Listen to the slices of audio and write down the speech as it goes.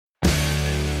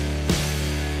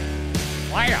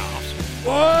Playoffs.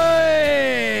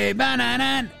 Oi!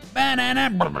 Banana.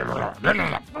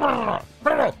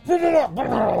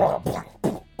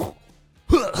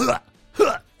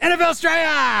 NFL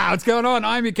Australia! What's going on?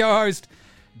 I'm your co-host,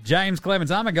 James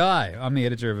Clements. I'm a guy. I'm the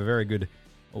editor of a very good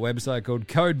website called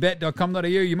codebet.com.au.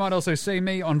 You might also see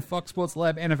me on Fox Sports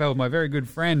Lab NFL with my very good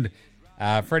friend,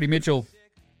 Freddie Mitchell,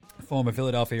 former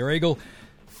Philadelphia Eagle.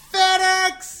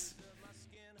 FedEx!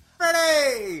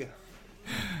 Freddie!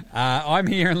 I'm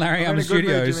here in Larry Elmer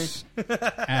Studios,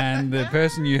 and the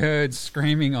person you heard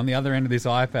screaming on the other end of this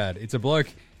iPad, it's a bloke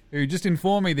who just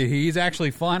informed me that he is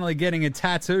actually finally getting a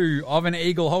tattoo of an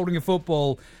eagle holding a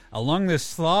football along the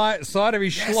side of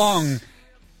his schlong.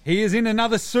 He is in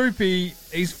another soupy.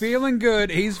 He's feeling good.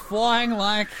 He's flying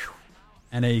like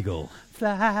an eagle.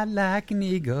 Fly like an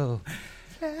eagle.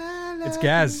 It's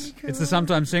Gaz. It's the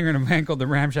sometime singer in a band called the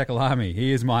Ramshackle Army.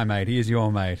 He is my mate. He is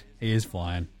your mate. He is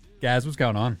flying. Gaz, what's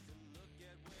going on?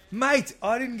 Mate,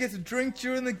 I didn't get to drink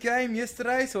during the game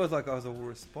yesterday, so I was all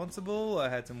responsible. I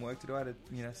had some work to do. I had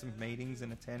some meetings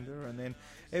and a tender, and then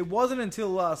it wasn't until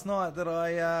last night that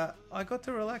I got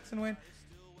to relax and went,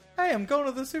 hey, I'm going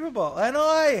to the Super Bowl. And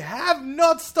I have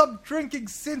not stopped drinking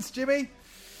since, Jimmy.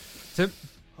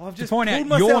 I've just pulled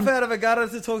myself out of a gutter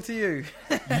to talk to you.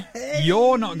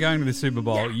 You're not going to the Super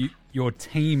Bowl. Your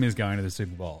team is going to the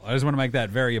Super Bowl. I just want to make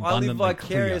that very abundantly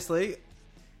clear.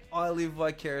 I live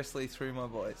vicariously through my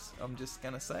voice. I'm just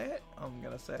going to say it.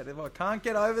 If I can't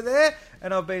get over there,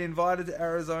 and I've been invited to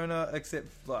Arizona, except,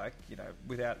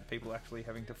 without people actually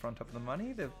having to front up the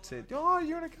money, they've said, oh,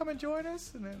 you want to come and join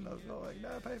us? And then I was like, no,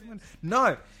 pay for money.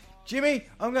 No, Jimmy,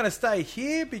 I'm going to stay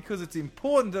here because it's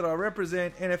important that I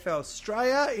represent NFL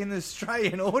Australia in the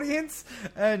Australian audience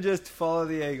and just follow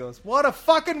the Eagles. What a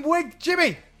fucking week,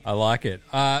 Jimmy! I like it.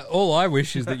 All I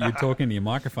wish is that you're talking to your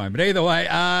microphone. But either way...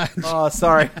 Oh,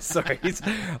 sorry.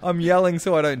 I'm yelling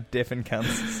so I don't deafen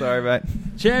cunts. Sorry, mate.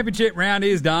 Championship round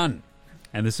is done.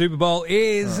 And the Super Bowl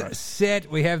is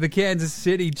set. We have the Kansas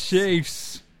City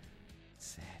Chiefs.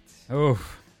 Oh,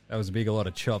 that was a big lot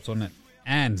of chops, wasn't it?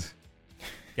 And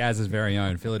Gaz's very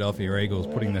own Philadelphia Eagles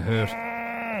putting the hurt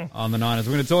on the Niners.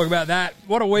 We're going to talk about that.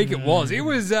 What a week it was. It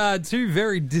was two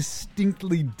very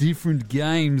distinctly different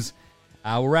games.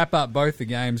 We'll wrap up both the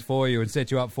games for you and set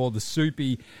you up for the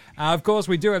Soupy. Of course,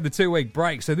 we do have the 2-week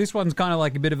break, so this one's kind of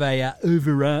like a bit of a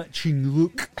overarching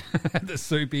look at the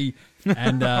Soupy.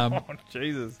 And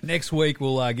Jesus. Next week,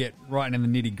 we'll get right into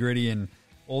the nitty-gritty and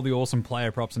all the awesome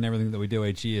player props and everything that we do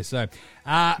each year. So,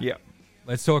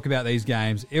 let's talk about these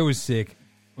games. It was sick.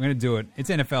 We're going to do it.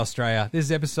 It's NFL Australia. This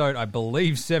is episode, I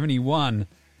believe, 71.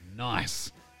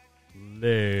 Nice.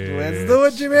 Let's do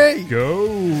it, Jimmy. Go.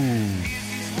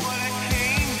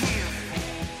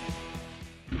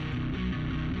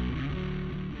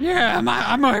 Yeah,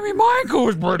 my ankle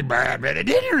was pretty bad, but it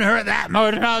didn't hurt that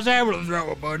much, and I was able to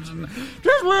throw a bunch. And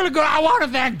just really good. I want to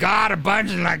thank God a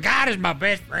bunch. Like, God is my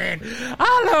best friend.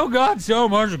 I love God so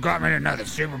much, it got me to another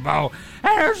Super Bowl.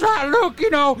 And it's like, look,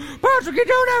 Patrick, you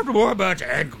don't have to worry about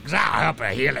your ankle, because I'll help you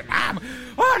heal it.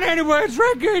 Anyway, it's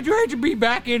great to be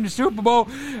back in the Super Bowl.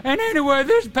 And anyway,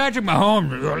 this is Patrick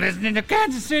Mahomes. You're listening to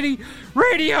Kansas City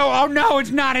Radio. Oh, no, it's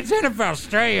not. It's NFL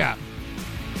Australia.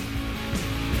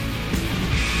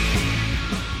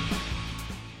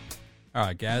 All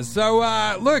right, guys. So,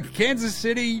 look, Kansas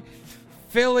City,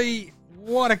 Philly,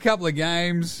 what a couple of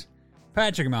games.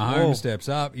 Patrick Mahomes steps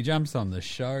up. He jumps on the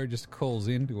show, just calls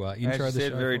in to intro the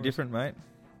show. Very different, mate.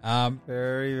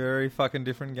 Very, very fucking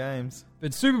different games.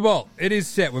 But Super Bowl, it is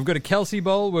set. We've got a Kelsey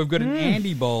Bowl. We've got an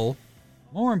Andy Bowl.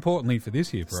 More importantly for this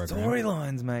here program.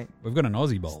 Storylines, mate. We've got an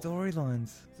Aussie Bowl.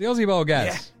 Storylines. The Aussie Bowl, guys.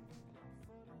 Yeah.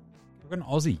 We've got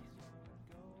an Aussie.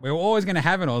 We're always going to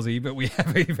have an Aussie, but we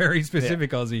have a very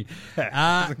specific Aussie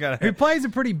who plays a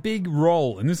pretty big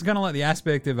role. And this is kind of like the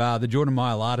aspect of the Jordan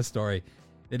Mailata story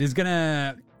that is going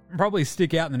to probably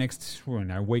stick out in the next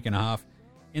week and a half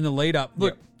in the lead up.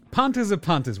 Look, punters are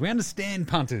punters. We understand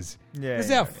punters. Yeah, this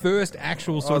is our first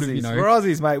actual sort Aussies. of, We're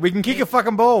Aussies, mate. We can kick a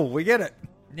fucking ball. We get it.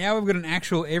 Now we've got an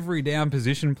actual every down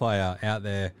position player out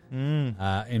there in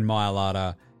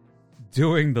Mailata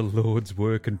doing the Lord's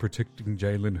work and protecting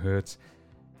Jalen Hurts.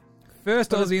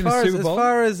 First Aussie in the Super Bowl.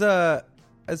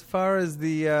 As far as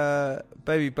the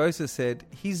Baby Bosa said,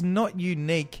 he's not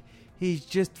unique. He's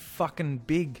just fucking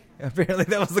big. Apparently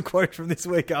that was the quote from this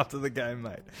week after the game,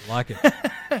 mate. Like it.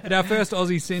 And our first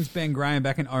Aussie since Ben Graham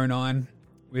back in 2009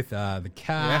 with the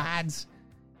Cards.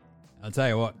 Yeah. I'll tell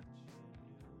you what,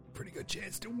 pretty good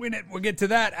chance to win it. We'll get to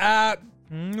that.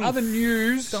 Other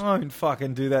news. Don't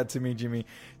fucking do that to me, Jimmy.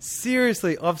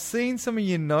 Seriously, I've seen some of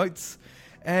your notes.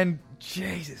 And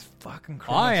Jesus fucking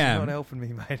Christ, I am you're not helping me,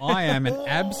 mate. I am an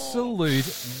absolute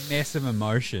mess of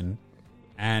emotion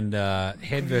and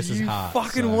head versus heart. You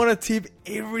fucking want to tip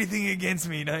everything against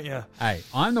me, don't you? Hey,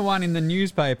 I'm the one in the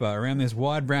newspaper around this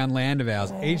wide brown land of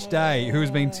ours each day who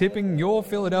has been tipping your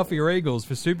Philadelphia Eagles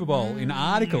for Super Bowl in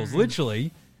articles,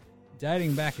 literally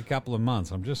dating back a couple of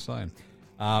months. I'm just saying.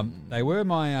 They were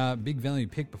my big value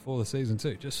pick before the season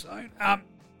too, just saying.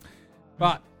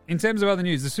 But in terms of other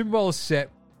news, the Super Bowl is set.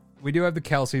 We do have the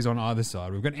Kelceys on either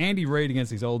side. We've got Andy Reid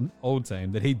against his old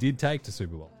team that he did take to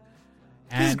Super Bowl.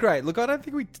 This is great. Look, I don't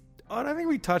think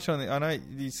we touch on it. I know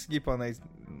you skip on these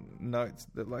notes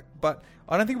but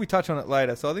I don't think we touch on it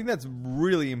later. So I think that's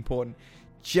really important.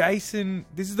 Jason,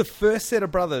 this is the first set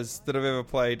of brothers that have ever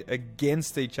played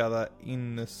against each other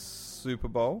in the Super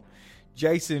Bowl.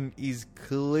 Jason is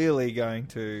clearly going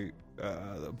to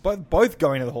both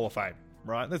going to the Hall of Fame.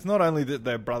 Right, that's not only that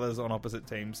they're brothers on opposite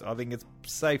teams. I think it's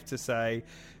safe to say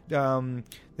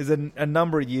there's a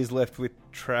number of years left with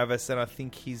Travis, and I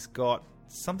think he's got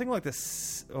something like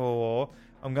this. Or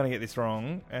I'm going to get this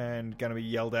wrong and going to be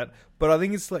yelled at, but I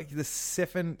think it's like the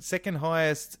second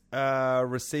highest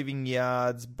receiving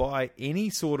yards by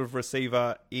any sort of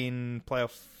receiver in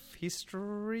playoff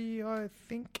history. I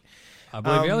think. I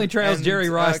believe he only trails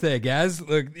Jerry Rice there, Gaz.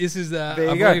 Look, this is I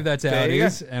believe that's how it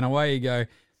is, and away you go.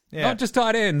 Yeah. Not just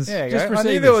tight ends, just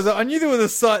receivers. I knew there was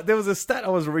a stat I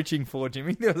was reaching for,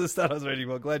 Jimmy. There was a stat I was reaching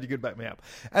for. Glad you could back me up.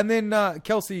 And then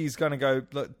Kelce is going to go.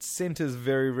 Look, centers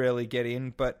very rarely get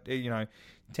in, but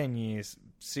 10 years,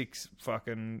 6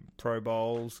 fucking Pro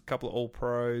Bowls, a couple of All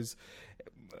Pros,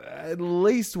 at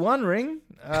least one ring,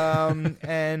 and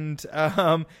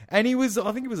he was.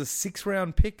 I think he was a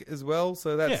 6th-round pick as well.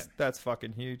 So that's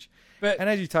fucking huge. And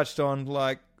as you touched on,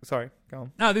 sorry, go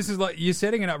on. No, this is you're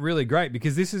setting it up really great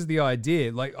because this is the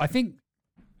idea. I think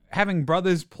having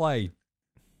brothers play,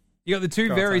 you got the two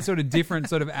very sort of different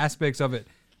sort of aspects of it.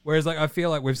 Whereas I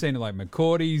feel like we've seen it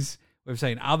McCourty's, we've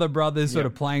seen other brothers sort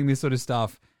of playing this sort of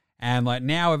stuff. And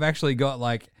now we've actually got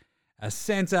a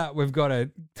center, we've got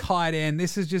a tight end.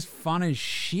 This is just fun as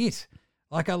shit.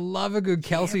 I love a good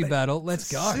Kelce battle.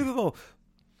 Let's go. Super Bowl.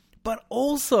 But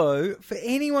also, for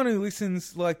anyone who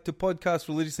listens to Podcast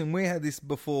Religious, and we had this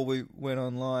before we went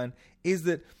online, is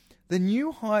that the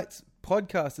New Heights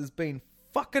podcast has been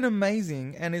fucking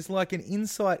amazing and is like an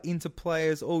insight into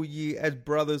players all year as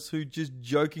brothers who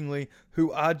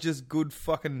are just good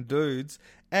fucking dudes.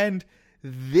 And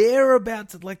they're about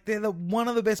to, they're one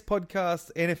of the best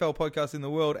podcasts, NFL podcasts in the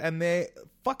world, and they're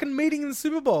fucking meeting in the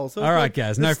Super Bowl. So all right,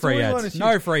 guys, no free ads.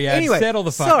 No free ads. Anyway, settle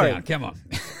the fuck down. Come on.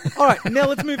 All right, now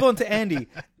let's move on to Andy.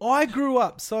 I grew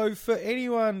up, so for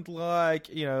anyone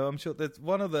I'm sure that's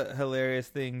one of the hilarious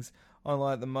things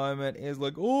online at the moment is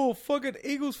oh, fuck it,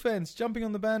 Eagles fans jumping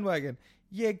on the bandwagon.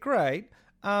 Yeah, great.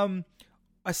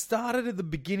 I started at the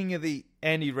beginning of the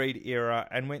Andy Reid era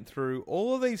and went through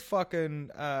all of these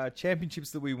fucking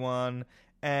championships that we won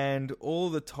and all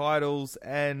the titles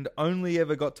and only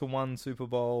ever got to one Super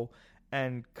Bowl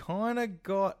and kind of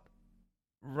got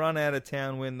run out of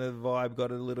town when the vibe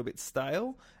got a little bit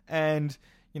stale and,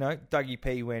 Dougie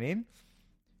P went in.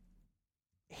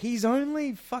 He's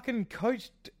only fucking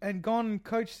coached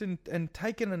and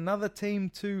taken another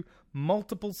team to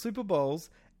multiple Super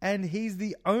Bowls. And he's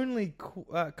the only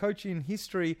coach in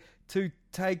history to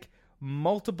take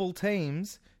multiple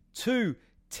teams to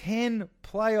 10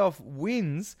 playoff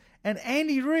wins. And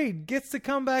Andy Reid gets to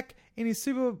come back in his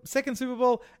second Super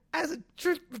Bowl as a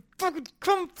fucking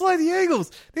come play the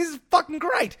Eagles. This is fucking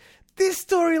great. This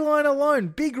storyline alone,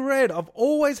 Big Red. I've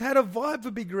always had a vibe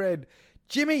for Big Red.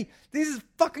 Jimmy, this is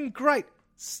fucking great.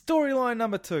 Storyline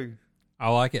number 2. I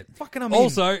like it. Fucking I'm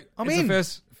also, in. I'm it's in.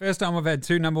 the first time we've had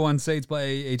 2 number 1 seeds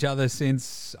play each other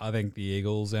since, I think, the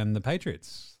Eagles and the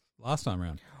Patriots last time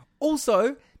around.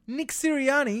 Also, Nick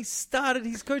Sirianni started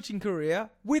his coaching career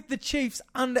with the Chiefs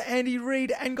under Andy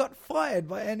Reid and got fired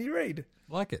by Andy Reid.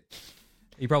 Like it.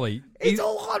 It's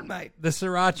all on, mate. The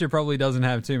Sriracha probably doesn't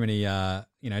have too many,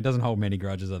 doesn't hold many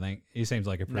grudges, I think. He seems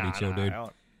like a pretty chill dude.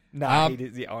 He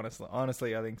did. Yeah,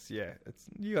 honestly, I think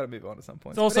you got to move on at some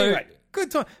point. It's also anyway,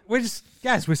 good time. We're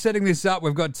setting this up.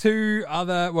 We've got 2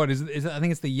 other. What is it? I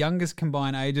think it's the youngest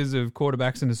combined ages of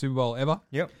quarterbacks in a Super Bowl ever.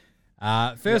 Yep.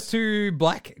 First 2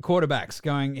 black quarterbacks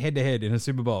going head to head in a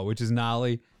Super Bowl, which is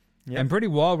gnarly and pretty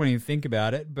wild when you think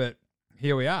about it. But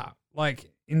here we are.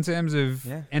 In terms of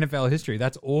NFL history,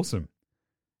 that's awesome,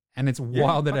 and it's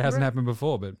wild that it hasn't happened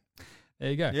before. But there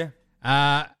you go.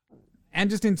 Yeah. And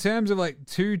just in terms of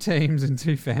 2 teams and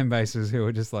 2 fan bases who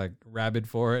are just rabid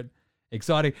for it,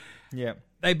 exciting. Yeah.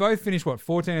 They both finished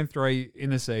 14-3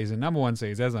 in the season, number 1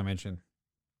 seeds, as I mentioned.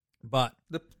 But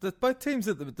the both teams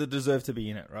that deserve to be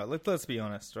in it, right? Let's be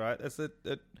honest, right?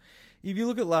 If you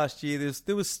look at last year,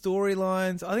 there was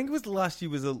storylines. I think it was last year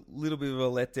was a little bit of a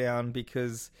letdown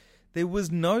because there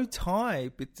was no tie,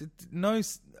 no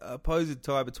opposed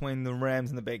tie between the Rams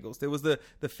and the Bengals. There was the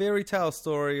fairy tale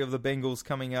story of the Bengals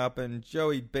coming up and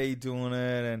Joey B doing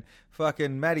it and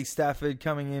fucking Matty Stafford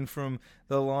coming in from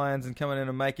the Lions and coming in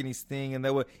and making his thing. And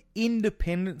there were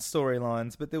independent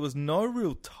storylines, but there was no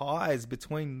real ties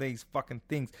between these fucking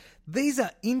things. These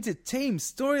are inter-team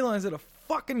storylines that are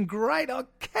fucking great. I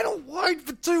cannot wait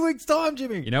for 2 weeks' time,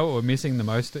 Jimmy. You know what we're missing the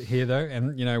most here, though?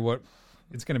 And you know what?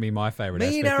 It's going to be my favourite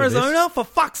aspect Me in Arizona? For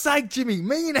fuck's sake, Jimmy.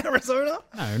 Me in Arizona?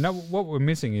 No, what we're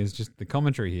missing is just the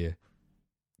commentary here.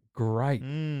 Great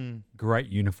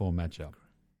uniform matchup.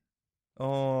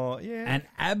 Oh, yeah. An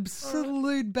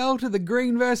absolute belter. The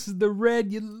green versus the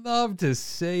red. You love to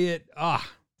see it. I'm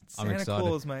excited. Santa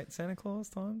Claus, mate. Santa Claus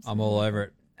times. I'm all over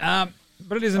it.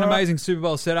 But it is an amazing Super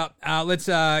Bowl setup. Let's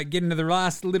get into the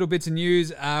last little bits of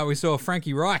news. We saw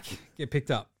Frankie Reich get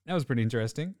picked up. That was pretty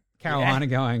interesting. Carolina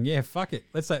going, yeah, fuck it.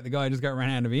 Let's take the guy who just got run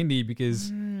out of Indy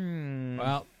because,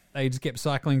 well, they just kept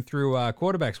cycling through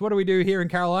quarterbacks. What do we do here in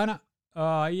Carolina?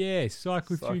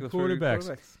 Cycle through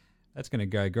quarterbacks. That's going to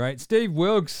go great. Steve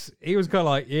Wilkes, he was kind of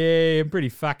like, yeah, I'm pretty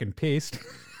fucking pissed.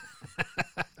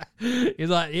 He's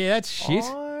like, yeah, that's shit.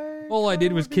 All I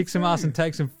did was kick some ass and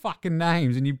take some fucking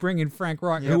names, and you bring in Frank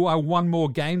Reich, who I won more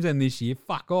games than this year.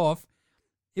 Fuck off.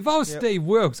 If I was Steve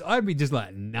Wilkes, I'd be just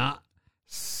like, nah.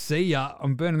 See ya.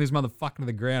 I'm burning this motherfucker to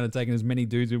the ground and taking as many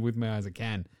dudes with me as I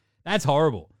can. That's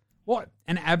horrible. What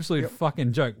an absolute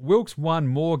fucking joke. Wilkes won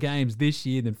more games this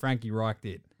year than Frankie Reich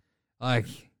did. Like,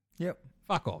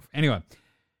 fuck off. Anyway,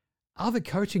 other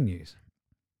coaching news.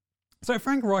 So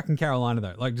Frank Reich in Carolina,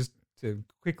 though, like just to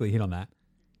quickly hit on that.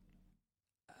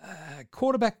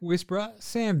 Quarterback whisperer,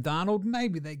 Sam Darnold,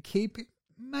 maybe they keep it.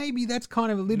 Maybe that's kind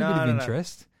of a little bit of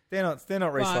interest. They're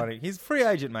not re-signing. He's a free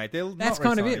agent, mate. That's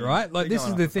kind of it, right? Like, this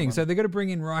is the thing. So they've got to bring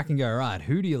in Reich and go, right,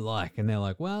 who do you like? And they're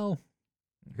like, well,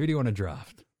 who do you want to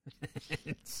draft?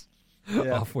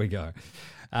 Off we go.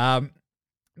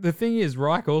 The thing is,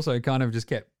 Reich also kind of just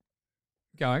kept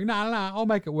going, no, I'll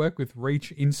make it work with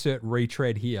insert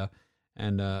retread here.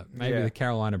 And maybe the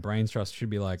Carolina Brains Trust should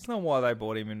be like... That's not why they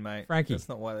bought him in, mate. Frankie. That's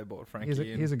not why they bought Frankie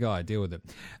Here's a guy. Deal with it.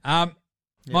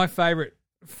 My favorite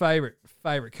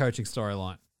coaching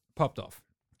storyline popped off.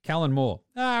 Kellen Moore.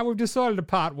 We've decided to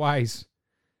part ways.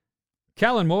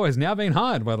 Kellen Moore has now been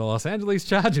hired by the Los Angeles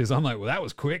Chargers. I'm like, well, that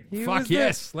was quick. Fuck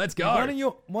yes. Let's go.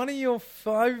 One of your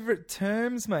favorite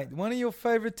terms, mate. One of your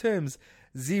favorite terms.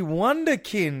 The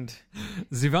Wonderkind.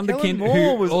 The Wonderkind,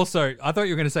 who also, I thought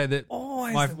you were going to say that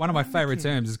one of my favorite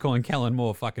terms is calling Kellen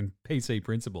Moore fucking PC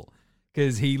principal.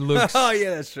 Because he looks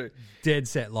that's true. Dead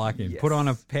set like him. Yes. Put on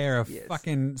a pair of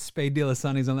fucking speed dealer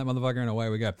sunnies on that motherfucker and away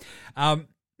we go.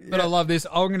 But I love this.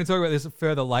 I'm going to talk about this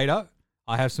further later.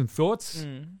 I have some thoughts.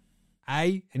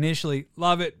 A, initially,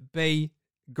 love it. B,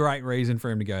 great reason for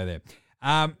him to go there.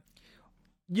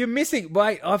 You're missing...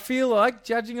 Wait, I feel like,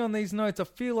 judging on these notes, I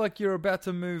feel like you're about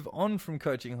to move on from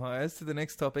coaching hires to the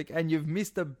next topic, and you've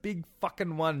missed a big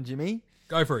fucking one, Jimmy.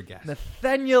 Go for it, Gas.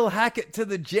 Nathaniel Hackett to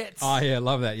the Jets. Oh, yeah,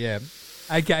 love that, yeah.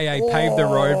 AKA paved the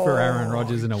road for Aaron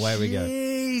Rodgers, and away we go.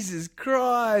 Jesus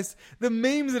Christ. The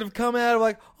memes that have come out are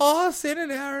like, I sent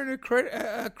an Aaron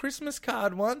a Christmas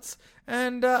card once,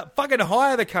 and fucking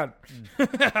hire the cunt.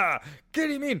 Get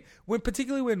him in.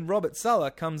 Particularly when Robert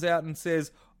Saleh comes out and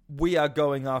says, we are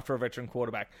going after a veteran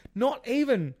quarterback. Not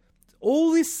even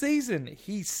all this season,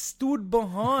 he stood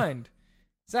behind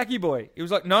Zachy Boy. He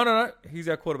was like, no, he's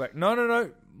our quarterback.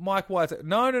 No, Mike White's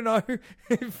no.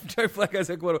 Joe Flacco's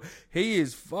our quarterback. He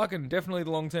is fucking definitely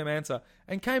the long-term answer.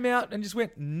 And came out and just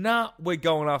went, nah, we're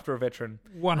going after a veteran.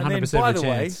 100% of a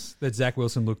chance that Zach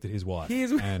Wilson looked at his wife.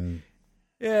 Here's us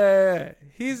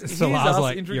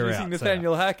like, introducing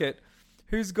Nathaniel Hackett,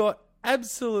 who's got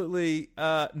absolutely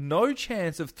no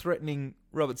chance of threatening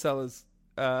Robert Saleh's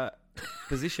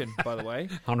position, by the way.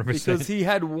 100%. Because he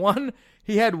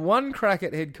had one crack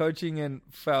at head coaching and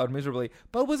failed miserably,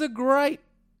 but was a great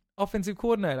offensive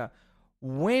coordinator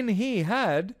when he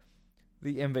had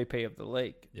the MVP of the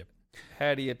league. Yep.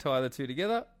 How do you tie the two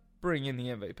together? Bring in the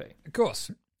MVP. Of course.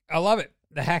 I love it.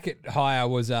 The Hackett hire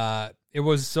was it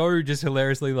was so just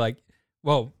hilariously like,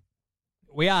 well,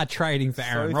 we are trading for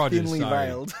Aaron Rodgers. Thinly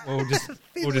veiled.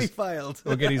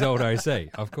 We'll get his old OC,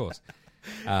 of course.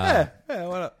 Why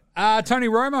not? Tony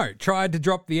Romo tried to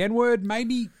drop the N-word.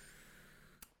 Maybe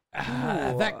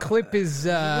that clip is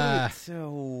the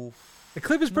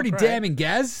clip is pretty damning,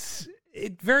 Gaz.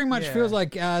 It very much feels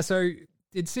like so.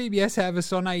 Did CBS have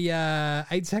us on a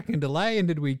 8-second delay, and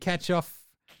did we catch off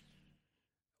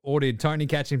or did Tony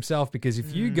catch himself? Because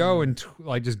if you go and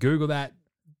just Google that,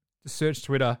 search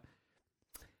Twitter,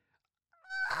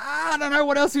 I don't know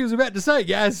what else he was about to say,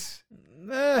 Gaz.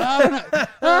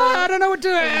 I don't know what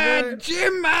to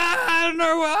Jim, I don't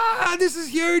know. This is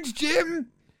huge, Jim.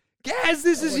 Gaz,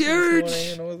 this is huge.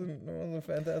 It wasn't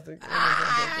fantastic. Gaz,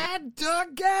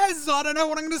 I don't know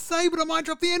what I'm going to say, but I might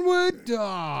drop the N-word.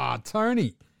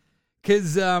 Tony.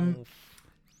 Because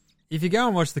if you go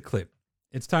and watch the clip,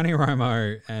 it's Tony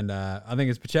Romo and I think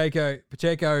it's Pacheco.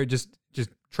 Pacheco just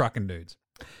trucking dudes.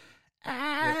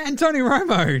 And Tony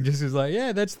Romo just is like,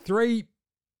 yeah, that's 3.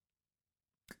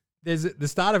 There's the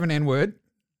start of an N-word.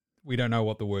 We don't know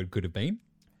what the word could have been.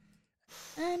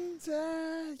 And,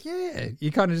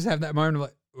 you kind of just have that moment of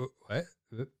like, what?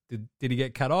 Did he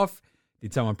get cut off?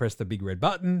 Did someone press the big red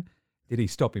button? Did he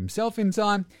stop himself in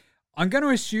time? I'm going to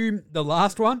assume the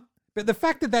last one, but the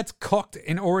fact that that's cocked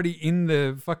and already in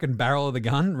the fucking barrel of the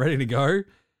gun, ready to go.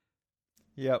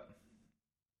 Yep.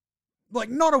 Like,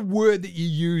 not a word that you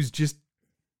use just...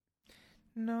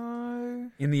 No.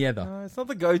 In the ether. No, it's not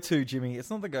the go-to, Jimmy. It's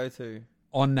not the go-to.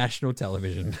 On national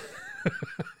television.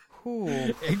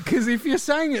 Because if you're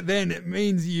saying it then, it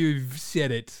means you've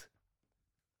said it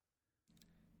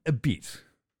a bit.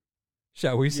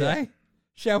 Shall we say? Yeah.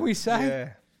 Shall we say? Yeah.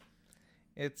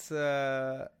 It's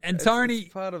Tony,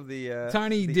 it's part of the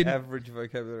average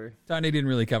vocabulary. Tony didn't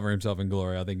really cover himself in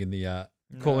glory, I think, in the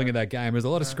calling of that game. There's a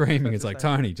lot of screaming. It's like,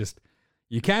 Tony,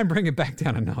 you can bring it back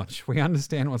down a notch. We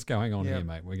understand what's going on here,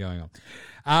 mate. We're going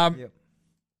on.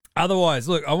 Otherwise,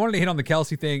 look, I wanted to hit on the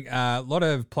Kelsey thing. A lot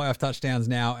of playoff touchdowns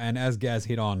now, and as Gaz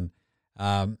hit on,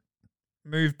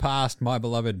 moved past my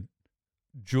beloved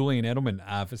Julian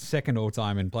Edelman for second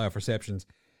all-time in playoff receptions.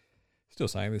 Still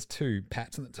saying there's 2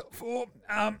 Pats in the top 4.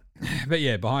 But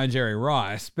yeah, behind Jerry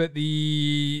Rice. But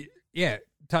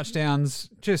touchdowns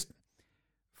just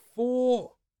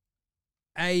for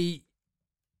a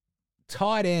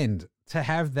tight end to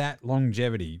have that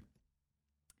longevity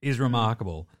is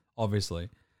remarkable, obviously.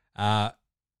 But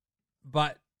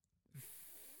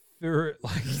for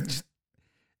just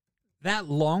that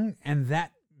long and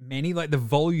that many, like the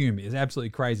volume is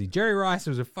absolutely crazy. Jerry Rice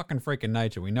was a fucking freak in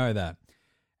nature. We know that.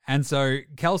 And so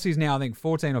Kelsey's now, I think,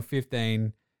 14 or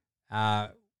 15,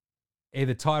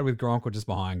 either tied with Gronk or just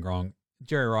behind Gronk.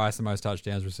 Jerry Rice, the most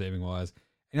touchdowns receiving wise.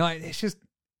 And you're like,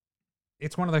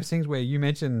 it's one of those things where you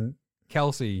mention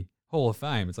Kelsey Hall of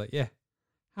Fame. It's like, yeah,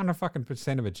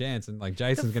 100% of a chance. And like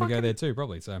Jason's going to go there too,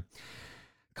 probably. So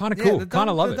kind of cool. Kind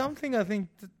of love it. The dumb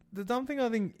thing I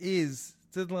think is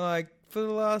that like for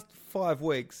the last 5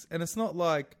 weeks, and it's not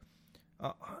like,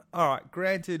 all right,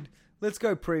 granted, let's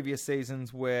go previous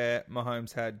seasons where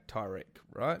Mahomes had Tyreek,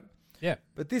 right? Yeah.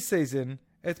 But this season,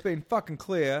 it's been fucking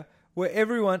clear where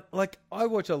everyone, like, I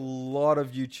watch a lot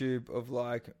of YouTube of,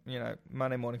 like, you know,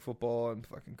 Monday Morning Football and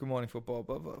fucking Good Morning Football,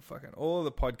 blah, blah, fucking all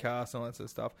the podcasts and all that sort of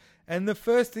stuff. And the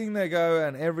first thing they go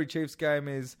and every Chiefs game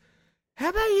is, how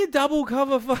about you double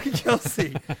cover fucking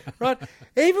Kelsey? Right?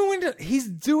 Even when he's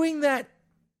doing that,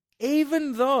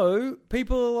 even though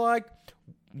people are like,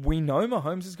 we know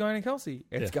Mahomes is going to Kelsey.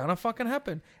 It's going to fucking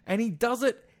happen. And he does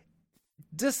it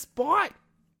despite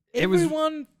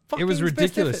everyone fucking It was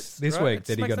ridiculous efforts, this right? week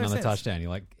that he got another touchdown. You're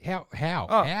like,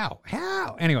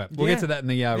 how? Anyway, we'll get to that in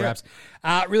the wraps.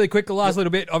 Really quick, the last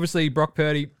little bit. Obviously, Brock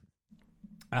Purdy.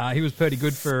 He was pretty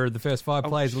good for the first 5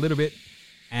 plays a little bit,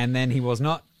 and then he was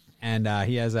not. And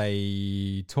he has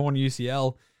a torn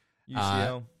UCL.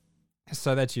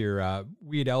 So that's your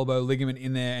weird elbow ligament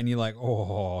in there, and you're like,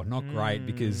 oh, not great,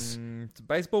 because it's a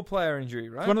baseball player injury,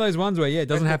 right? It's one of those ones where, it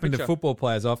doesn't happen to football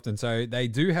players often. So they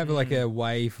do have like a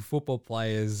way for football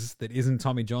players that isn't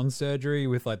Tommy John surgery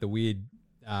with like the weird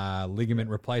ligament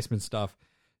replacement stuff.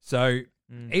 So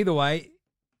either way,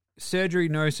 surgery,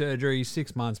 no surgery,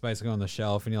 6 months basically on the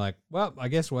shelf, and you're like, well, I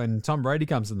guess when Tom Brady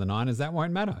comes to the Niners, that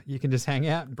won't matter. You can just hang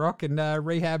out, Brock, and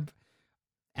rehab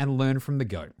and learn from the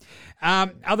GOAT.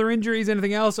 Other injuries,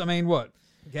 anything else? I mean, what?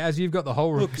 Gaz, you've got the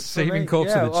whole receiving corps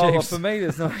of the Chiefs. For me,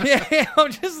 there's not.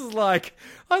 I'm just like,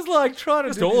 I was like trying to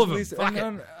just do all this of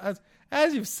them. list.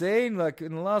 As you've seen, like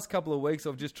in the last couple of weeks,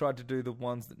 I've just tried to do the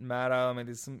ones that matter. I mean,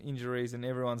 there's some injuries and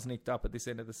everyone's nicked up at this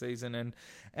end of the season,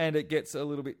 and it gets a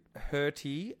little bit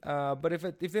hurty. But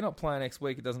if they're not playing next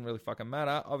week, it doesn't really fucking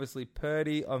matter. Obviously,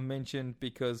 Purdy I've mentioned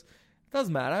because it does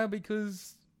matter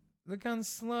because the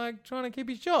gun's like trying to keep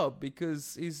his job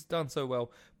because he's done so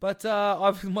well. But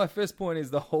my first point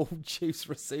is the whole Chiefs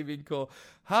receiving core.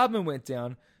 Hardman went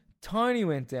down. Tony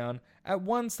went down. At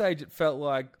one stage, it felt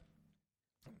like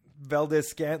Valdez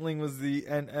Scantling was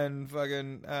and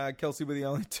fucking Kelsey were the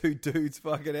only 2 dudes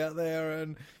fucking out there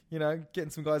and, you know,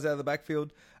 getting some guys out of the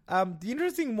backfield. The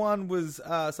interesting one was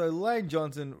so Lane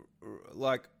Johnson,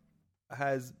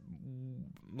 has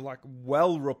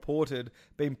well reported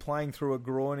been playing through a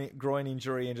groin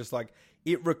injury and just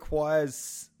it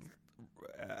requires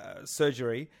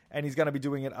surgery, and he's going to be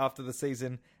doing it after the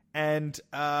season. And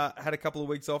had a couple of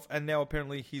weeks off, and now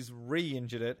apparently he's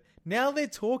re-injured it. Now they're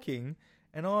talking,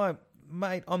 and I'm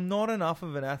not enough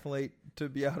of an athlete to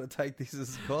be able to take this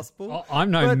as gospel.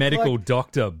 I'm no medical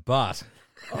doctor, but...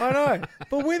 I know.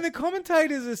 But when the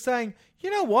commentators are saying, you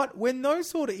know what, when those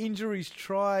sort of injuries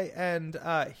try and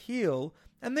heal,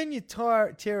 and then you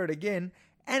tear it again,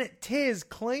 and it tears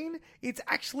clean, it's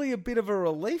actually a bit of a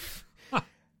relief.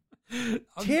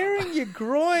 Tearing your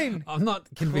groin. I'm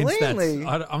not convinced cleanly,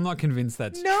 I'm not convinced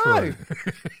that's true.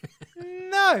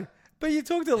 No. But you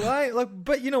talk to Lane,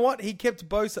 but you know what? He kept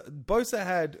Bosa. Bosa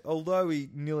had, although he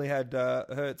nearly had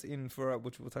Hurts in for,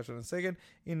 which we'll touch on in a second,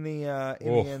 in the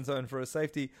end zone for a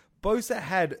safety. Bosa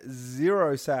had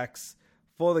 0 sacks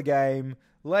for the game.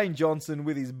 Lane Johnson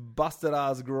with his busted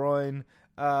ass groin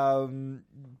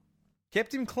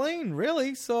kept him clean,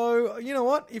 really. So you know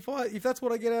what? If that's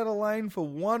what I get out of Lane for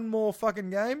one more fucking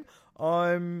game,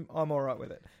 I'm all right with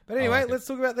it. But anyway, let's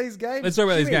talk about these games. Let's talk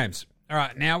about these games. All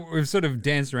right, now we've sort of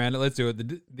danced around it. Let's do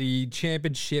it. The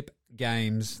championship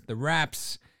games, the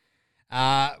wraps.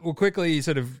 We'll quickly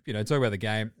sort of talk about the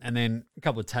game, and then a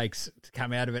couple of takes to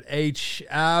come out of it each.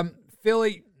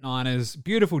 Philly Niners,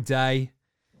 beautiful day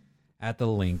at the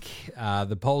Link.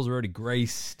 The poles are already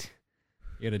greased.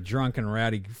 You had a drunken,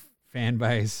 rowdy fan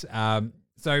base.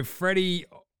 So Freddie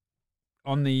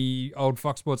on the old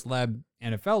Fox Sports Lab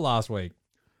NFL last week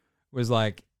was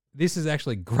like, this is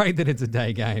actually great that it's a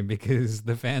day game because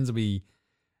the fans will be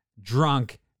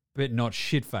drunk but not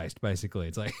shit-faced, basically.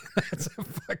 It's like, that's a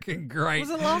fucking great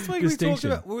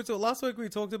distinction. Was it last week we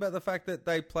talked about the fact that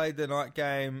they played the night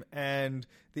game and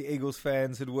the Eagles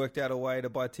fans had worked out a way to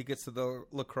buy tickets to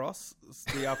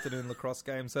the afternoon lacrosse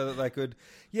game so that they could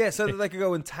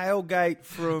go and tailgate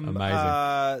from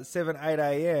 7, 8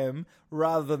 a.m.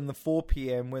 rather than the 4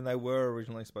 p.m. when they were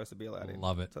originally supposed to be allowed in.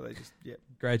 Love it. So they just,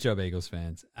 Great job, Eagles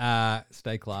fans.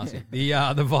 Stay classy. The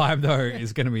vibe, though,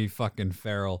 is going to be fucking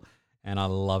feral. And I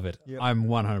love it. Yep. I'm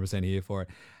 100% here for it.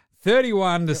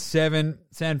 31-7,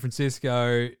 San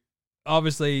Francisco.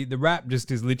 Obviously, the wrap just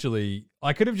is literally...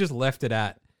 I could have just left it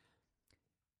at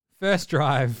first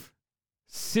drive,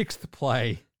 6th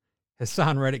play.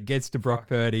 Hassan Reddick gets to Brock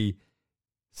Purdy,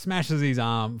 smashes his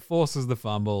arm, forces the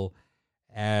fumble,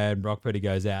 and Brock Purdy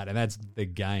goes out. And that's the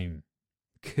game.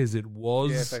 Because it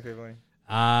was... Yeah, effectively.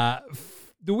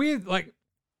 The weird...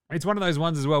 It's one of those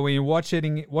ones as well when you're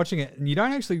watching it and you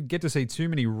don't actually get to see too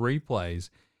many replays.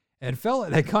 It felt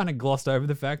like they kind of glossed over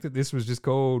the fact that this was just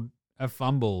called a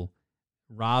fumble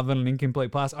rather than an incomplete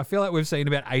pass. I feel like we've seen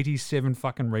about 87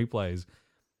 fucking replays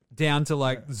down to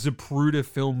Zapruder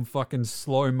film fucking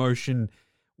slow motion,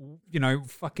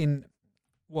 fucking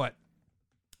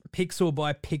pixel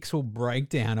by pixel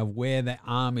breakdown of where the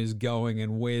arm is going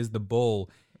and where's the ball.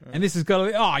 And this has got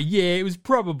to be, it was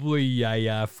probably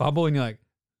a fumble. And you're like,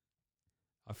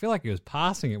 I feel like he was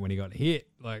passing it when he got hit.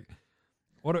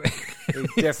 What? It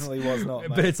definitely was not,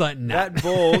 mate. But it's like, nah. That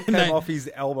ball came off his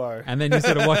elbow. And then you're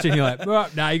sort of watching, you're like, well,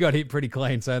 no, he got hit pretty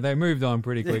clean. So they moved on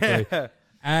pretty quickly. Yeah.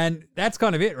 And that's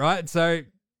kind of it, right? So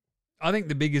I think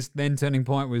the biggest then turning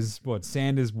point was,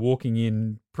 Sanders walking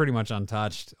in pretty much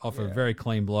untouched off a very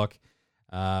clean block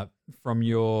from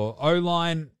your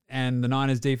O-line, and the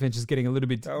Niners defense just getting a little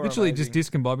bit, literally just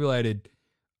discombobulated.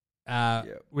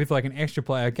 With an extra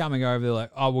player coming over, they're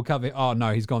like, we'll cover. Oh,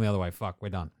 no, he's gone the other way. Fuck, we're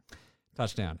done.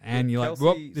 Touchdown. And you're Kelsey,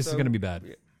 like, this is going to be bad.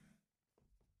 Yeah.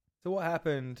 So what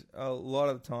happened a lot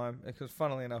of the time, because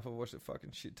funnily enough, I've watched a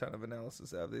fucking shit ton of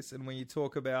analysis out of this, and when you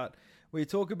talk about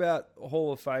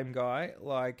Hall of Fame guy,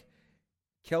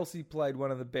 Kelsey played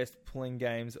one of the best pulling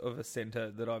games of a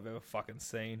center that I've ever fucking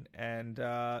seen. And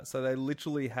so they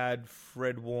literally had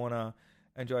Fred Warner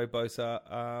and Joey Bosa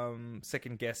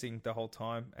second guessing the whole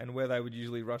time, and where they would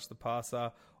usually rush the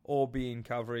passer or be in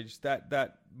coverage.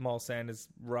 That Miles Sanders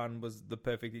run was the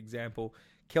perfect example.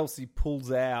 Kelsey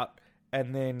pulls out,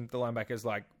 and then the linebacker's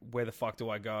like, where the fuck do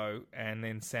I go? And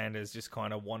then Sanders just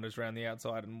kind of wanders around the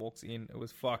outside and walks in. It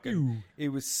was it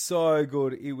was so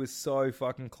good. It was so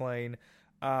fucking clean.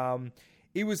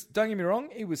 It was, don't get me wrong,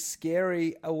 it was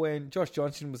scary when Josh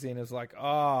Johnson was in. It was like,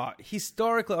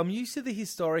 historically, I'm used to the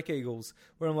historic Eagles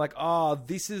where I'm like,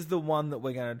 this is the one that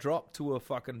we're going to drop to a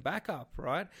fucking backup,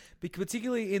 right? Because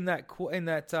particularly in that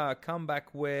comeback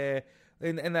where,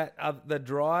 in that the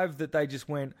drive that they just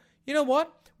went, you know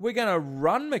what? We're going to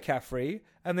run McCaffrey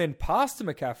and then pass to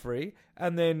McCaffrey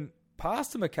and then pass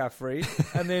to McCaffrey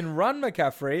and then run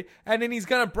McCaffrey, and then he's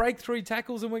going to break 3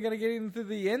 tackles and we're going to get into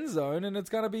the end zone and it's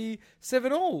going to be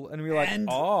 7-7. And we're like,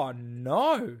 oh,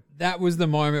 no. That was the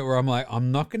moment where I'm like,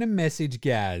 I'm not going to message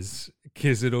Gaz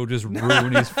because it'll just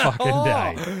ruin his fucking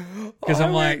day. Because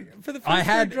I'm like, for the first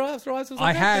 3 drafts, right? So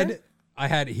I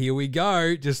had, here we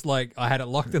go. Just like, I had it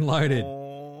locked and loaded.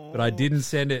 But I didn't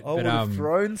send it. I would have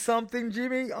thrown something,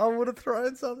 Jimmy. I would have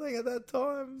thrown something at that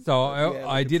time. So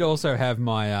I did also have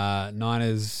my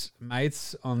Niners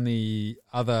mates on the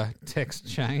other text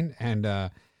chain, and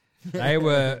they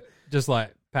were just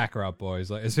like, pack her up, boys.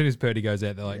 Like, as soon as Purdy goes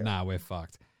out, they're like, nah, we're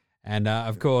fucked. And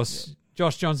of course,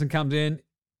 Josh Johnson comes in,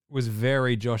 was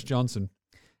very Josh Johnson.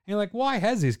 And you're like, why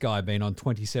has this guy been on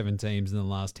 27 teams in the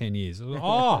last 10 years?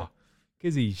 Like,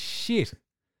 because he's shit.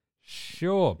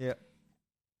 Sure. Yeah.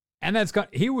 And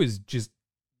he was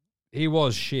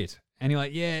shit. And you're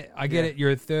like, yeah, I get it. You're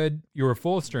a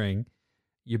 4th string.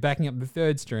 You're backing up the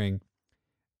 3rd string.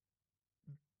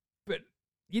 But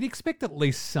you'd expect at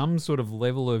least some sort of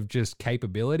level of just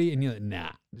capability. And you're like, nah,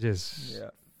 just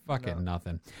fucking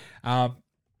nothing. But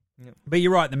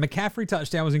you're right. The McCaffrey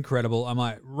touchdown was incredible. I'm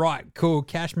like, right, cool.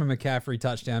 Cashman McCaffrey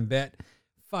touchdown bet.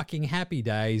 Fucking happy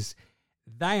days.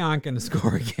 They aren't going to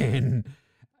score again.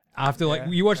 After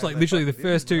you watch literally the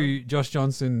first 2 Josh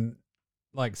Johnson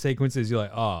sequences, you're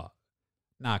like, oh,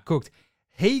 nah, cooked.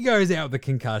 He goes out with a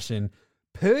concussion.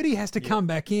 Purdy has to come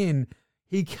back in.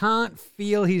 He can't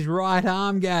feel his right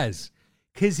arm, Gaz,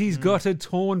 because he's got a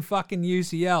torn fucking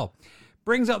UCL.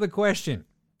 Brings up the question,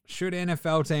 should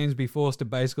NFL teams be forced to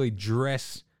basically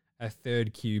dress a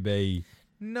 3rd QB?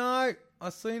 No, I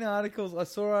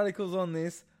saw articles on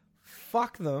this.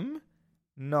 Fuck them.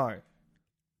 No.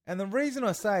 And the reason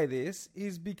I say this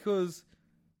is because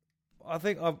I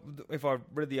think, if I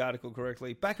read the article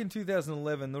correctly, back in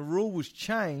 2011, the rule was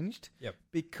changed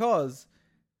because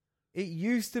it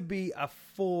used to be a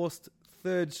forced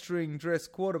 3rd string dress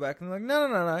quarterback. And they're like,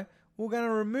 no. We're going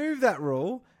to remove that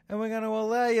rule and we're going to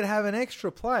allow you to have an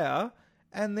extra player.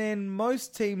 And then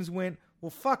most teams went, well,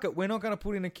 fuck it, we're not going to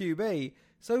put in a QB.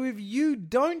 So if you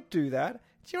don't do that,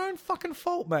 it's your own fucking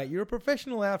fault, mate. You're a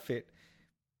professional outfit.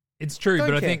 It's true,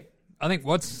 but I think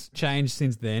what's changed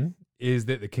since then is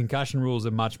that the concussion rules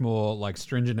are much more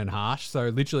stringent and harsh. So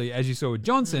literally, as you saw with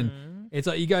Johnson, it's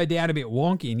like you go down a bit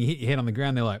wonky and you hit your head on the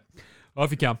ground. They're like,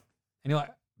 off you come. And you're like,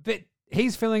 but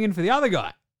he's filling in for the other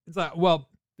guy. It's like, well,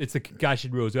 it's the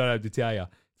concussion rules. I don't have to tell you.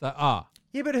 It's like,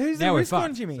 yeah, but who's the risk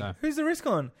on, Jimmy? So. Who's the risk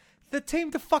on? The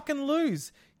team to fucking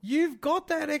lose. You've got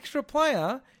that extra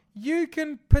player. You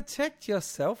can protect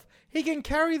yourself. He can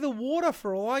carry the water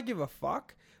for all I give a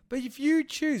fuck. But if you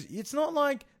choose, it's not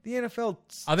like the NFL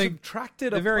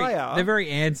subtracted a player.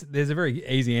 There's a very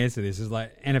easy answer to this. Is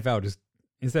like NFL just,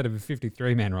 instead of a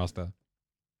 53-man roster,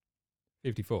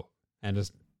 54. And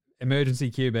just emergency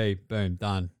QB, boom,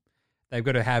 done. They've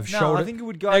got to have shoulder. No, I think it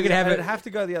would go. It'd have to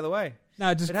go the other way.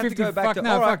 No, just 50. Fuck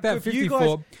that,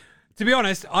 54. To be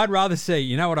honest, I'd rather see,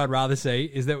 you know what I'd rather see,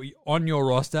 is that on your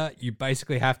roster, you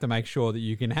basically have to make sure that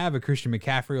you can have a Christian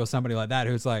McCaffrey or somebody like that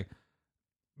who's like,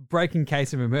 breaking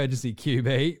case of emergency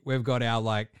QB, we've got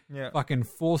our fucking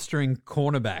 4-string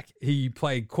cornerback. He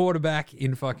played quarterback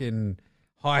in fucking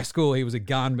high school. He was a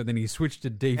gun, but then he switched to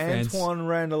defense. Antoine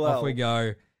Randall. Off we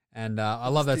go. And I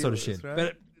love that sort of shit. Right?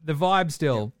 But the vibe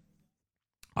still,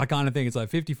 I kind of think it's like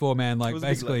 54 man,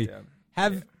 basically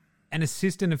have an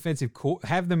assistant offensive,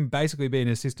 have them basically be an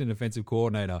assistant offensive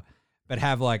coordinator, but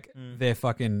have their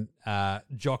fucking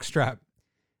jockstrap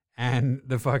and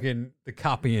the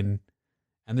cup-in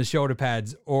and the shoulder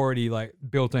pads already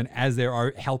built in as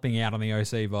they're helping out on the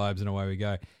OC vibes, and away we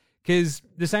go. Because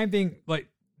the same thing, the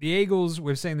Eagles,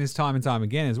 we've seen this time and time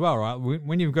again as well, right?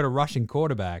 When you've got a rushing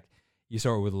quarterback, you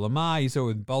saw it with Lamar, you saw it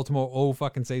with Baltimore all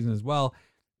fucking season as well.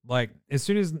 As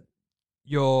soon as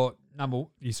you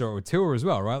saw it with Tua as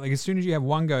well, right? As soon as you have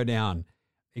one go down,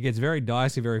 it gets very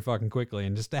dicey very fucking quickly.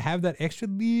 And just to have that extra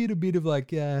little bit of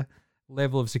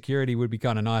level of security would be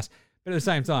kind of nice. But at the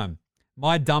same time,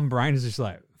 my dumb brain is just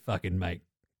fucking make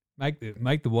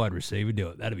the wide receiver do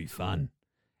it. That'd be fun.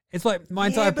 It's like my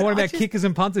entire point about kickers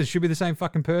and punters should be the same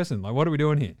fucking person. What are we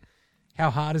doing here? How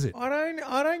hard is it? I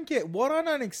don't get what I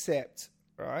don't accept,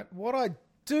 right? What I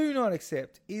do not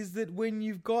accept is that when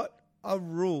you've got a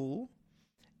rule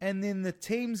and then the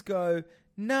teams go,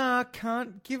 nah,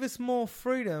 can't give us more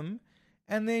freedom.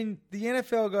 And then the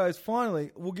NFL goes,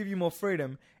 finally, we'll give you more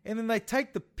freedom. And then they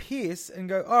take the piss and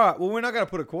go, all right, well, we're not going to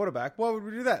put a quarterback. Why would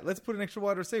we do that? Let's put an extra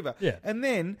wide receiver. Yeah. And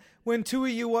then when 2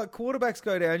 of your quarterbacks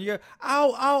go down, you go,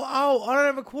 oh, I don't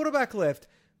have a quarterback left.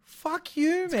 Fuck you,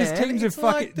 man. Because teams It's are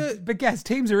fucking. But Gaz,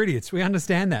 teams are idiots. We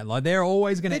understand that. Like they're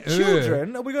always going to they're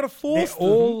children, and we got to force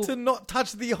them to not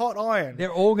touch the hot iron.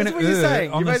 They're all going to err. That's what you're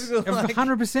saying. You're basically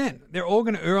 100%. They're all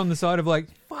going to err on the side of like,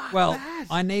 Fuck well, that.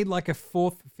 I need like a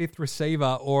 4th, 5th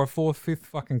receiver or a 4th, 5th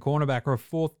fucking cornerback or a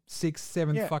 4th, 6th,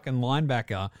 7th fucking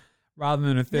linebacker rather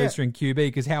than a third string QB.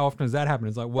 Because how often does that happen?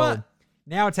 It's like, well,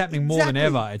 now it's happening more than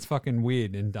ever. It's fucking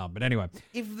weird and dumb. But anyway.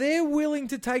 If they're willing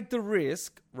to take the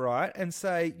risk, right, and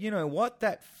say, you know what,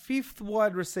 that 5th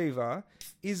wide receiver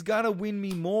is going to win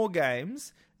me more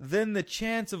games than the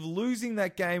chance of losing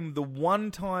that game the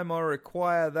one time I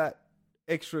require that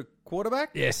extra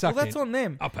quarterback. Yeah, well, that's on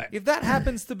them. I'll pay. If that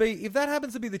happens to be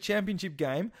the championship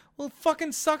game, well, it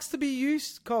fucking sucks to be you,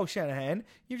 Kyle Shanahan.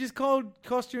 You've just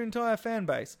cost your entire fan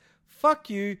base.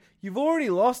 Fuck you. You've already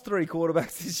lost 3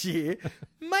 quarterbacks this year.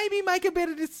 Maybe make a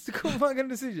better fucking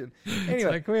decision. Anyway,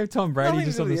 So can we have Tom Brady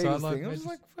just on the sideline? I was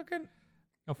like, fucking...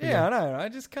 Off we go. Yeah, I know. I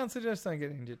just can't suggest don't get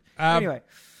injured. Anyway.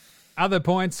 Other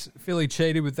points, Philly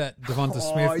cheated with that Devonta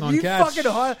Smith non-catch. You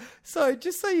fucking So,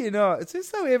 just so you know, it's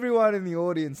just so everyone in the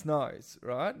audience knows,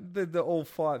 right? The all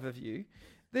 5 of you.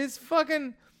 There's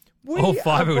fucking... All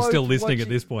 5 of us still listening at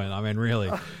this point. I mean,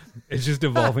 really. It's just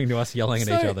evolving to us yelling at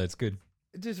each other. It's good.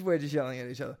 We're just yelling at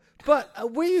each other.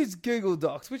 But we use Google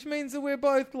Docs, which means that we're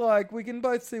both like, we can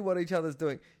both see what each other's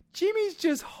doing. Jimmy's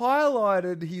just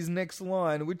highlighted his next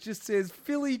line, which just says,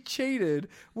 Philly cheated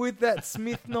with that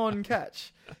Smith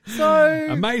non-catch. So...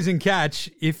 Amazing catch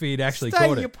if he'd actually caught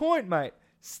it. State your point, mate.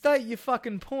 State your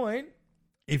fucking point.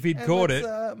 If he'd caught it,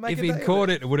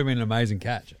 it would have been an amazing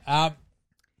catch.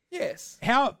 Yes.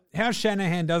 How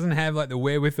Shanahan doesn't have like the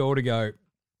wherewithal to go,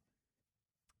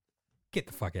 get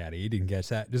the fuck out of here. You didn't catch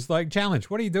that. Just like, challenge.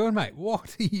 What are you doing, mate?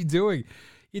 What are you doing?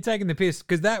 You're taking the piss.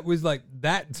 Because that was like,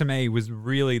 that to me was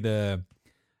really the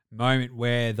moment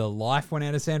where the life went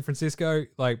out of San Francisco,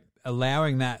 like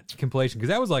allowing that completion. Because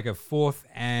that was like a 4th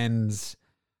and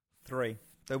 3.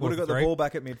 They would have got the ball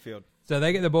back at midfield. So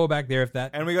they get the ball back there if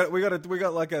that. And we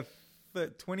got like a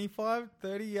 25,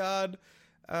 30 yard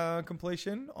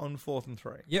completion on 4th and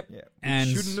 3. Yep. Yeah. And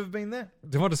shouldn't have been there.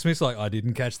 Devonta Smith's like, I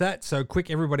didn't catch that. So quick,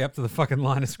 everybody up to the fucking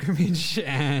line of scrimmage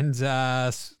and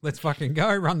let's fucking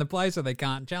go, run the play so they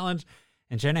can't challenge.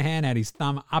 And Shanahan had his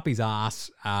thumb up his ass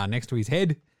next to his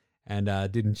head and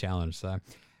didn't challenge. So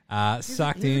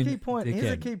sucked in.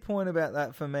 Here's a key point about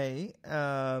that for me.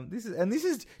 This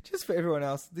is just for everyone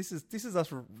else. This is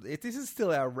us. This is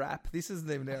still our rap. This isn't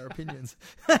even our opinions.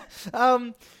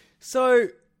 So.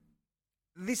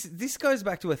 This goes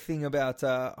back to a thing about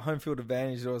home field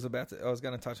advantage that I was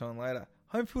going to touch on later.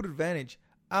 Home field advantage.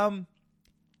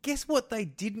 Guess what they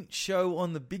didn't show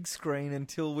on the big screen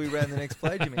until we ran the next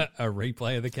play, Jimmy? A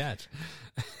replay of the catch.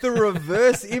 The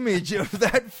reverse image of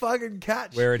that fucking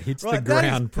catch. Where it hits the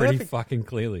ground pretty fucking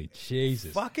clearly.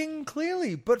 Jesus. Fucking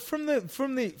clearly. But from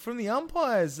the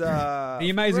umpires the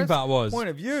amazing part was point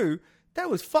of view, that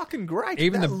was fucking great.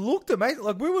 That looked amazing.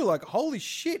 Like, we were like, holy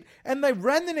shit. And they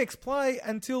ran the next play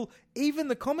until even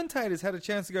the commentators had a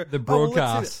chance to go, the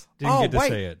broadcast didn't get to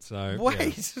see it. So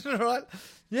wait, yeah. Right?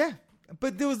 Yeah.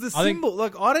 But there was the symbol.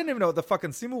 Like, I don't even know what the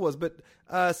fucking symbol was, but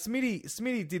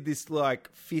Smitty did this,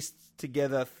 like, fist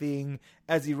together thing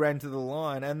as he ran to the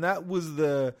line. And that was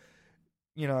the,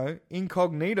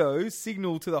 incognito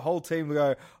signal to the whole team to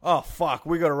go, oh, fuck,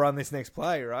 we got to run this next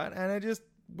play, right? And it just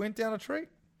went down a treat.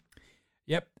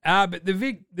 Yep. But the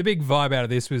big vibe out of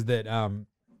this was that,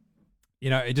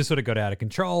 it just sort of got out of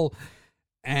control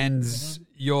and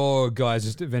your guys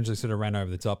just eventually sort of ran over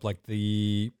the top. Like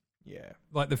the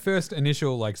first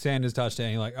initial, like, Sanders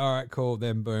touchdown, you're like, all right, cool.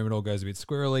 Then boom, it all goes a bit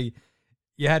squirrely.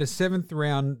 You had a 7th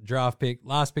round draft pick,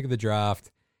 last pick of the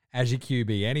draft, as your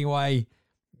QB anyway.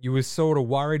 You were sort of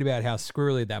worried about how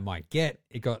squirrely that might get.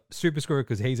 It got super squirrely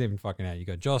because he's even fucking out. You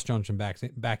got Josh Johnson back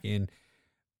in.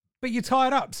 But you tie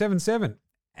it up 7-7.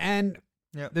 And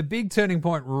the big turning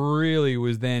point really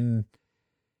was then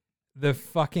the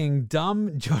fucking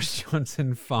dumb Josh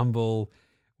Johnson fumble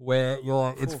where you're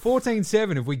like, it's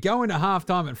 14-7. If we go into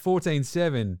halftime at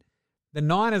 14-7, the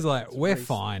Niners are like, we're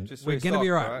fine. We're going to be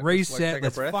all right. Reset.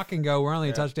 Let's fucking go. We're only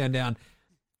a touchdown down.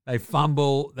 They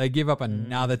fumble. They give up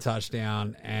another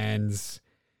touchdown. And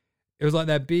it was like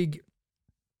that big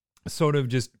sort of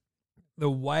just the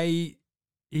way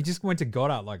he just went to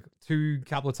Goddard like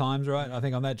couple of times, right? I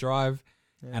think on that drive.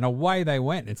 Yeah. And away they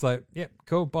went. It's like, yep,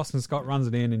 cool. Boston Scott runs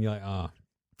it in and you're like, oh,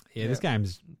 yeah, this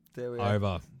game's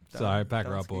over. So pack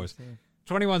her up, boys.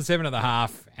 21-7 at the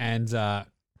half. And,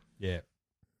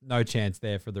 no chance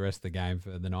there for the rest of the game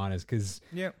for the Niners because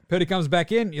Purdy comes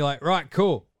back in. You're like, right,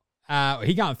 cool.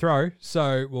 He can't throw,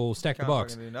 so we'll stack the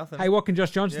box. Hey, what can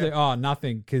Josh Johnson do? Oh,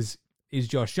 nothing, because is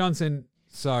Josh Johnson,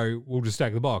 so we'll just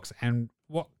stack the box. And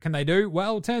what can they do?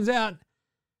 Well, it turns out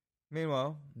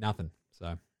Meanwhile, nothing.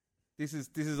 So this is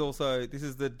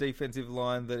the defensive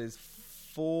line that is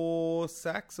 4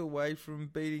 sacks away from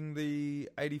beating the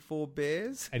 84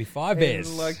 Bears. 85 Bears.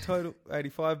 And like total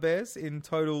 85 Bears in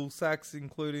total sacks,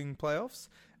 including playoffs.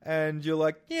 And you're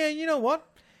like, yeah, you know what?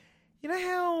 You know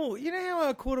how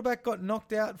our quarterback got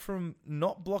knocked out from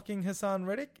not blocking Hassan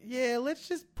Reddick? Yeah, let's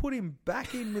just put him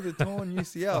back in with a torn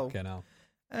UCL. Fucking hell.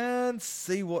 And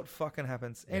see what fucking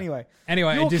happens. Yeah. Anyway,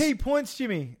 your key points,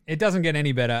 Jimmy. It doesn't get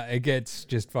any better. It gets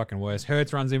just fucking worse.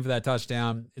 Hurts runs in for that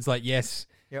touchdown. It's like, yes.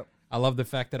 Yep. I love the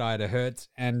fact that I had a Hurts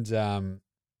and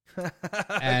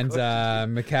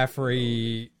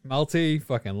McCaffrey multi,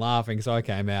 fucking laughing. So I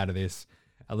came out of this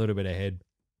a little bit ahead.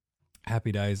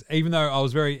 Happy days. Even though I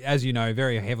was very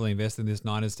heavily invested in this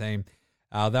Niners team.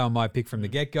 They were my pick from the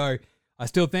get-go. I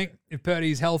still think if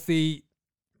Purdy's healthy,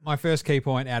 my first key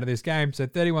point out of this game. So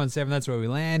 31-7, that's where we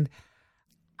land.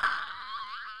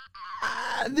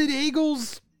 The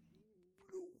Eagles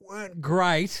weren't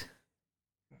great.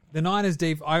 The Niners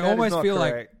defense, I almost feel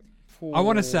like, I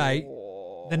want to say,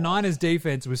 the Niners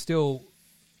defense was still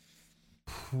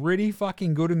pretty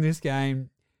fucking good in this game,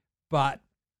 but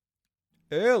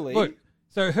early. Look,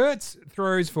 so Hurts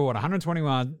throws for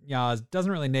 121 yards,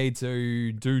 doesn't really need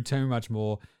to do too much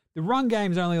more. The run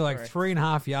game's only like Correct.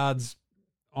 3.5 yards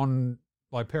on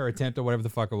like per attempt or whatever the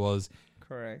fuck it was.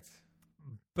 Correct.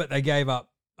 But they gave up,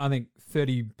 I think,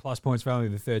 30 plus points for only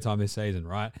the third time this season,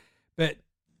 right? But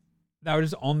they were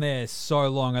just on there so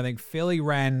long. I think Philly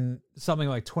ran something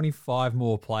like 25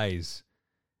 more plays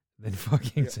than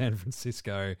fucking San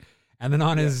Francisco. And the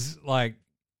Niners, like,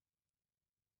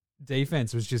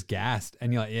 defense was just gassed.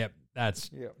 And you're like, yep,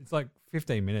 it's like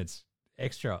 15 minutes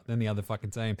extra than the other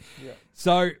fucking team. Yeah.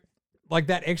 So, like,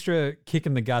 that extra kick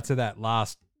in the guts of that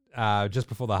last, just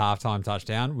before the halftime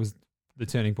touchdown was the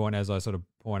turning point, as I sort of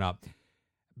point up.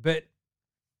 But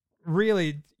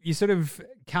really, you sort of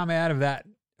come out of that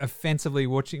offensively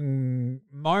watching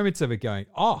moments of it going,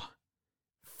 oh,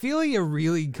 Philly are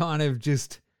really kind of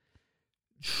just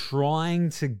trying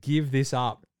to give this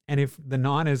up. And if the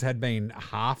Niners had been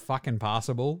half fucking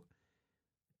passable,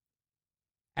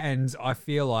 and I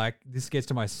feel like this gets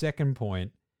to my second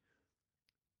point,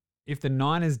 if the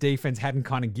Niners defense hadn't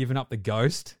kind of given up the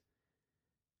ghost,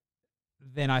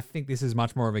 then I think this is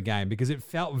much more of a game, because it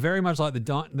felt very much like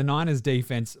the Niners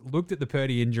defense looked at the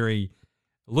Purdy injury,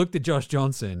 looked at Josh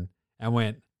Johnson, and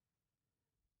went,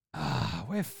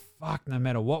 we're fucked no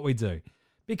matter what we do.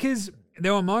 Because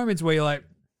there were moments where you're like,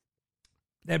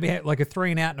 there'd be like a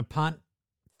 3-and-out and a punt,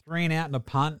 3-and-out and a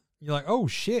punt. You're like, oh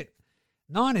shit.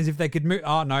 Niners, if they could move.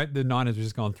 Oh no, the Niners were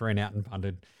just gone 3-and-out and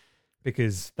punted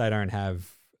because they don't have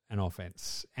an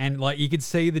offense. And like you could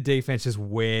see the defense just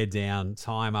wear down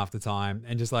time after time,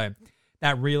 and just like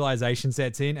that realization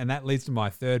sets in, and that leads to my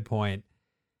third point,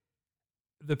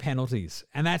 the penalties.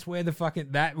 And that's where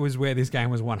that was where this game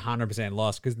was 100%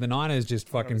 lost, because the Niners just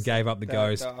fucking gave up the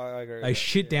ghost. I agree with they that.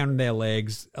 shit down their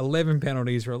legs. 11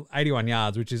 penalties for 81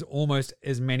 yards, which is almost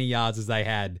as many yards as they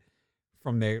had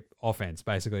from their offense,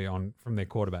 basically from their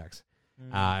quarterbacks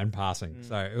and passing.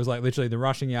 So it was like literally the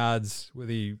rushing yards with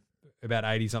the about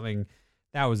 80 something.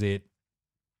 That was it.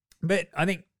 But I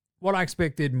think what I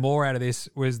expected more out of this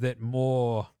was that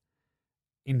more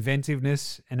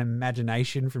inventiveness and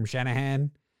imagination from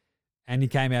Shanahan. And he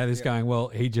came out of this going, well,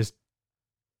 he just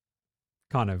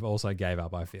kind of also gave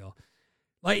up, I feel.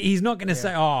 Like, he's not going to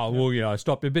say, well,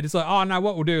 stop it. But it's like, oh, no,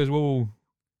 what we'll do is we'll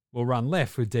run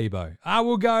left with Debo.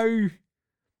 We'll go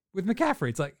with McCaffrey.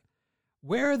 It's like,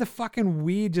 where are the fucking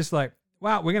weird, just like,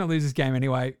 well, we're going to lose this game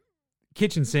anyway.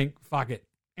 Kitchen sink, fuck it.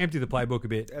 Empty the playbook a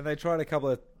bit. And they tried a couple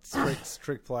of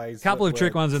trick plays. Couple of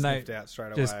trick ones, and they out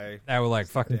straight just, away. they were like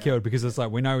fucking killed, because it's like,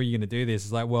 we know you're going to do this.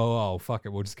 It's like, well, fuck it.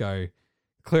 We'll just go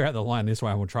clear out the line this way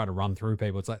and we'll try to run through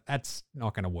people. It's like, that's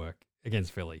not going to work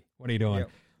against Philly. What are you doing? Yep.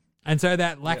 And so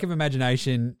that lack of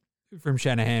imagination from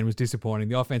Shanahan was disappointing.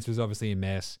 The offense was obviously a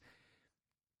mess.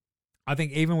 I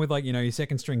think even with like, your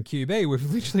second string QB,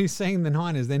 we've literally seen the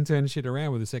Niners then turn shit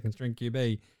around with a second string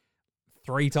QB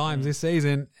 3 times this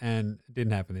season, and it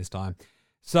didn't happen this time.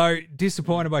 So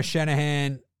disappointed by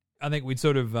Shanahan. I think we'd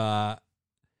sort of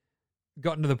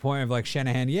gotten to the point of like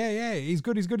Shanahan, he's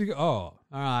good. Oh, all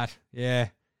right, yeah.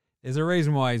 There's a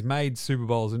reason why he's made Super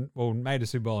Bowls made a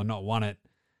Super Bowl and not won it,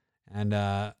 and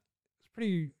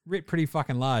it's pretty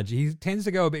fucking large. He tends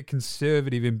to go a bit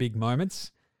conservative in big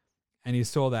moments, and you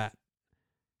saw that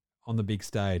on the big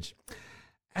stage,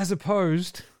 as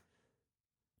opposed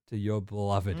to your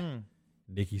beloved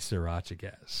Nicky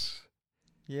Sarachagas.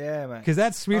 Yeah, mate. Because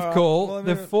that Smith All right, call, well, I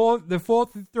the mean,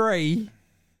 fourth and 3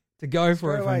 to go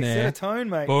for it from there. Set a tone,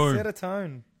 mate. Boom. Set a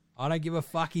tone. I don't give a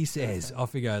fuck, he says.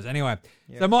 Off he goes. Anyway,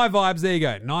 so my vibes, there you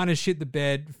go. Niners shit the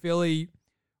bed. Philly,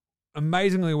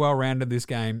 amazingly well-rounded this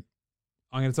game.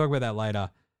 I'm going to talk about that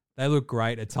later. They look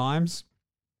great at times.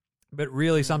 But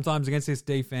really, sometimes against this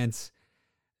defense,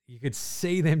 you could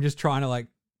see them just trying to, like,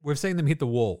 we've seen them hit the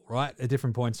wall, right, at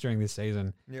different points during this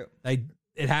season. Yep.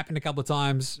 It happened a couple of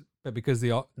times, but because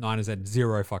the Niners had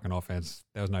zero fucking offense,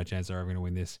 there was no chance they were ever going to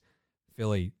win this.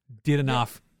 Philly did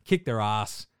enough, kicked their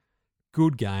ass.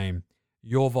 Good game.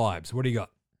 Your vibes. What do you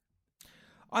got?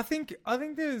 I think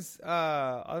there's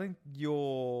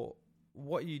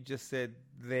what you just said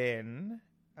then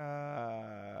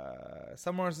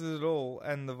summarizes it all,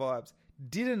 and the vibes.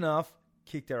 Did enough,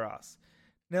 kicked their ass.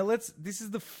 Now this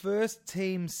is the first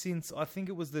team since I think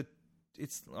it was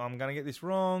I'm going to get this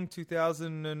wrong,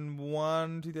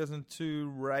 2001, 2002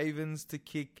 Ravens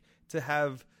to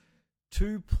have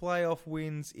 2 playoff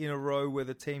wins in a row where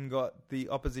the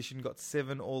opposition got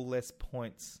 7 or less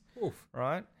points. Oof.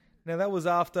 Right? Now that was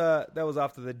after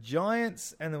the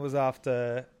Giants, and that was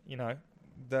after,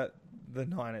 the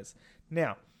Niners.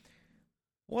 Now,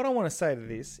 what I want to say to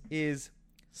this is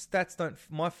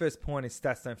my first point is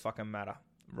stats don't fucking matter,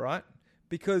 right?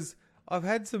 Because I've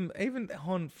had some, even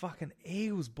on fucking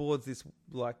Eagles boards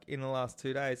in the last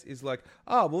 2 days, is like,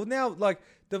 oh, well now, like,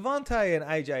 Devontae and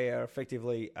AJ are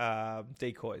effectively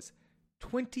decoys.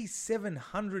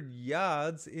 2,700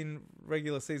 yards in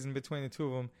regular season between the two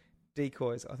of them,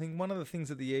 decoys. I think one of the things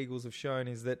that the Eagles have shown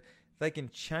is that they can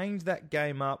change that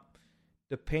game up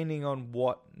depending on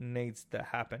what needs to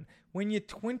happen. When you're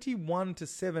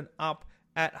 21-7 up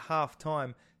at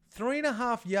halftime,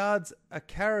 3.5 yards a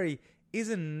carry is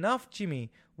enough,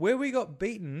 Jimmy. Where we got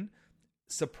beaten,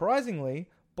 surprisingly,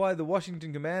 by the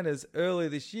Washington Commanders earlier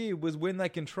this year was when they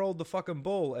controlled the fucking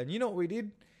ball. And you know what we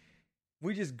did?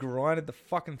 We just grinded the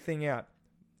fucking thing out.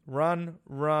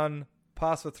 Run,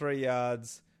 pass for 3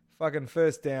 yards, fucking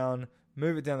first down,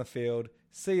 move it down the field,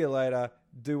 see you later,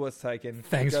 do what's taken.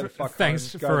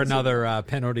 Thanks for another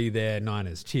penalty there,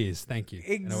 Niners. Cheers. Thank you.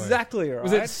 Exactly right.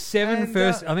 Was it I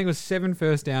think it was 7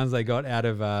 first downs they got out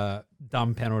of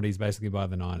dumb penalties basically by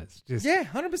the Niners. Just 100%.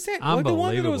 Unbelievable. Like the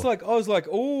one that was like, I was like,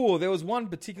 oh, there was one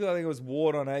particular, I think it was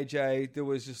Ward on AJ, that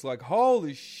was just like,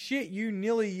 holy shit, you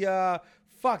nearly,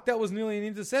 fuck, that was nearly an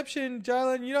interception,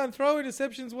 Jalen. You don't throw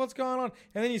interceptions. What's going on?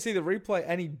 And then you see the replay,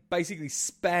 and he basically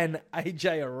span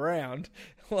AJ around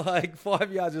like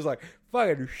 5 yards, just like,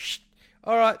 fucking,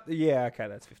 all right, yeah, okay,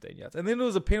 that's 15 yards. And then there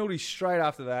was a penalty straight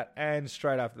after that, and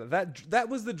straight after that. That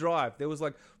was the drive. There was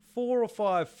like 4 or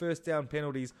 5 first down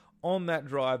penalties on that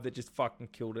drive that just fucking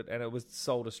killed it, and it was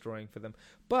soul destroying for them.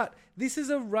 But this is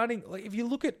a running, like, if you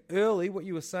look at early what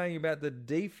you were saying about the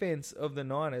defense of the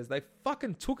Niners, they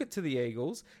fucking took it to the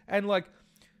Eagles, and like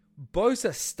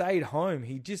Bosa stayed home.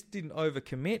 He just didn't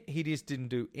overcommit. He just didn't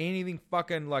do anything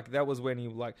fucking, like, that was when he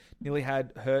like nearly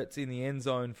had Hurts in the end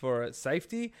zone for a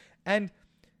safety. And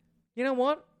you know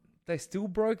what? They still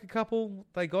broke a couple.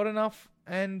 They got enough.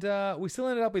 And we still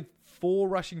ended up with 4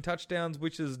 rushing touchdowns,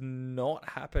 which has not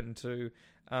happened to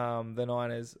the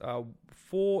Niners.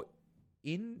 No,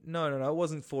 it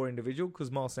wasn't 4 individual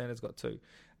because Miles Sanders got 2.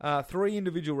 3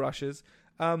 individual rushes.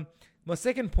 My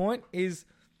second point is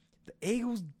the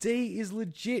Eagles' D is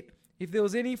legit. If there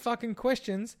was any fucking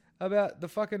questions about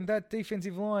that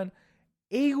defensive line,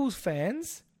 Eagles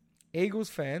fans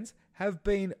have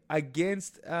been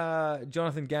against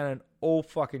Jonathan Gannon all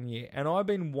fucking year. And I've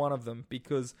been one of them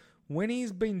because when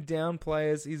he's been down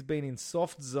players, he's been in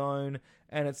soft zone,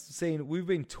 and we've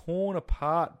been torn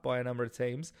apart by a number of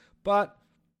teams. But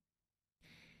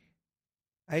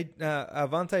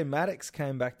Avante Maddox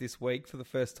came back this week for the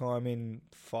first time in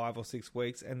 5 or 6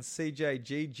 weeks, and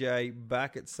CJ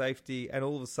back at safety, and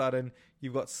all of a sudden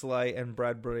you've got Slay and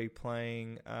Bradbury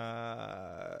playing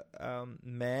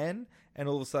man, and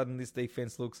all of a sudden this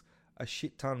defense looks a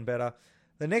shit ton better.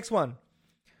 The next one,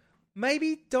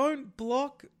 maybe don't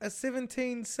block a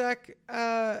 17-sack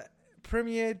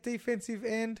premier defensive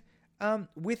end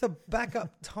with a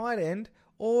backup tight end,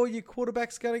 or your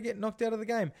quarterback's going to get knocked out of the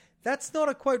game. That's not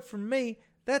a quote from me.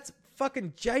 That's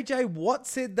fucking JJ Watt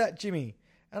said that, Jimmy.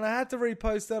 And I had to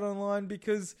repost that online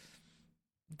because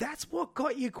that's what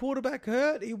got your quarterback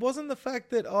hurt. It wasn't the fact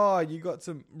that, you got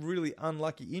some really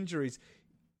unlucky injuries.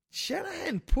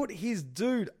 Shanahan put his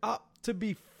dude up to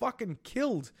be fucking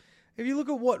killed. If you look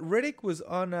at what Reddick was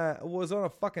on a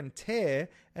fucking tear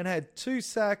and had 2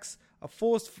 sacks, a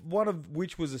forced, one of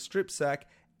which was a strip sack,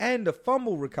 and a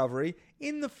fumble recovery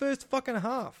in the first fucking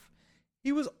half.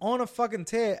 He was on a fucking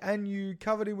tear, and you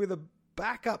covered him with a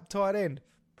backup tight end.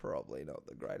 probably not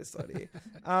the greatest idea.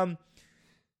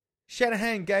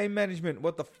 Shanahan game management.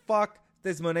 What the fuck?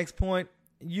 There's my next point.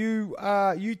 You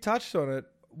touched on it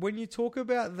when you talk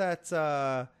about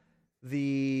that.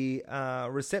 The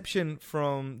reception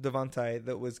from Devontae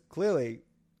that was clearly,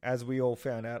 as we all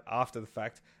found out after the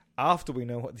fact, after we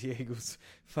know what the Eagles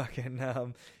fucking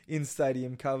in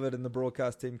stadium covered and the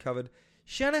broadcast team covered.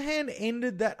 Shanahan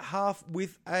ended that half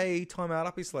with a timeout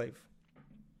up his sleeve.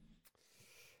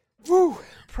 Woo.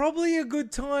 Probably a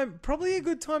good time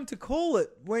to call it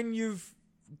when you've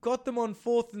got them on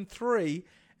 4th and 3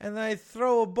 and they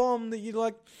throw a bomb that you're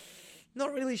like,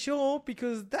 not really sure,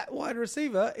 because that wide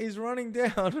receiver is running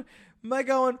down. May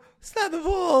going, snap the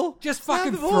ball. Just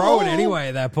fucking throw it anyway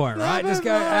at that point, right? Just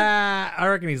go, I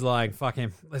reckon he's lying. Fuck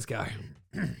him. Let's go.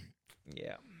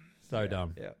 Yeah. So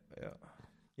dumb.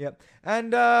 Yeah.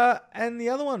 And the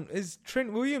other one is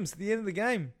Trent Williams at the end of the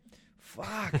game.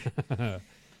 Fuck.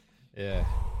 Yeah.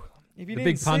 If you the didn't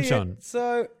big punch see it, on.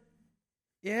 So,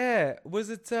 yeah. Was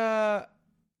it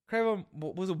Craven?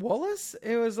 Was it Wallace?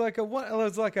 It was like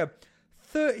a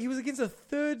third. He was against a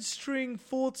third string,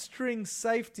 fourth string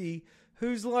safety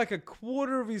who's like a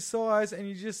quarter of his size, and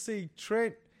you just see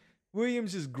Trent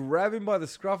Williams just grab him by the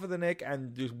scruff of the neck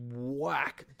and just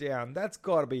whack down. That's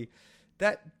got to be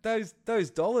those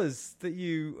dollars that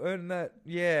you earn. That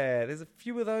there's a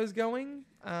few of those going.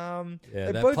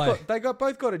 They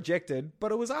both got ejected,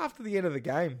 but it was after the end of the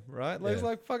game, right? It was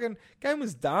like fucking game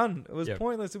was done. It was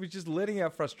pointless. It was just letting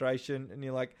out frustration, and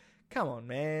you're like, come on,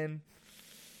 man.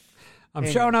 I'm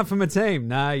showing up for my team.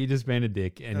 Nah, you're just being a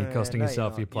dick, and you're costing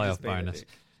yourself your playoff bonus.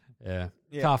 Yeah,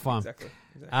 tough one. Exactly.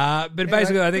 But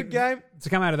basically, I think game. To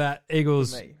come out of that,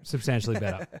 Eagles substantially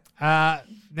better.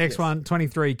 Next one,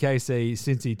 23 KC,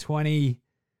 Cincy 20.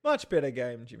 Much better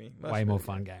game, Jimmy. Way more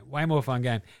fun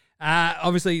game.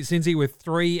 Obviously, Cincy with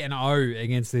 3-0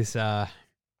 against this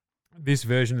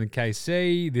version of the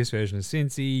KC, this version of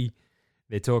Cincy.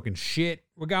 They're talking shit.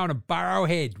 We're going to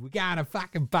Burrowhead. We're going to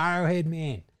fucking Burrowhead,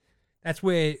 man. That's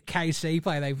where KC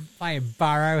play. They play in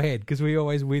Burrowhead because we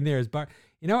always win there as Burrow.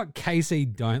 You know what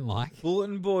KC don't like?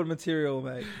 Bulletin board material,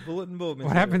 mate. Bulletin board material.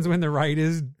 What happens when the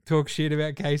Raiders talk shit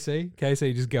about KC?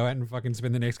 KC just go out and fucking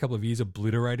spend the next couple of years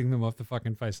obliterating them off the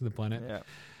fucking face of the planet.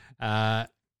 Yeah.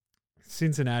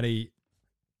 Cincinnati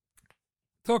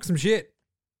talk some shit.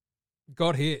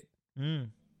 Got hit.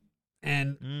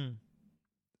 And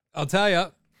I'll tell you.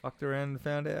 Fucked around and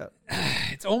found out.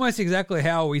 It's almost exactly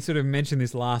how we sort of mentioned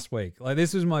this last week. Like,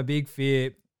 this was my big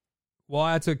fear.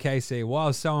 Why I took KC, why I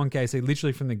was so on KC,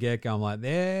 literally from the get-go, I'm like,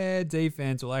 their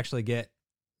defense will actually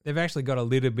they've actually got a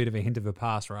little bit of a hint of a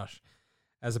pass rush,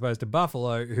 as opposed to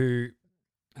Buffalo, who,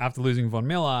 after losing Von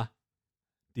Miller,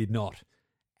 did not.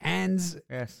 And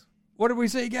what did we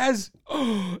see, guys?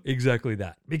 Oh, exactly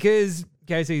that. Because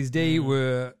KC's D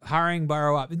were hurrying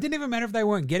Burrow up. It didn't even matter if they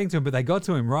weren't getting to him, but they got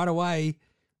to him right away,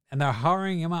 and they're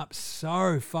hurrying him up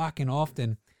so fucking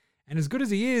often. And as good as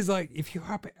he is, like, if you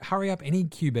hurry up any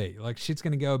QB, like, shit's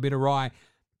going to go a bit awry.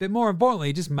 But more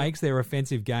importantly, it just makes their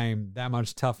offensive game that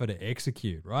much tougher to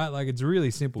execute, right? Like, it's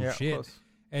really simple shit.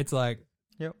 It's like,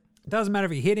 it doesn't matter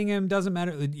if you're hitting them, doesn't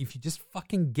matter if you're just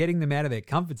fucking getting them out of their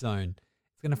comfort zone.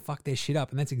 It's going to fuck their shit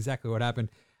up, and that's exactly what happened.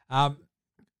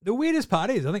 The weirdest part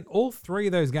is, I think all three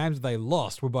of those games that they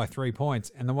lost were by 3 points,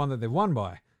 and the one that they won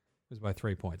by was by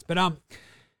 3 points. But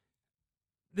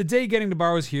the D getting to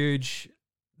Burrow is huge.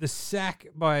 The sack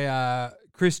by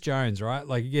Chris Jones, right?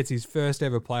 Like, he gets his first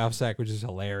ever playoff sack, which is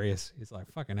hilarious. He's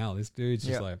like, fucking hell, this dude's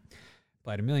just like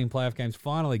played a million playoff games,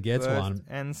 finally gets First one.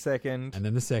 and second. And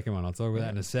then the second one. I'll talk about that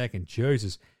in a second.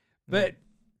 Jesus. But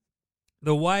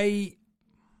the way,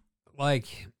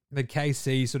 like, the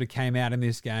KC sort of came out in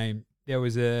this game, there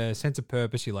was a sense of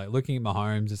purpose. You're like looking at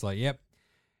Mahomes. It's like, yep,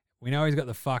 we know he's got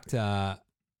the fucked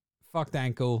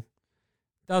ankle.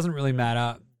 Doesn't really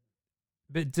matter.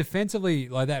 But defensively,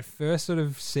 like that first sort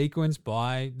of sequence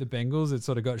by the Bengals, it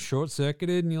sort of got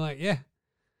short-circuited, and you're like, yeah,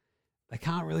 they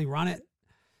can't really run it.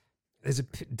 There's a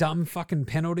dumb fucking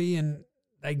penalty, and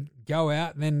they go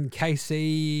out, and then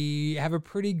KC have a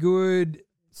pretty good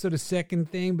sort of second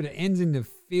thing, but it ends in the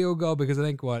field goal because I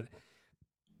think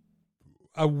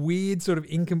a weird sort of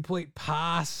incomplete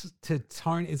pass to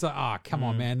Tony. It's like, oh, come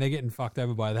on, man. They're getting fucked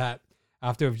over by that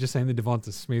after we've just seen the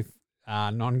Devonta Smith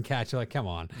non-catch. You're like, come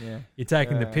on. Yeah. You're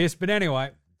taking the piss. But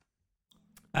anyway,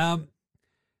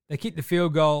 they kick the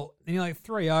field goal, and you're like,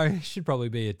 3-0. Should probably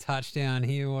be a touchdown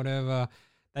here, whatever.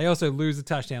 They also lose the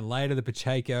touchdown later. The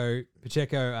Pacheco,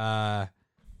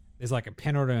 there's like a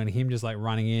penalty on him just like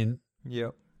running in.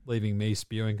 Yep. Leaving me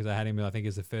spewing because I had him, I think,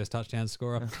 as the first touchdown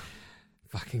scorer.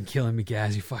 Fucking killing me,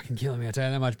 Gaz. You're fucking killing me. I tell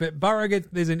you that much. But Burrow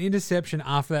there's an interception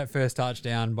after that first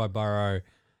touchdown by Burrow,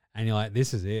 and you're like,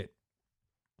 this is it.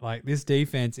 Like, this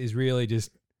defense is really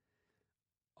just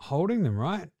holding them,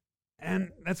 right?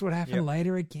 And that's what happened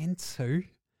later again, too.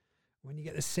 When you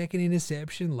get the second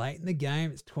interception late in the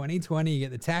game, it's 2020, you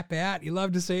get the tap out. You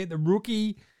love to see it. The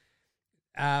rookie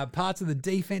parts of the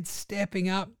defense stepping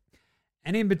up.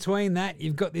 And in between that,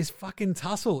 you've got this fucking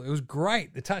tussle. It was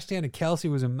great. The touchdown to Kelsey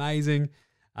was amazing.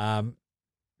 And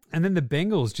then the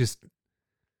Bengals just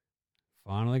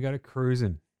finally got it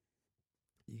cruising.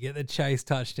 You get the Chase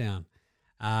touchdown.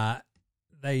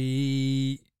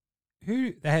 They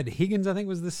had Higgins, I think,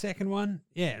 was the second one.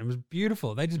 Yeah, it was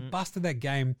beautiful. They just busted that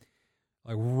game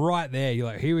like right there. You're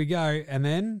like, here we go. And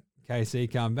then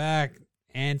KC come back,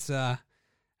 answer.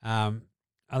 I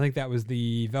think that was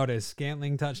the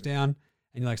Valdez-Scantling touchdown.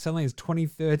 And you're like, suddenly it's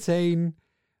 2013. And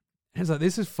it's like,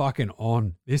 this is fucking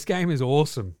on. This game is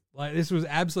awesome. Like, this was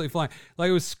absolutely flying. Like,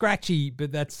 it was scratchy,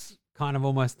 but that's kind of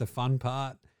almost the fun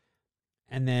part.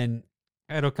 And then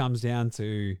it all comes down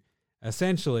to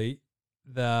essentially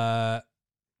the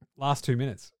last 2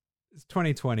 minutes. It's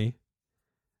 2020.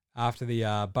 After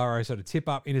the Burrow sort of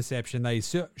tip-up interception, they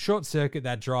short-circuit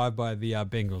that drive by the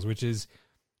Bengals, which is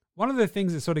one of the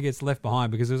things that sort of gets left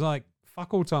behind because there's like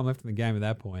fuck all time left in the game at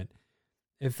that point.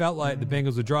 It felt like the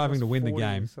Bengals were driving to win the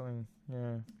game.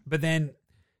 Yeah. But then,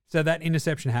 so that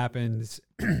interception happens.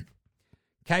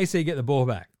 KC get the ball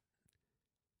back.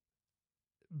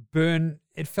 Burn,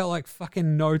 it felt like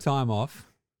fucking no time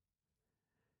off.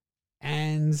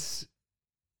 And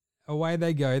away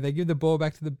they go. They give the ball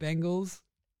back to the Bengals.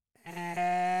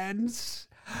 And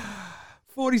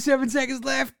 47 seconds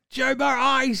left. Joe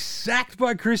Burrow sacked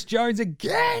by Chris Jones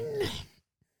again.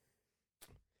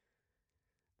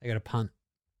 They got a punt.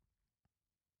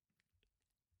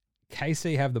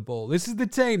 KC have the ball. This is the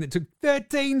team that took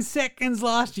 13 seconds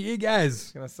last year,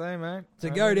 guys. I was going to say, mate. To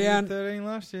go down. 13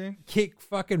 last year. Kick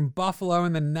fucking Buffalo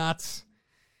in the nuts.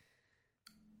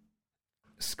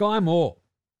 Sky Moore.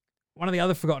 One of the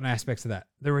other forgotten aspects of that.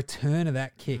 The return of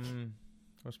that kick.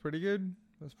 Was pretty good.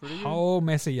 Whole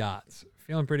mess of yards.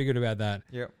 Feeling pretty good about that.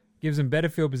 Yep. Gives them better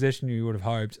field possession than you would have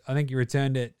hoped. I think you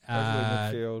returned it.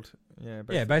 Midfield.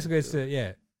 Yeah, basically it's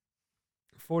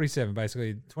 47,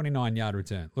 basically 29-yard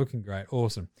return. Looking great.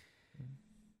 Awesome.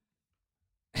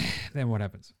 Then what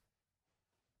happens?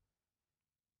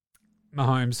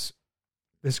 Mahomes,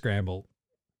 the scramble.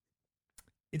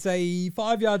 It's a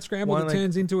 5-yard scramble that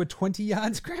turns into a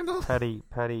 20-yard scramble.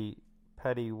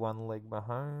 Paddy one-leg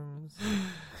Mahomes.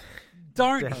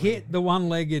 Don't hit the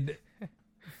one-legged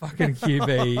fucking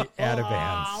QB out of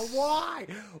bounds. Why?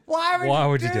 Why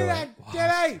would you do that,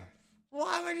 Jimmy?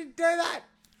 Why would you do that?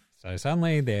 So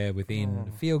suddenly they're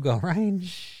within field goal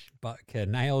range. Butker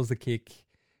nails the kick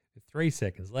with 3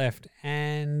 seconds left,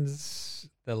 and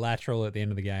the lateral at the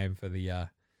end of the game for the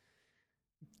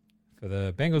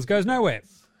Bengals goes nowhere.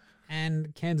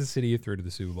 And Kansas City are through to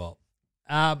the Super Bowl.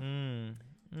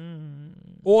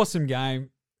 Awesome game.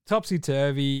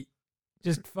 Topsy-turvy.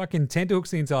 Just fucking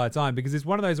tenterhooks the entire time because it's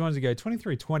one of those ones you go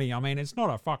 23-20. I mean, it's not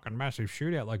a fucking massive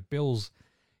shootout like Bills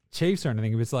Chiefs or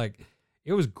anything. It's like,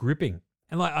 it was gripping.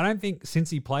 And like, I don't think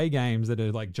Cincy play games that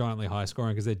are like giantly high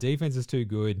scoring because their defense is too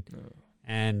good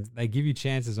and they give you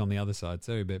chances on the other side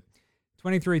too. But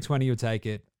 23-20, you'll take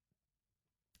it.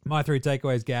 My 3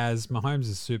 takeaways, Gaz. Mahomes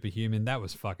is superhuman. That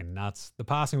was fucking nuts. The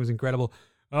passing was incredible.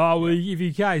 Oh, well, if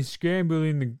he can't scramble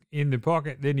in the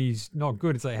pocket, then he's not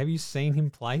good. It's like, have you seen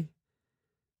him play?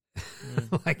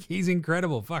 Like, he's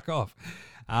incredible. Fuck off.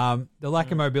 The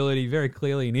lack of mobility, very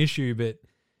clearly an issue, but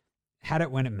had it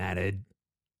when it mattered.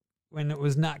 When it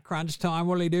was nut crunch time,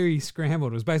 what did he do? He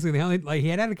scrambled. It was basically the only, like, he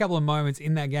had a couple of moments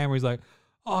in that game where he's like,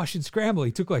 oh, I should scramble.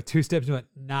 He took like 2 steps and went,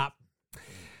 nah,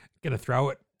 gonna throw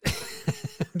it.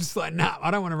 I'm just like, nah, I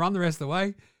don't want to run the rest of the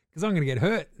way because I'm going to get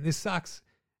hurt. This sucks.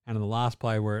 And in the last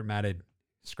play where it mattered,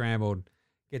 scrambled,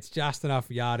 gets just enough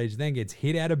yardage, then gets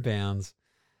hit out of bounds.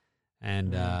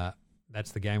 And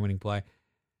that's the game-winning play.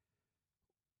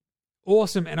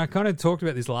 Awesome. And I kind of talked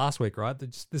about this last week, right?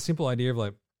 Just the simple idea of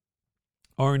like,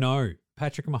 oh no,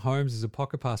 Patrick Mahomes is a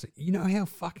pocket passer. You know how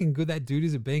fucking good that dude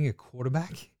is at being a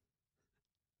quarterback?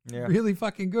 Yeah. Really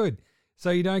fucking good. So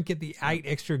you don't get the 8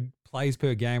 extra plays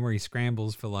per game where he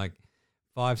scrambles for like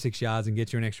 5-6 yards and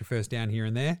gets you an extra first down here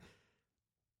and there.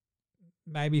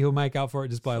 Maybe he'll make up for it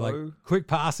just by like quick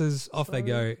passes, off they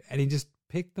go, and he just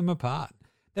picked them apart.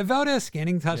 The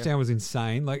Valdez-Scantling touchdown was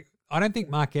insane. Like, I don't think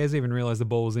Marquez even realized the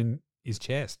ball was in his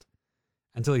chest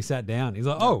until he sat down. He's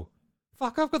like, oh,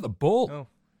 fuck, I've got the ball. Oh.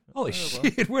 Holy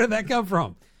shit, where did that come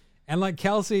from? And like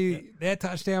Kelsey, their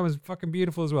touchdown was fucking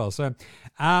beautiful as well. So,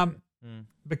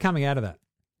 But coming out of that,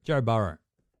 Joe Burrow,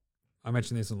 I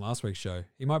mentioned this on last week's show,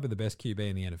 he might be the best QB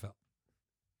in the NFL.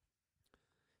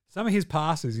 Some of his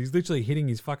passes, he's literally hitting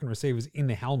his fucking receivers in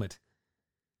the helmet.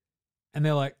 And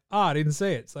they're like, I didn't see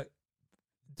it. It's like,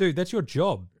 dude, that's your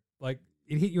job. Like,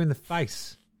 it hit you in the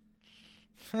face.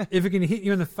 If it can hit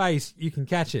you in the face, you can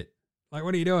catch it. Like,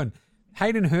 what are you doing?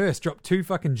 Hayden Hurst dropped 2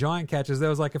 fucking giant catches. There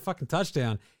was like a fucking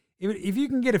touchdown. If you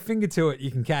can get a finger to it,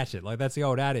 you can catch it. Like, that's the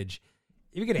old adage.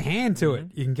 If you get a hand to it,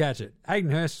 you can catch it.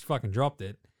 Hayden Hurst fucking dropped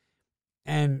it.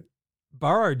 And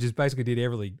Burrow just basically did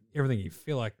everything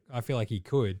I feel like he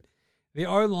could. The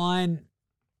O-line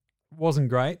wasn't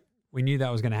great. We knew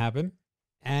that was going to happen.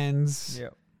 And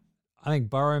I think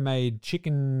Burrow made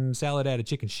chicken salad out of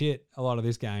chicken shit a lot of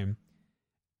this game.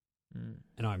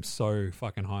 And I'm so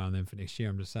fucking high on them for next year,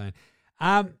 I'm just saying.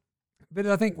 But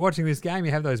I think watching this game,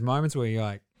 you have those moments where you're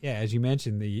like, yeah, as you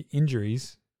mentioned, the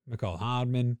injuries, Mecole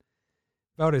Hardman,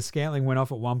 Valdez Scantling went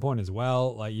off at one point as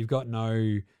well. Like, you've got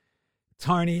no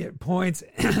Tony at points,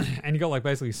 and you got like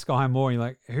basically Sky Moore, and you're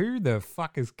like, who the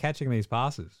fuck is catching these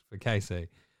passes for KC?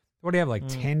 What do you have, like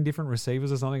 10 different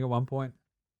receivers or something at one point?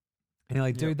 And you're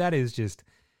like, dude, that is just,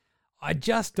 I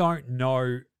just don't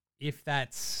know if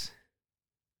that's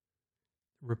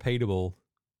repeatable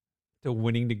to a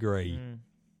winning degree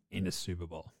in the Super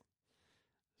Bowl.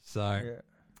 So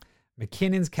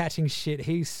McKinnon's catching shit.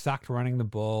 He sucked running the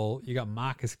ball. You got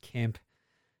Marcus Kemp,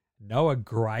 Noah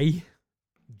Gray,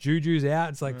 Juju's out.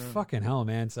 It's like, fucking hell,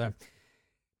 man. So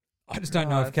I just don't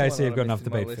know if KC have got enough to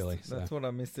beat Philly. So. That's what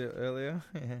I missed it earlier.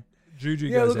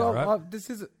 Juju goes out, right? This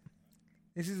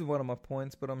is one of my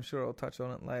points, but I'm sure I'll touch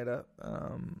on it later.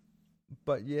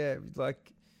 But yeah,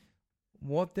 like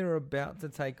what they're about to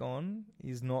take on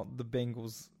is not the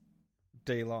Bengals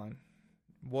D-line.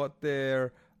 What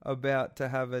they're about to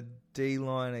have a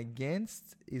D-line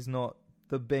against is not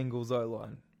the Bengals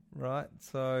O-line, right?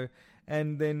 So,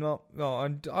 and they're not.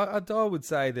 I would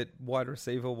say that wide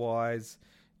receiver wise,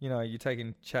 you know, you're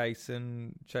taking Chase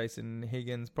and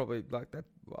Higgins probably like that.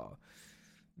 Well,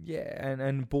 yeah,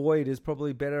 and Boyd is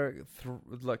probably better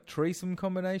like threesome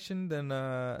combination than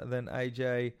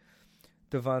AJ,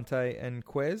 Devontae, and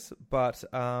Quez. But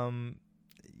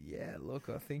yeah, look,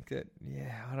 I think that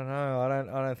I don't know.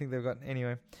 I don't think they've got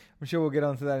anyway. I'm sure we'll get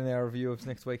onto that in our review of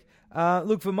next week.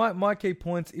 Look, for my key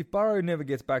points, if Burrow never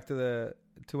gets back to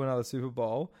another Super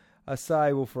Bowl,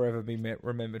 Asai will forever be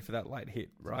remembered for that late hit,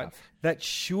 right? Tough. That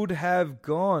should have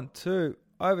gone to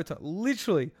overtime.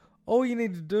 Literally, all you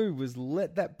need to do was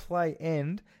let that play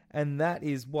end, and that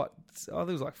is what? I think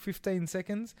it was like 15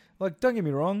 seconds. Like, don't get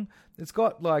me wrong, it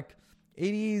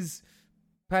is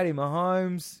Patty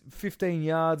Mahomes, 15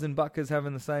 yards, and Butker's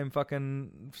having the same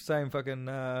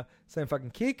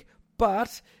fucking kick.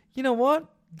 But you know what?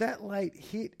 That late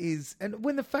hit is, and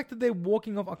when the fact that they're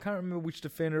walking off, I can't remember which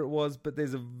defender it was, but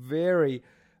there's a very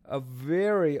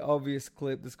obvious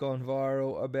clip that's gone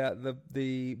viral about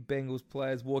the Bengals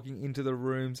players walking into the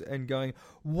rooms and going,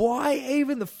 "Why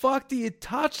even the fuck do you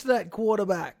touch that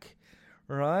quarterback?"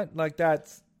 Right? Like,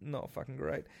 that's not fucking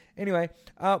great. Anyway,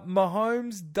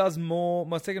 Mahomes does more.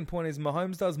 My second point is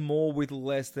Mahomes does more with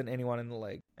less than anyone in the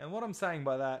league. And what I'm saying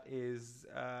by that is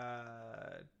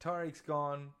Tyreek's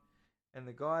gone, and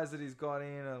the guys that he's got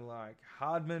in are like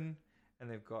Hardman,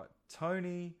 and they've got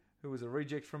Tony, who was a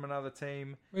reject from another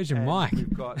team. Where's your mic?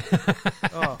 We've got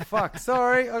oh fuck!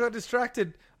 Sorry, I got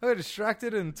distracted.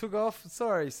 And took off.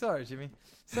 Sorry, Jimmy.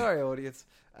 Sorry, audience.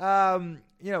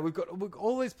 You know, we've got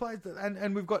all these players,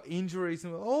 and we've got injuries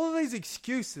and all of these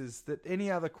excuses that any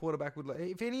other quarterback would.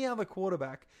 If any other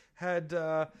quarterback had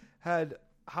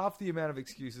half the amount of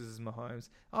excuses as Mahomes,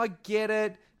 I get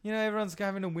it. You know, everyone's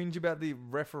having to whinge about the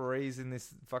referees in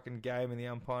this fucking game and the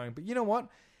umpiring, but you know what?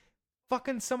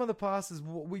 Fucking some of the passes,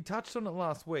 we touched on it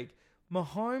last week.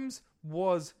 Mahomes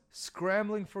was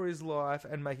scrambling for his life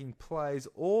and making plays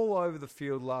all over the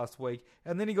field last week,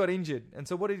 and then he got injured. And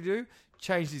so what did he do?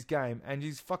 Changed his game, and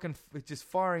he's fucking just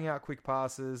firing out quick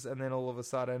passes, and then all of a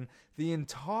sudden, the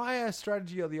entire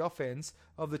strategy of the offense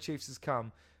of the Chiefs has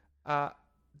come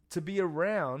to be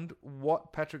around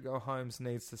what Patrick Mahomes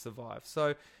needs to survive.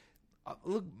 So,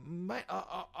 look, mate,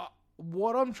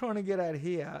 what I'm trying to get at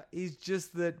here is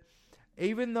just that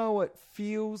even though it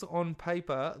feels on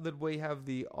paper that we have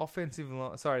the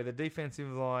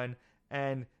defensive line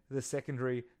and the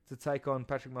secondary to take on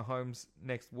Patrick Mahomes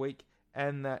next week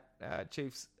and that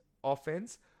Chiefs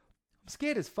offense, I'm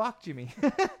scared as fuck, Jimmy.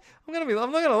 I'm not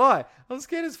gonna lie. I'm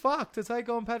scared as fuck to take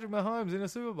on Patrick Mahomes in a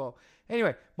Super Bowl.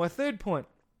 Anyway, my third point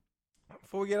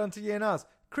before we get on to YNRs,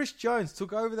 Chris Jones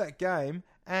took over that game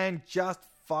and just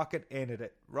fucking ended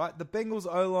it, right? The Bengals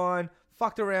O-line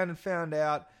fucked around and found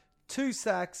out. 2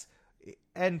 sacks.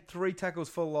 and 3 tackles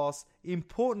for loss.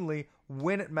 Importantly,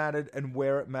 when it mattered and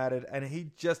where it mattered, and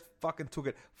he just fucking took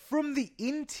it from the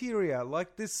interior.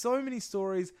 Like, there's so many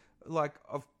stories like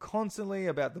of constantly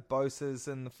about the Bosas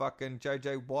and the fucking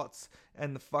JJ Watts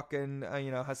and the fucking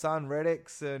Hassan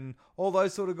Reddicks and all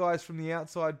those sort of guys from the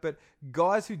outside, but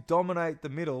guys who dominate the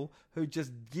middle, who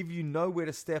just give you nowhere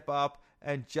to step up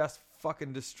and just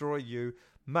fucking destroy you.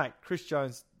 Mate, Chris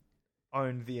Jones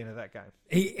owned the end of that game.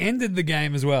 He ended the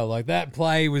game as well. Like, that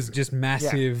play was just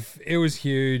massive. Yeah. It was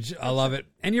huge. I love it.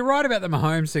 And you're right about the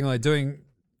Mahomes thing, like doing,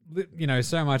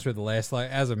 so much with less.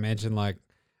 Like, as I mentioned, like,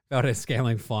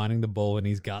 Valdez-Scantling finding the ball in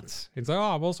his guts. It's like,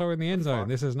 I'm also in the end zone.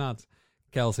 This is nuts.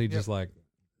 Kelsey just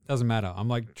doesn't matter. I'm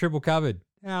like, triple covered.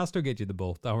 Yeah, I'll still get you the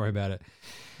ball. Don't worry about it.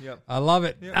 Yep. I love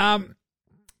it. Yep.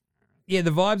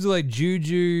 The vibes are like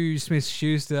Juju,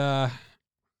 Smith-Schuster,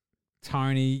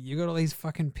 Tony. You got all these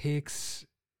fucking picks.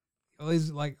 All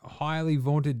these like highly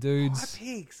vaunted dudes.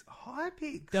 High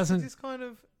picks. Doesn't just kind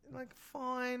of like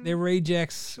fine. They're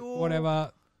rejects,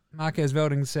 whatever. Marquez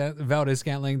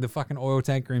Valdez-Scantling, the fucking oil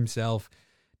tanker himself.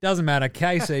 Doesn't matter.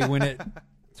 KC win it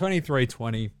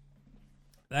 23-20.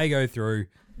 They go through.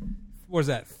 What is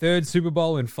that? 3rd Super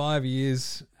Bowl in 5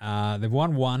 years. They've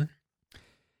won 1.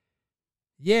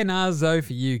 Yeah, nah, Zoe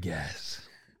for you guys.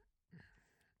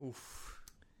 Oof.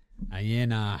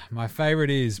 My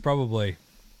favourite is probably,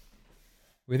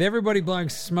 with everybody blowing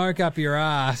smoke up your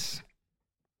ass,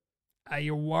 are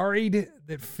you worried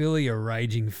that Philly are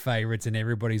raging favourites and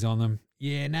everybody's on them?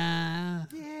 Yeah, nah.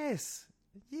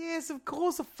 Yes, of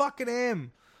course I fucking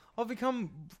am. I've become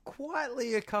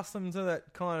quietly accustomed to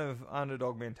that kind of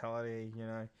underdog mentality,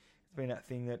 It's been that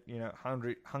thing that,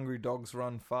 hungry dogs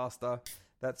run faster,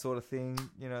 that sort of thing,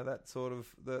 that sort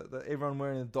of, the everyone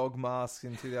wearing the dog masks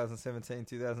in 2017,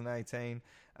 2018.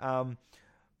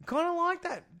 Kind of like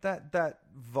that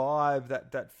vibe,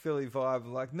 that Philly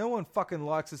vibe. Like, no one fucking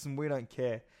likes us and we don't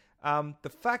care. The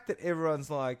fact that everyone's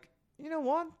like, you know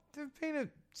what? They've been a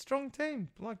strong team.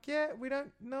 Like, yeah, we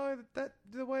don't know that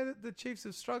the way that the Chiefs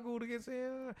have struggled against.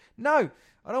 No,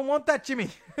 I don't want that,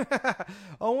 Jimmy. I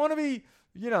want to be,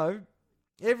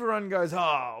 everyone goes,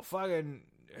 oh, fucking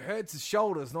Hurts'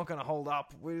 shoulder's not going to hold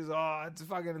up. It's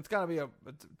going to be a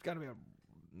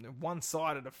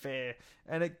one-sided affair,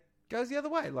 and it goes the other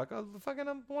way. Like, I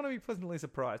want to be pleasantly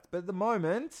surprised. But at the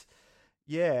moment,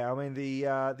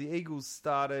 the Eagles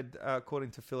started,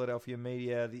 according to Philadelphia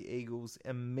media, the Eagles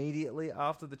immediately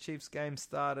after the Chiefs game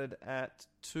started at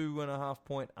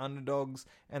 2.5-point underdogs,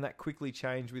 and that quickly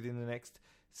changed within the next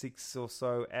 6 or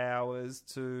so hours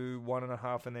to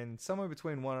 1.5, and then somewhere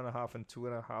between 1.5 and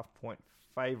 2.5 point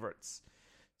favourites.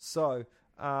 So,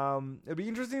 it'll be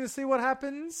interesting to see what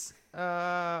happens,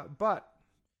 but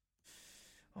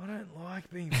I don't like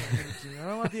being favourites. I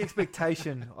don't like the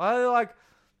expectation. I like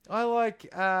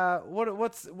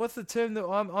what's the term that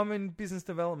I'm in business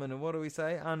development, and what do we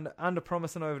say? Under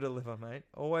promise and over deliver, mate.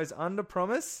 Always under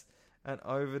promise and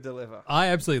over deliver. I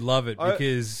absolutely love it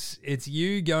because it's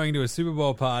you going to a Super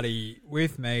Bowl party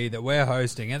with me that we're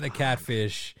hosting at the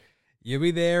Catfish. You'll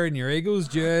be there in your Eagles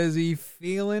jersey,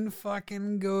 feeling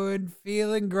fucking good,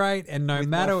 feeling great, and no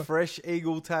matter my fresh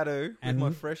eagle tattoo,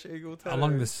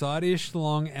 along the side-ish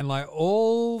long, and like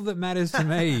all that matters to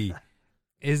me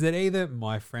is that either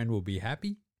my friend will be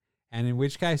happy, and in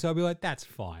which case I'll be like, that's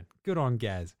fine, good on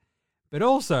Gaz. But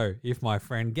also, if my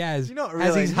friend Gaz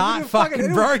has his heart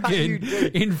fucking broken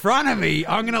in front of me,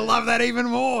 I'm going to love that even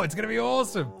more. It's going to be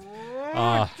awesome.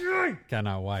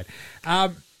 Cannot wait.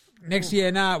 Next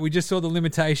year, we just saw the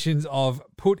limitations of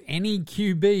put any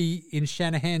QB in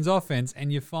Shanahan's offense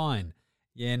and you're fine.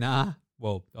 Yeah, nah.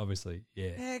 Well, obviously,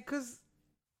 yeah. Yeah, because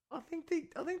I think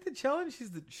the challenge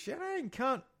is that Shanahan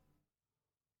can't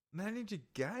manage a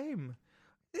game.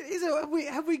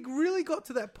 Have we really got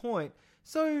to that point?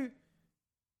 So,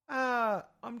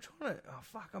 I'm trying to. Oh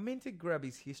fuck! I meant to grab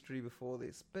his history before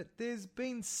this, but there's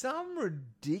been some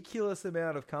ridiculous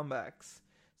amount of comebacks.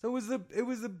 So it was the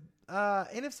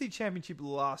NFC Championship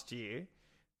last year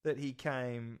that he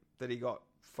got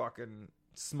fucking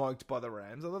smoked by the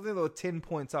Rams. I think they were 10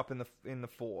 points up in the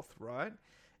fourth, right?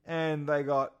 And they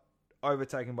got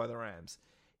overtaken by the Rams.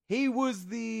 He was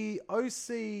the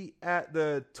OC at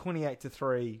the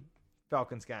 28-3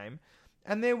 Falcons game,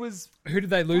 and there was who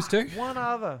did they lose to? One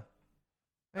other.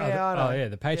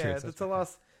 The Patriots. Yeah, it's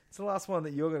the last one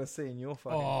that you're going to see in your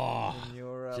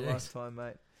lifetime,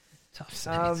 mate. Tough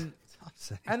saying.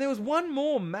 And there was one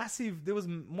more massive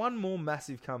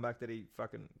comeback that he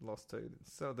fucking lost to.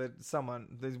 So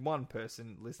there's one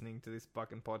person listening to this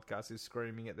fucking podcast who's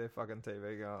screaming at their fucking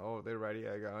TV going, or their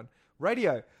radio going,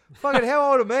 radio, fucking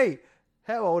how old am I?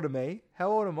 How old am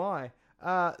I?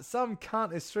 some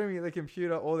cunt is streaming at their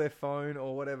computer or their phone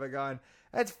or whatever going,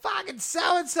 it's fucking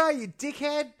so-and-so, you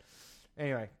dickhead.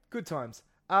 Anyway, good times.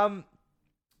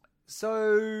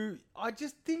 So I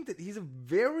just think that he's a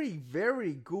very,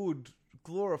 very good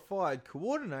glorified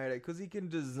coordinator because he can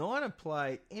design a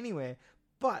play anywhere.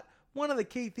 But one of the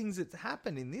key things that's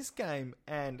happened in this game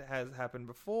and has happened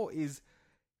before is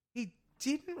he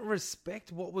didn't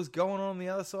respect what was going on the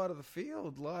other side of the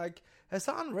field. Like,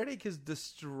 Hassan Reddick has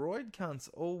destroyed cunts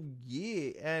all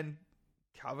year and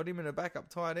covered him in a backup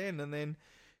tight end and then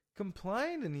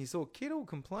complained, and he saw Kittle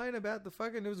complain about the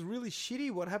fucking, it was really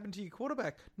shitty what happened to your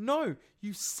quarterback. No,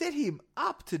 you set him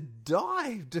up to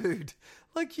die, dude.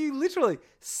 Like, you literally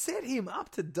set him up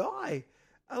to die.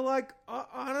 I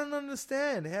don't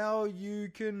understand how you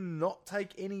can not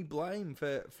take any blame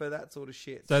for that sort of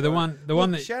shit. So the one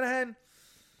that Shanahan,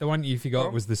 the one you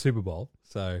forgot was the Super Bowl.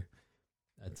 So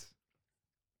that's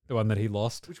the one that he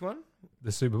lost. Which one?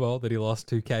 The Super Bowl that he lost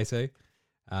to KC.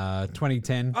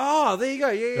 2010. Oh, there you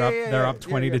go. They're up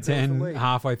 20-10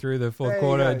 halfway through the fourth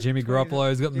quarter. Jimmy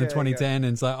Garoppolo's got them to 2010,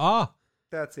 and it's like,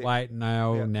 that's it. Wait,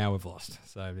 now we've lost.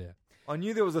 So yeah, I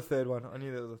knew there was a third one.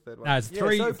 No, it's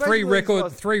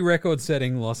three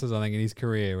record-setting losses, I think, in his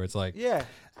career. Where it's like,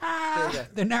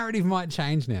 the narrative might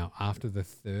change now after the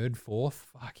third, fourth.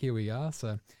 Fuck, here we are.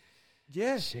 So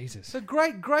yeah, Jesus. So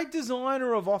great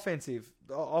designer of offenses.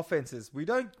 We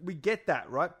get that,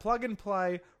 right? Plug and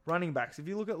play running backs. If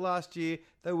you look at last year,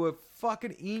 they were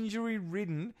fucking injury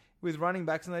ridden with running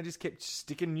backs, and they just kept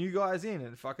sticking new guys in,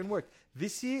 and it fucking worked.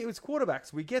 This year, it was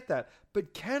quarterbacks. We get that,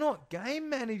 but cannot game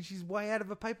manage his way out of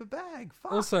a paper bag.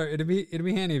 Fuck. Also, it'd be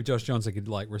handy if Josh Johnson could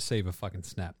receive a fucking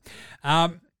snap.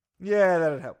 Yeah,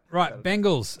 that'd help. Right,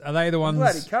 Bengals, are they the ones? I'm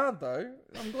glad he can't, though.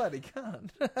 I'm glad he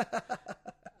can't.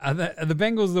 Are the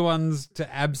Bengals the ones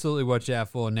to absolutely watch out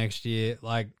for next year?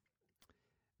 Like,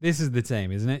 this is the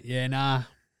team, isn't it? Yeah, nah.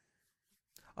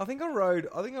 I think I rode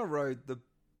the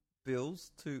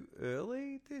Bills too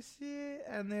early this year,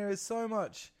 and there is so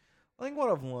much. I think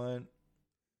what I've learned,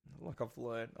 I'm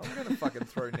going to fucking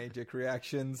throw knee-jerk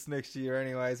reactions next year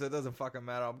anyway, so it doesn't fucking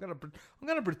matter. I'm going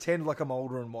to pretend like I'm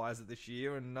older and wiser this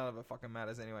year, and none of it fucking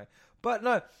matters anyway. But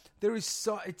no,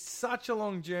 it's such a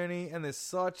long journey, and there's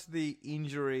such the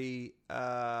injury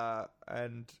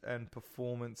and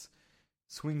performance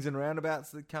swings and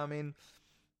roundabouts that come in.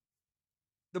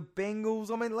 The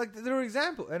Bengals, I mean, like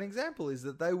an example is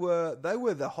that they were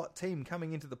the hot team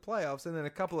coming into the playoffs, and then a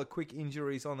couple of quick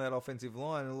injuries on that offensive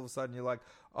line, and all of a sudden you're like,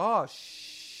 oh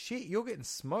shit, you're getting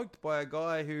smoked by a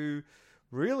guy who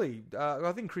really,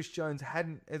 I think Chris Jones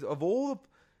hadn't, of all,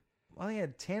 I think he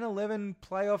had 10, 11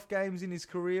 playoff games in his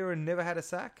career and never had a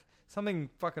sack, something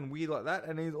fucking weird like that,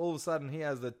 and all of a sudden he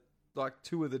has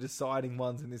two of the deciding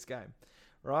ones in this game,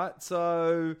 right?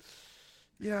 So,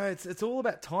 it's all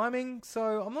about timing,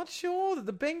 so I'm not sure that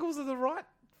the Bengals are the right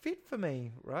fit for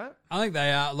me, right? I think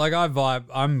they are. Like, I'm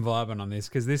vibing on this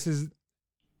because this is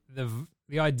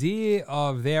the idea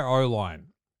of their O-line.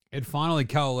 It finally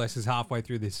coalesces halfway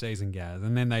through this season, Gaz,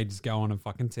 and then they just go on and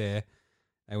fucking tear.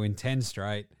 They win 10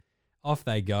 straight. Off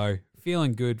they go.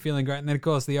 Feeling good, feeling great. And then, of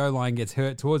course, the O-line gets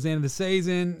hurt towards the end of the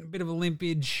season. A bit of a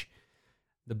limpage.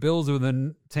 The Bills were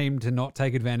the team to not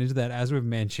take advantage of that, as we've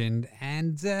mentioned.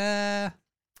 And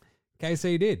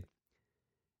KC did.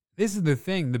 This is the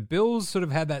thing. The Bills sort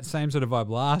of had that same sort of vibe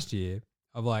last year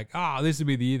of like, this would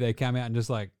be the year they come out and just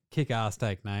like kick ass,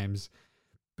 take names,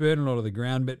 burn a lot of the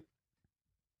ground. But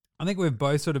I think we've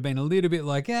both sort of been a little bit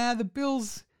like, the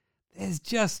Bills, there's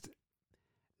just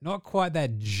not quite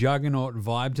that juggernaut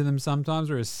vibe to them sometimes,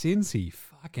 whereas Cincy,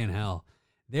 fucking hell,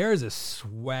 there is a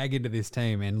swagger to this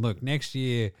team. And look, next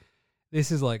year,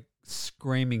 this is like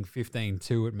screaming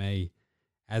 15-2 at me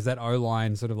as that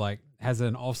O-line sort of like has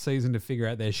an off-season to figure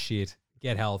out their shit,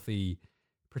 get healthy,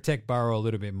 protect Burrow a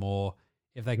little bit more.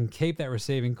 If they can keep that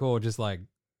receiving core just like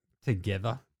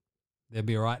together, they'll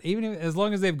be all right. As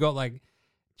long as they've got like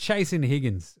Chase and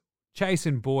Higgins, Chase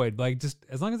and Boyd, like just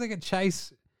as long as they get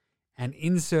Chase and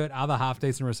insert other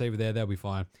half-decent receiver there, they'll be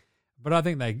fine. But I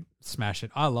think they smash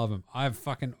it. I love them. I'm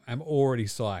already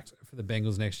psyched for the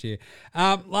Bengals next year.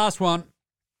 Last one.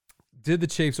 Did the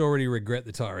Chiefs already regret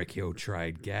the Tyreek Hill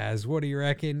trade, Gaz? What do you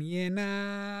reckon? Yeah,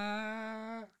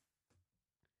 nah.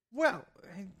 Well,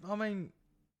 I mean,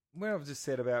 when I've just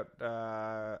said about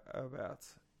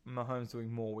Mahomes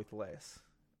doing more with less,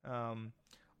 I'm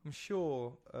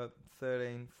sure a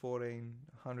 13, 14,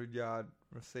 100-yard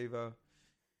receiver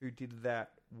who did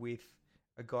that with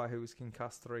a guy who was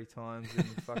concussed 3 times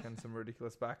and fucking some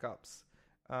ridiculous backups,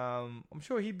 I'm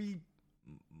sure he'd be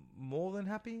more than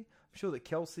happy. I'm sure that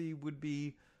Kelsey would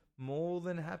be more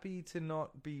than happy to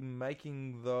not be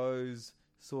making those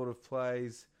sort of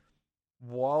plays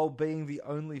while being the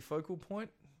only focal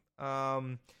point.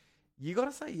 You got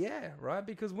to say yeah, right?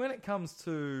 Because when it comes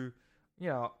to,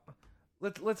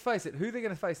 let's face it, who they're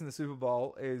going to face in the Super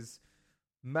Bowl is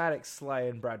Maddox, Slay,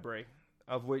 and Bradbury,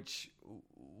 of which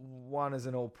one is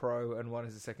an All-Pro and one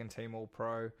is a second-team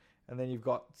All-Pro. And then you've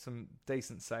got some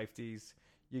decent safeties.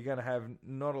 You're going to have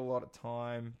not a lot of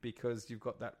time because you've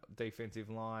got that defensive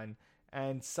line.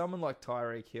 And someone like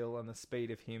Tyreek Hill and the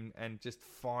speed of him and just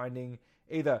finding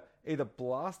either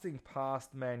blasting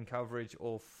past man coverage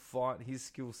or find his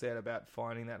skill set about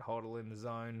finding that hodl in the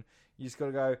zone. You just got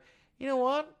to go, you know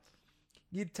what?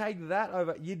 You'd take that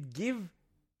over. You'd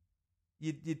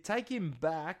take him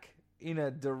back in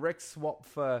a direct swap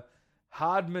for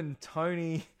Hardman,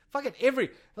 Tony, fucking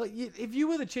if you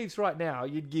were the Chiefs right now,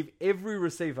 you'd give every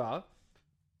receiver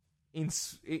in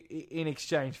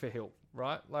exchange for Hill,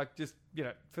 right? Like just,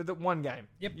 for the one game.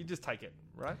 Yep. You just take it,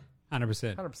 right?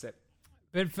 100%. 100%.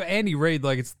 But for Andy Reid,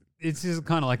 like it's just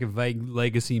kind of like a vague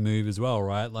legacy move as well,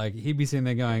 right? Like he'd be sitting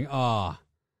there going, "Oh,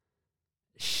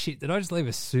 shit! Did I just leave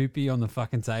a soupy on the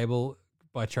fucking table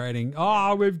by trading?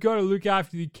 Oh, we've got to look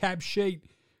after the cap sheet.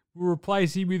 We'll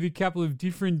replace him with a couple of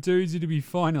different dudes. It'll be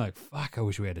fine." You're like, fuck! I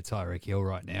wish we had a Tyreek Hill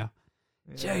right now.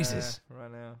 Yeah, Jesus,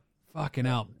 right now, fucking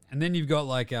hell! And then you've got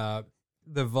like the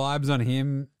vibes on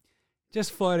him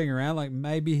just floating around. Like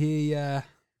maybe he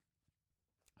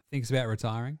thinks about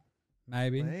retiring.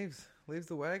 Maybe leaves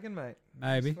the wagon, mate.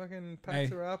 Maybe just fucking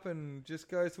packs her up and just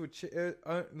goes to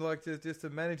just to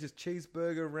manage his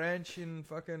cheeseburger ranch in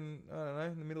fucking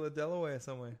in the middle of Delaware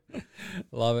somewhere.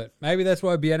 Love it. Maybe that's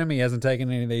why Bieniemy hasn't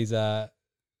taken any of these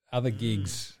other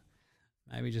gigs.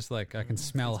 Maybe just like I can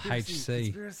smell HC.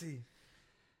 Conspiracy.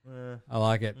 I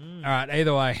like it. All right.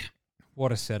 Either way,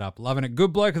 what a setup. Loving it.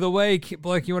 Good bloke of the week.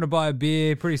 Bloke, you want to buy a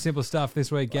beer? Pretty simple stuff this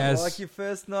week, Gaz. I like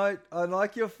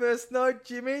your first note,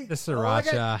 Jimmy. The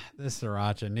Sriracha. The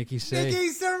Sriracha. Nicky C. Nicky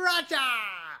Sriracha.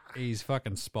 He's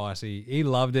fucking spicy. He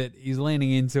loved it. He's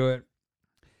leaning into it.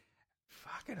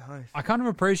 Fucking oath. I kind of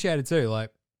appreciate it too.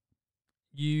 Like,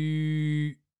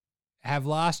 you have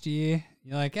last year,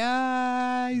 you're like,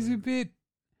 he's a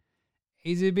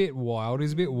bit wild.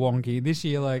 He's a bit wonky. This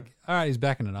year, like, all right, he's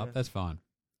backing it up. Yeah. That's fine.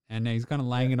 And he's kind of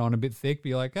laying it on a bit thick, but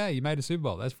you're like, hey, you made a Super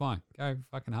Bowl. That's fine. Go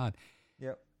fucking hard.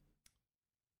 Yep.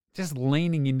 Just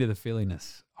leaning into the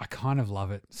Philliness. I kind of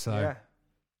love it. So yeah.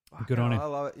 Good on him. I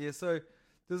love it. Yeah, so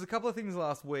there's a couple of things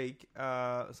last year.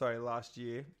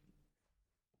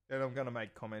 And I'm going to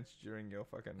make comments during your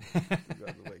fucking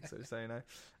the week, so just so you know.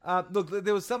 Look,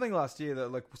 there was something last year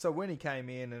that, so when he came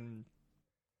in and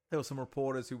there were some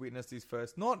reporters who witnessed his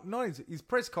first, not his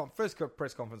first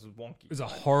press conference was wonky. It was a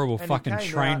horrible fucking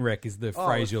train wreck is the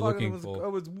phrase you're looking for. It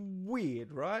was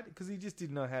weird, right? Because he just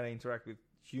didn't know how to interact with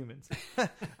humans.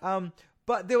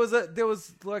 But there was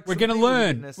we're going to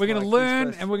learn. We're going to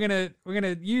learn, and we're going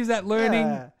to use that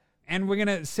learning, and we're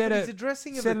going to set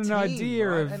an idea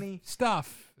of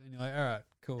stuff. And you're like, all right,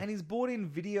 cool. And he's bought in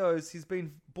videos. He's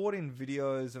been bought in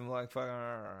videos and like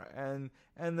fucking,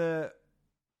 and the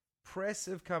press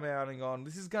have come out and gone,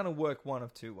 this is going to work one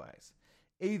of two ways.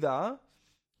 Either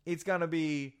it's going to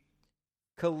be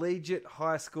collegiate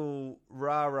high school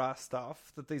rah-rah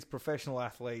stuff that these professional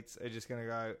athletes are just going to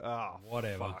go, oh,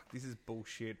 whatever. Fuck, this is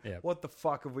bullshit. Yep. What the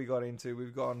fuck have we got into?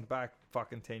 We've gone back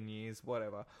fucking 10 years,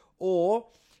 whatever. Or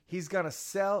he's going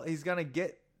to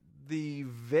get the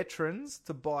veterans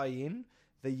to buy in,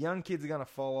 the young kids are going to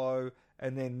follow,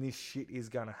 and then this shit is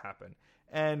going to happen.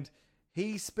 And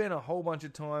he spent a whole bunch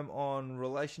of time on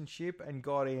relationship and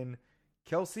got in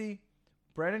Kelsey,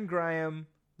 Brandon Graham,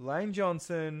 Lane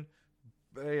Johnson,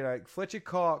 Fletcher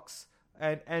Cox,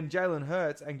 and Jalen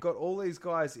Hurts, and got all these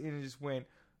guys in and just went,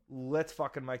 let's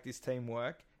fucking make this team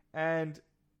work. And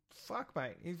fuck,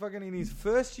 mate. He's fucking in his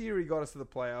first year, he got us to the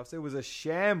playoffs. It was a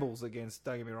shambles against,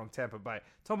 don't get me wrong, Tampa Bay.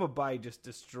 Tampa Bay just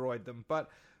destroyed them. But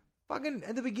fucking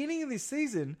at the beginning of this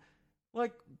season,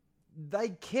 they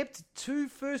kept 2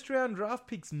 first-round draft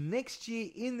picks next year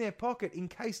in their pocket in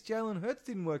case Jalen Hurts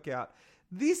didn't work out.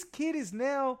 This kid is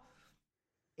now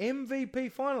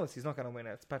MVP finalist. He's not going to win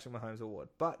it. It's Patrick Mahomes Award.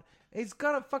 But he's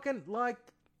got a fucking,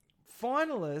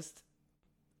 finalist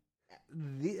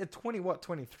at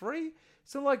 23?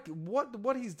 So,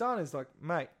 what he's done is,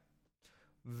 mate,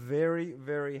 very,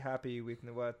 very happy with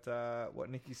what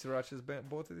Nicky Sriracha's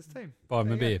brought to this team. Buy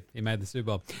him a beer. He made the Super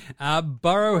Bowl.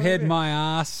 Burrowhead my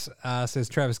ass, says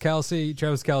Travis Kelce.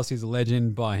 Travis Kelce's a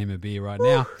legend. Buy him a beer right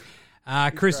now.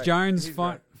 Chris great. Jones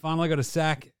finally got a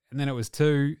sack, and then it was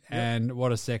 2, and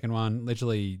what a second one.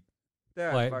 Literally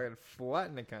They're Play- fucking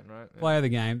flattening the cunt, right? Yeah. Play of the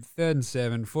game, 3rd and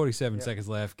 7, 47 Yep. seconds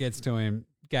left, gets to him,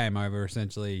 game over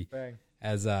essentially. Bang.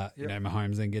 As Yep.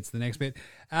 Mahomes then gets the next bit.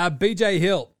 BJ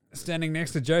Hill standing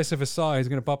next to Joseph Asai, who's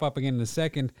going to pop up again in a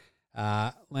second,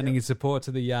 lending his support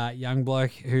to the young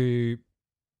bloke who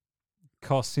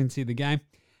cost Cincy the game.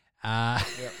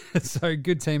 So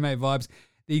good teammate vibes.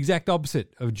 The exact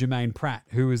opposite of Jermaine Pratt,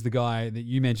 who was the guy that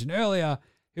you mentioned earlier,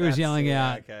 who was yelling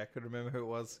out, Okay, I could remember who it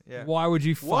was. Yeah. "Why would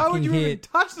you Why would fucking you even hit?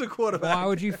 touch the quarterback? Why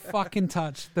would you fucking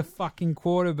touch the fucking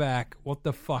quarterback? What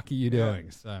the fuck are you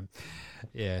doing?" So,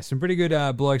 yeah, some pretty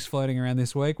good blokes floating around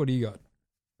this week. What do you got?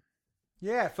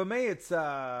 Yeah, for me it's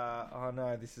oh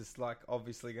no, this is like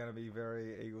obviously going to be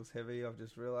very Eagles heavy. I've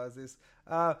just realised this.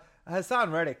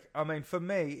 Hassan Reddick. I mean, for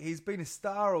me, he's been a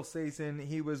star all season.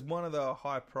 He was one of the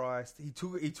high priced. He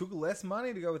took less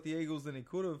money to go with the Eagles than he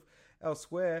could have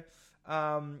elsewhere.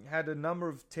 Had a number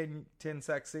of 10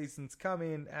 sack seasons. Come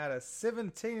in, had a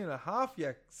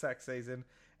 17.5 sack season,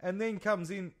 and then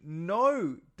comes in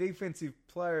no Defensive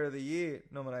Player of the Year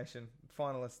nomination.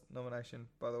 Finalist nomination,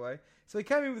 by the way. So he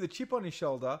came in with a chip on his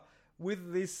shoulder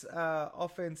with this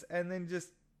offense, and then just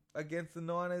against the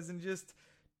Niners, and just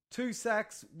 2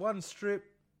 sacks, 1 strip,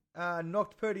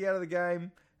 knocked Purdy out of the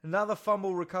game. Another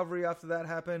fumble recovery after that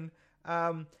happened.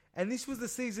 And this was the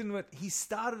season when he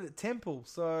started at Temple.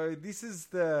 So this is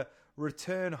the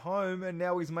return home, and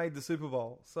now he's made the Super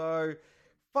Bowl. So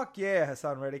fuck yeah,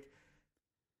 Hassan Reddick.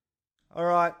 All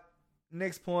right,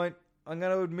 next point. I'm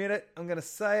going to admit it. I'm going to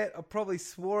say it. I probably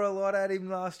swore a lot at him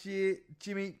last year,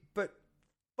 Jimmy, but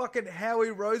fucking Howie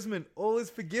Roseman, all is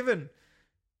forgiven.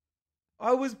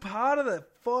 I was part of the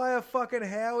fire fucking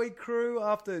Howie crew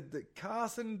after the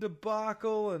Carson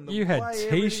debacle and the You had way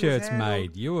everything was T-shirts handled.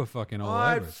 made. You were fucking all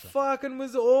I over it. So. fucking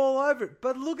was all over it.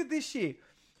 But look at this year.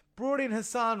 Brought in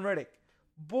Hassan Reddick.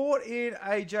 Bought in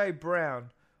AJ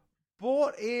Brown.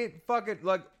 Bought in fucking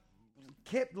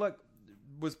kept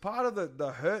was part of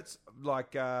the Hurts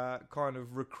kind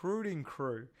of recruiting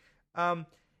crew.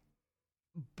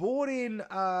 Bought in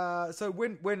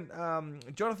when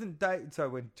Jonathan Davis,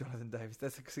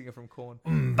 that's a singer from Korn.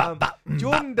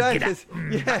 Jordan Davis,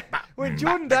 when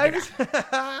Jordan Davis,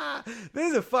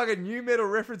 there's a fucking new metal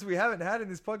reference we haven't had in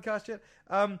this podcast yet.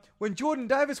 When Jordan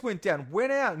Davis went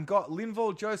out and got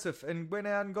Linval Joseph, and went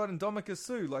out and got Ndamukong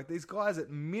Suh, like these guys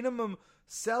at minimum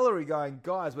salary, going,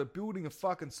 guys, we're building a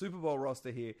fucking Super Bowl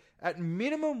roster here at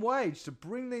minimum wage to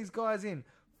bring these guys in.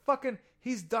 Fucking,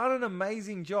 he's done an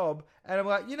amazing job. And I'm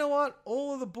like, you know what?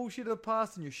 All of the bullshit of the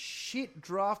past and your shit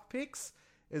draft picks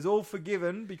is all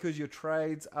forgiven because your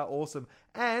trades are awesome.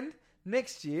 And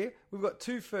next year, we've got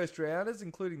 2 first rounders,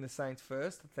 including the Saints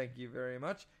first. Thank you very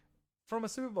much. From a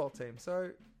Super Bowl team.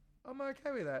 So I'm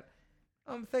okay with that.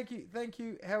 Thank you,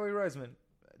 Howie Roseman.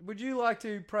 Would you like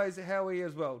to praise Howie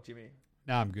as well, Jimmy?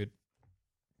 No, I'm good.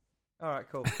 All right,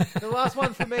 cool. The last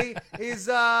one for me is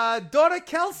Donna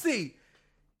Kelsey.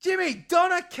 Jimmy,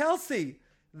 Donna Kelsey.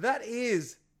 That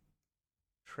is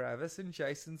Travis and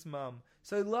Jason's mum.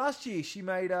 So last year she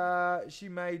went viral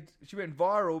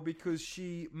because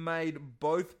she made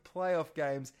both playoff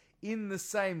games in the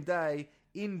same day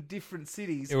in different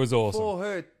cities. It was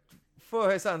awesome. For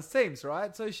her son's teams,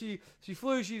 right? So she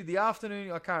did the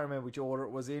afternoon. I can't remember which order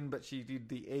it was in, but she did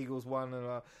the Eagles one.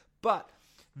 But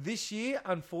this year,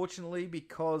 unfortunately,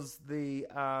 because of the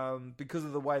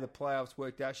way the playoffs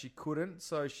worked out, she couldn't.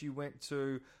 So she went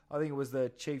to, I think it was the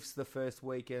Chiefs the first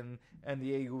week and the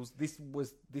Eagles. This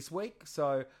was this week.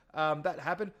 So that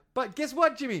happened. But guess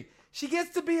what, Jimmy? She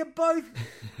gets to be at both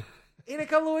in a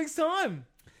couple of weeks' time.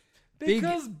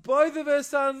 Because both of her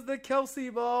sons, the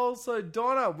Kelsey Bowl, so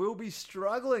Donna will be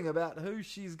struggling about who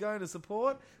she's going to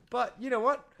support. But you know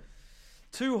what?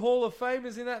 2 Hall of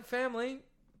Famers in that family.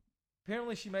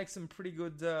 Apparently she makes some pretty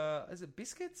good, is it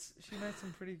biscuits? She makes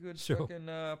some pretty good fucking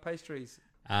pastries.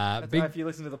 If you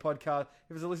listen to the podcast,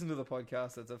 if it's a listen to the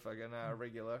podcast, that's a fucking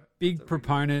regular. Big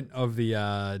proponent of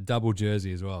the double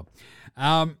jersey as well.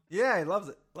 Yeah, he loves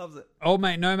it. Old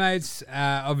mate, no mates.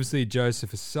 Obviously,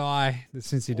 Joseph Asai, the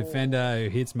Cincy defender who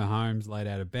hits Mahomes late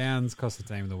out of bounds, cost the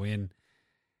team the win.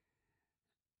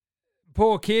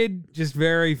 Poor kid, just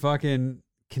very fucking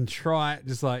contrite.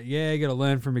 Just like, yeah, you got to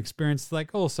learn from experience. Like,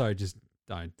 also, just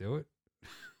don't do it.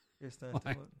 Just don't do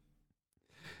it.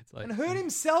 It's like, and hurt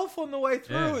himself on the way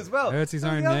through as well. Hurts his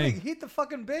own knee. Hit the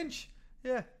fucking bench.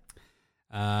 Yeah.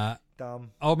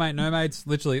 Dumb. Old mate, no mates.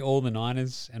 Literally all the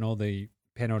Niners and all the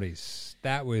penalties.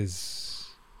 That was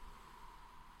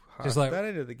just like that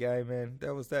end of the game, man.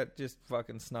 That just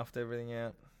fucking snuffed everything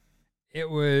out. It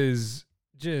was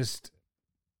just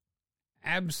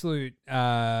absolute.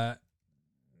 I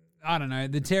don't know,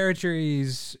 the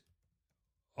territories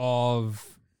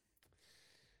of,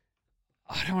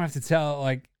 I don't have to tell,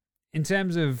 like, in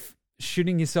terms of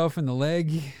shooting yourself in the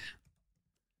leg.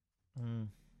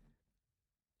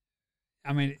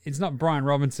 I mean, it's not Brian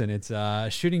Robinson. It's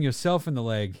shooting yourself in the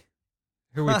leg.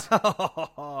 Who it's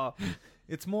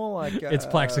It's more like it's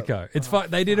Plaxico.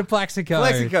 They did a Plaxico.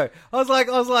 Plaxico. I was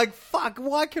like, fuck.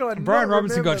 Why can I? Brian not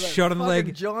Robinson got remember that shot in the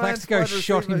leg. fucking Plaxico Giants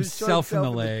shot wide receiver who himself in the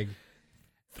leg.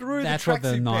 Through That's the what the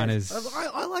tracksuit Niners. pants.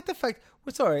 I like the fact.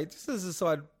 Well, sorry, just as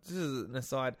an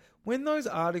aside. When those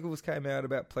articles came out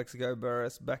about Plaxico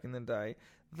Burress back in the day,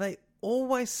 they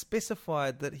always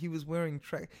specified that he was wearing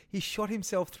he shot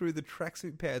himself through the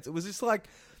tracksuit pants. It was just like,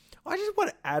 I just want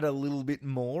to add a little bit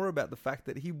more about the fact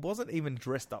that he wasn't even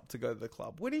dressed up to go to the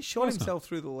club. When he shot himself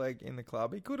through the leg in the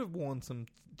club, he could have worn some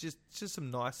just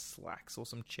some nice slacks or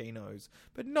some chinos.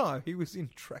 But no, he was in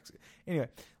tracksuit. Anyway,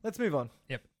 let's move on.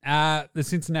 Yep. The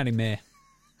Cincinnati Mare.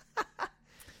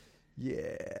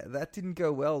 Yeah, that didn't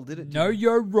go well, did it? Know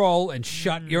your role and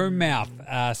shut your mouth,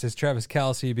 says Travis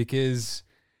Kelce, because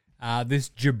this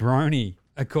jabroni,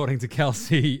 according to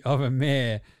Kelce, of a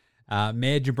mayor,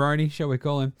 Mayor Jabroni, shall we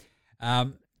call him,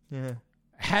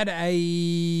 had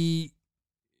it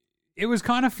was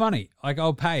kind of funny. Like,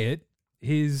 I'll pay it.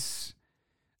 His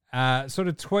sort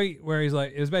of tweet where he's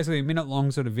like, it was basically a minute-long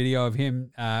sort of video of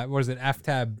him,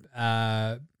 Aftab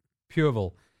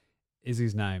Pureval is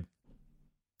his name,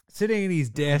 sitting at his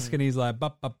desk, and he's like,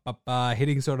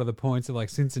 hitting sort of the points of like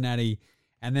Cincinnati,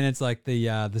 and then it's like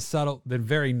the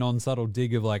very non-subtle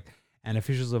dig of like, and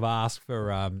officials have asked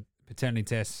for paternity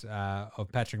tests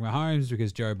of Patrick Mahomes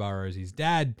because Joe Burrow is his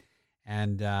dad,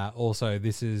 and also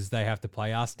they have to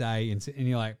play us day, and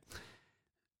you're like,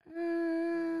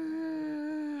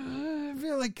 I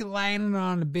feel like laying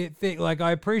on a bit thick. Like, I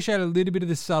appreciate a little bit of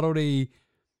the subtlety,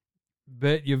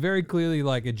 but you're very clearly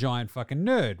like a giant fucking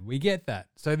nerd. We get that.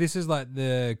 So this is like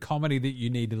the comedy that you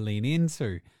need to lean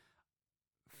into.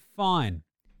 Fine.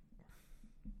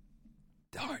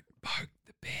 Don't poke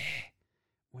the bear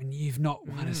when you've not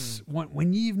won a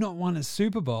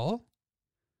Super Bowl.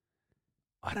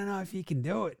 I don't know if you can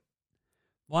do it.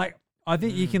 Like, I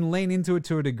think you can lean into it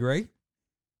to a degree.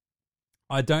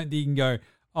 I don't think you can go,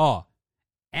 oh,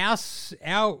 our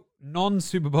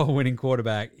non-Super Bowl winning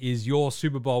quarterback is your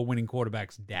Super Bowl winning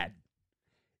quarterback's dad.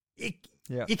 You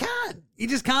can't. You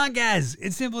just can't, Gaz.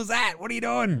 It's simple as that. What are you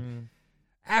doing?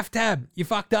 Aftab, you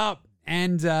fucked up.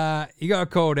 And you got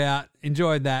called out.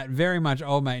 Enjoyed that. Very much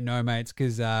old mate, no mates,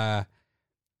 because that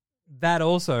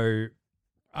also,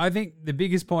 I think the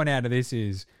biggest point out of this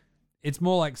is it's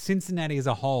more like Cincinnati as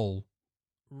a whole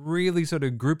really sort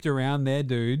of grouped around their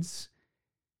dudes.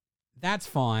 That's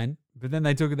fine. But then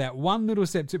they took that one little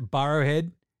step to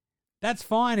Burrowhead. That's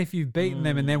fine if you've beaten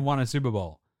them and then won a Super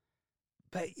Bowl.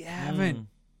 But you haven't.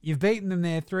 You've beaten them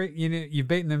you've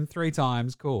beaten them 3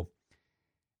 times. Cool.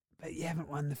 But you haven't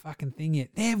won the fucking thing yet.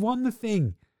 They've won the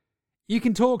thing. You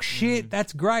can talk shit.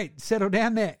 That's great. Settle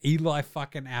down there. Eli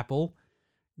fucking Apple.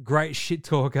 Great shit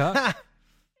talker.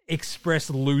 Express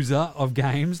loser of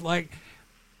games. Like,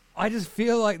 I just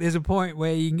feel like there's a point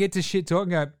where you can get to shit talk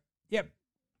and go, yep,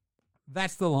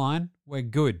 that's the line. We're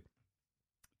good.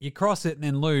 You cross it and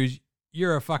then lose,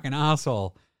 you're a fucking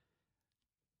arsehole.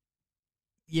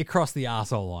 You cross the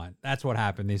arsehole line. That's what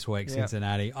happened this week,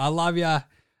 Cincinnati. I love you.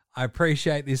 I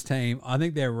appreciate this team. I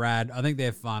think they're rad. I think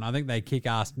they're fun. I think they kick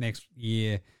ass next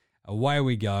year. Away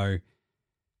we go.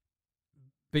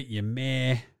 But your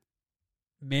Mayor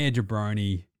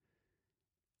Jabroni,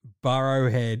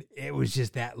 Burrowhead, it was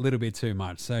just that little bit too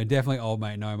much. So definitely old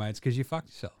mate, no mates, because you fucked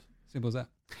yourself. Simple as that.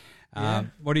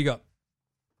 What do you got?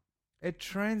 It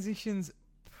transitions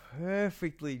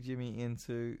perfectly, Jimmy,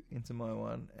 into my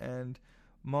one. And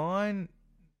my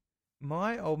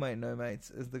old mate, no mates,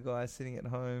 is the guy sitting at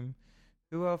home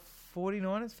who are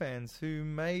 49ers fans who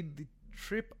made the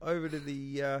trip over to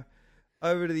the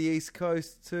East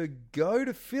Coast to go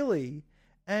to Philly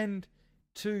and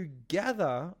to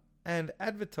gather and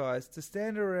advertise, to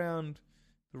stand around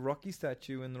the Rocky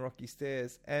statue and the Rocky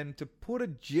stairs and to put a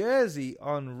jersey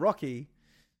on Rocky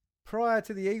prior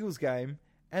to the Eagles game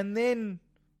and then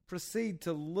proceed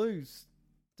to lose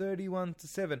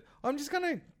 31-7. I'm just going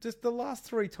to, just the last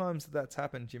 3 times that's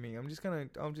happened, Jimmy,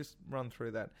 I'll just run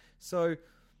through that. So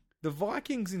the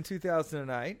Vikings in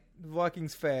 2008,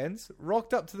 Vikings fans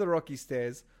rocked up to the Rocky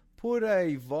stairs, put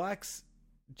a Vikes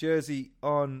jersey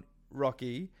on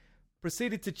Rocky,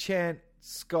 proceeded to chant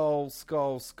 "Skull,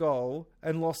 Skull, Skull,"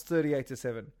 and lost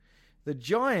 38-7. The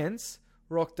Giants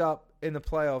rocked up in the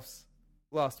playoffs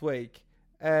last week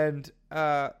and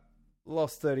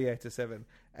lost 38-7.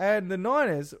 And the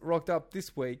Niners rocked up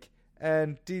this week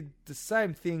and did the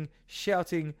same thing,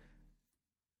 shouting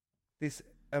this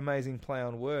amazing play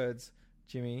on words,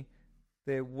 Jimmy.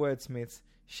 They're wordsmiths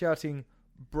shouting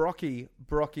Brocky,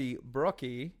 Brocky,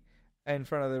 Brocky in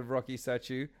front of the Rocky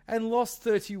statue and lost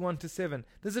 31-7.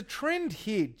 There's a trend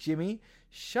here, Jimmy.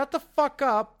 Shut the fuck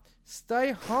up,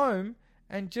 stay home,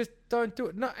 and just don't do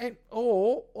it. No,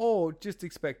 or just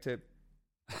expect to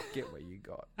get what you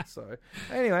got. So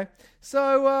anyway,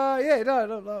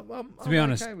 I'm to be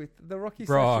honest, okay with the Rocky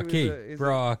Brocky, statue. Is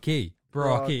Brocky.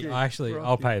 Brocky. Actually, Brocky.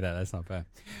 I'll pay that. That's not bad.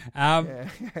 Yeah.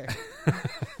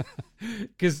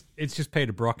 Because it's just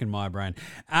Peter Brock in my brain.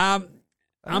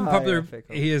 Unpopular. fair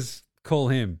call. Here's call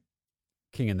him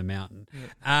King in the Mountain.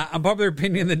 Unpopular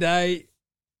opinion of the day.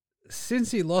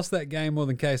 Since he lost that game more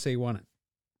than KC won it.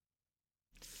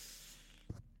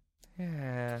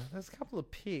 Yeah, there's a couple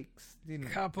of picks. Didn't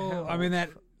Couple. help. I mean, that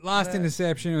last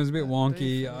interception was a bit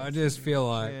wonky. I just feel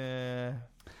like Yeah.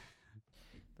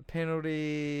 The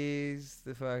penalties,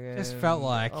 the fucking Just felt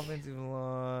like offensive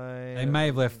line. they may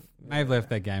have left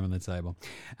that game on the table.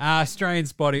 Australian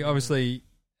Spotty, obviously,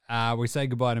 we say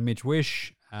goodbye to Mitch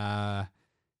Wish. A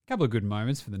couple of good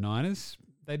moments for the Niners.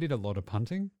 They did a lot of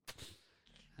punting.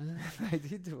 They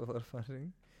did do a lot of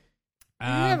punting.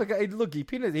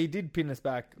 He did pin us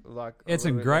back. Like Had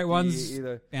some great ones.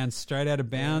 Bounced straight out of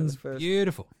bounds.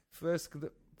 Beautiful. The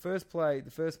first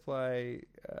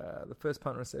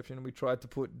punt reception, we tried to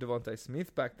put Devontae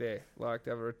Smith back there, like to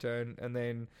have a return, and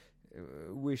then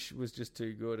Wish was just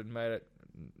too good and made it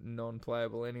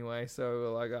non-playable anyway. So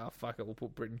we're like, oh fuck it, we'll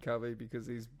put Britton Covey because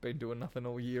he's been doing nothing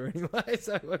all year anyway.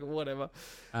 So like, whatever.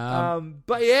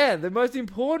 But yeah, the most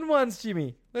important ones,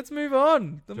 Jimmy. Let's move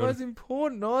on. The most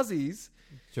important Aussies.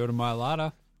 Jordan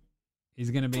Mailata.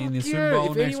 He's going to be in the Super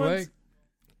Bowl next week.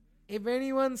 If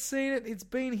anyone's seen it, it's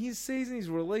been his season. He's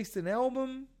released an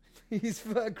album, his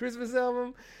Christmas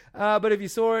album. But if you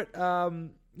saw it,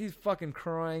 he's fucking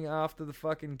crying after the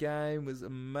fucking game. It was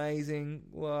amazing.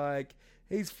 Like,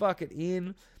 he's fucking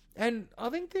in. And I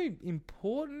think the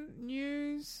important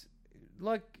news,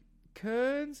 like,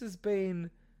 Kearns has been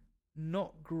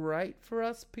not great for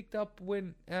us. Picked up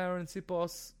when Aaron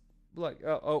Sipos, like,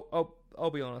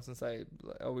 I'll be honest and say,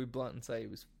 I'll be blunt and say he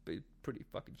was pretty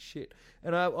fucking shit.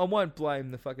 And I won't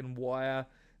blame the fucking wire,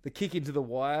 the kick into the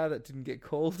wire that didn't get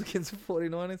called against the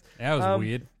 49ers. That was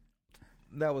weird.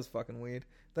 That was fucking weird.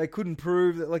 They couldn't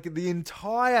prove that, like, the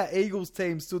entire Eagles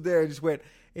team stood there and just went,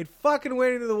 it fucking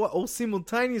went into the wire all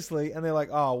simultaneously, and they're like,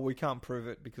 oh, we can't prove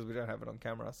it because we don't have it on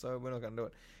camera, so we're not going to do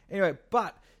it. Anyway,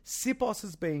 but Sipos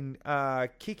has been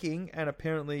kicking and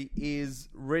apparently is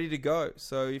ready to go.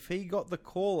 So if he got the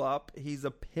call up, he's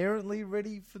apparently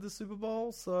ready for the Super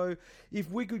Bowl. So if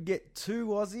we could get two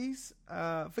Aussies,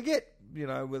 forget,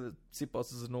 whether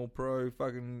Sipos is an all-pro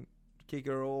fucking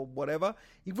kicker or whatever.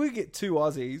 If we get two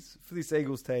Aussies for this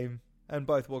Eagles team and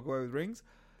both walk away with rings,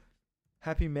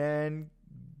 happy man,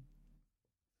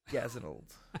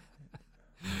 Gazzinold.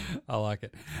 I like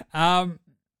it.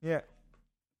 Yeah.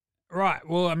 Right.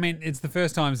 Well, I mean, it's the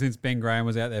first time since Ben Graham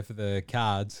was out there for the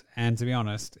Cards, and to be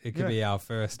honest, it could be our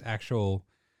first actual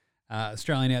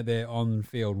Australian out there on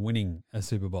field winning a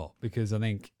Super Bowl, because I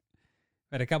think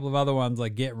we had a couple of other ones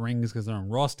like get rings because they're on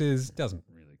rosters. Doesn't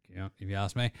really count if you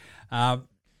ask me. No,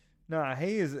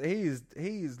 he is.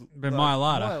 But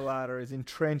Mailata is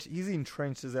entrenched. He's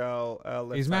entrenched as our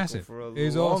left He's tackle massive. for a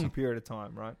He's long awesome. period of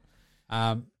time, right?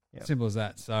 Yep. Simple as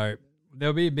that. So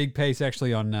there'll be a big piece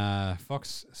actually on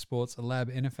Fox Sports Lab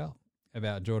NFL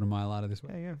about Jordan Mailata this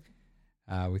week.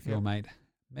 Yeah. With your mate,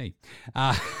 me.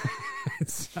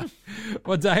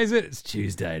 What day is it? It's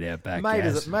Tuesday at Outback.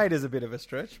 Mate is a bit of a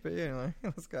stretch, but anyway,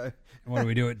 let's go. What do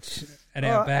we do at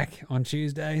Outback on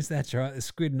Tuesdays? That's right. The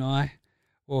Squid and I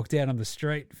walked out on the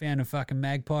street, found a fucking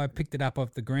magpie, picked it up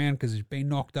off the ground because it's been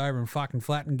knocked over and fucking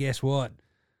flattened. Guess what?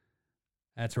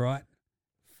 That's right.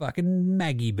 Fucking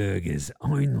Maggie burgers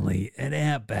only at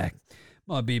Outback.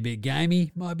 Might be a bit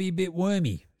gamey, might be a bit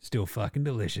wormy. Still fucking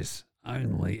delicious.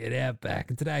 Only at Outback.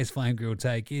 And today's Flame Grill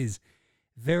take is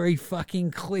very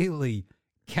fucking clearly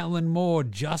Kellen Moore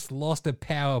just lost a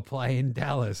power play in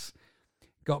Dallas.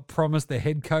 Got promised the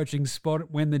head coaching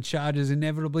spot when the Chargers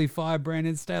inevitably fired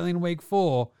Brandon Staley in week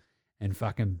 4 and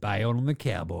fucking bailed on the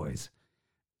Cowboys.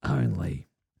 Only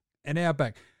at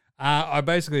Outback. I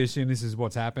basically assume this is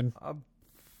what's happened.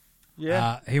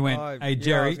 He went, hey,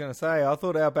 Jerry. I was going to say, I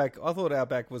thought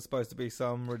Outback was supposed to be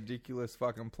some ridiculous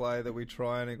fucking play that we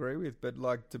try and agree with, but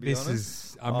like, to be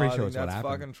honest, I'm pretty sure it's what that's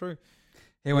happened. fucking true.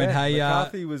 He went, hey,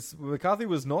 McCarthy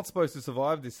was not supposed to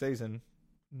survive this season.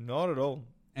 Not at all.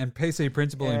 And PC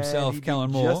principal himself, he Kellen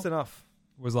did Moore, just enough.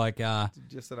 Was like,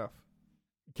 just enough.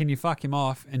 Can you fuck him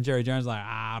off? And Jerry Jones like,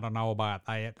 I don't know about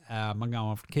that. I'm going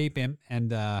to keep him. And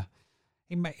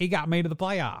he got me to the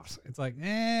playoffs. It's like,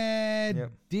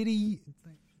 did he?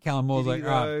 Kellen Moore's Did he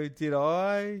like, all right. though? Did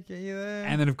I get you there?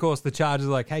 And then, of course, the Chargers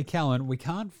are like, hey, Kellen, we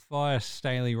can't fire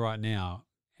Staley right now,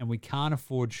 and we can't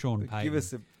afford Sean Payton. Give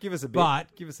us a bit.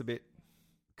 But- give us a bit.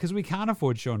 Because we can't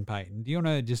afford Sean Payton. Do you want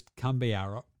to just come be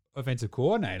our offensive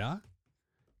coordinator?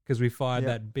 Because we fired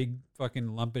that big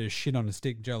fucking lump of shit on a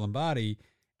stick, Joe Lombardi,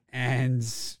 and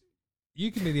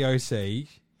you can be the OC,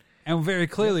 and very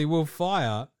clearly we'll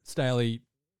fire Staley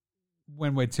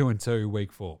when we're 2-2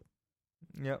 week 4.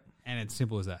 Yep. And it's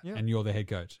simple as that. Yep. And you're the head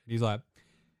coach. He's like,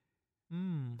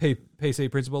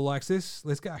 PC principal likes this.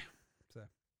 Let's go. So,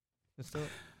 Let's do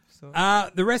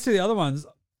it. the rest of the other ones,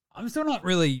 I'm still not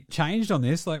really changed on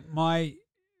this. Like my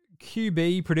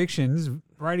QB predictions: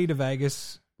 Brady to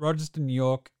Vegas, Rodgers to New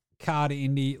York, Carr to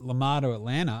Indy, Lamar to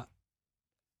Atlanta.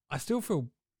 I still feel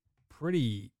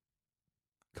pretty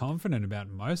confident about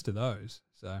most of those.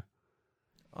 So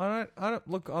I don't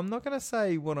look. I'm not going to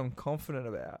say what I'm confident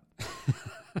about,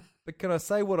 but can I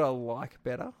say what I like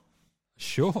better?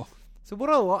 sure. So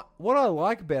what I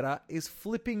like better is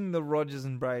flipping the Rodgers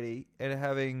and Brady and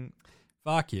having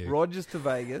Fuck you. Rodgers to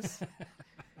Vegas.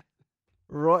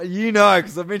 Right, you know,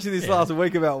 because I mentioned this last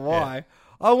week about why. Yeah.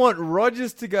 I want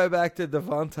Rodgers to go back to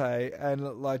Devontae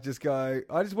and like just go.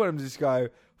 I just want him to just go.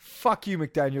 Fuck you,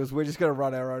 McDaniels. We're just going to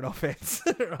run our own offense,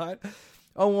 right?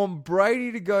 I want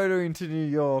Brady to go into New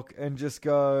York and just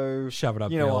go. Shove it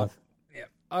up. You know Bill. what? Yep.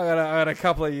 I got a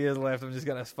couple of years left. I'm just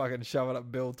going to fucking shove it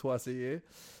up Bill twice a year.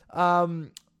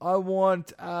 I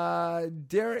want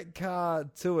Derek Carr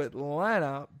to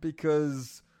Atlanta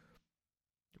because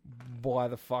why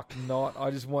the fuck not?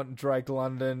 I just want Drake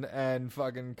London and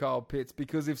fucking Kyle Pitts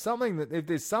because if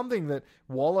there's something that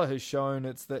Waller has shown,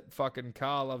 it's that fucking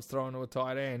Carr loves throwing to a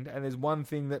tight end, and there's one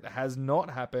thing that has not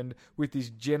happened with this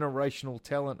generational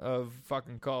talent of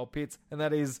fucking Kyle Pitts, and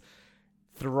that is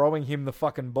throwing him the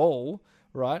fucking ball,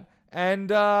 right? And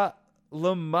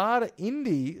Lamar to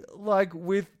Indy, like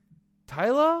with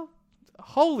Taylor,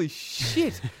 holy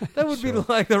shit. That would be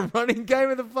like the running game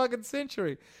of the fucking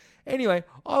century. Anyway,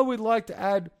 I would like to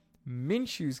add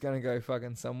Minshew's going to go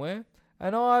fucking somewhere.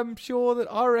 And I'm sure that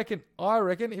I reckon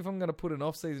if I'm going to put an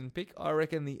off-season pick, I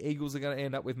reckon the Eagles are going to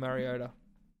end up with Mariota.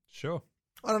 Sure.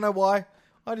 I don't know why.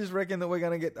 I just reckon that we're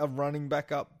going to get a running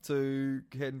back up to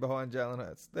heading behind Jalen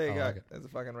Hurts. There you go. like it. That's a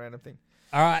fucking random thing.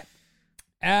 All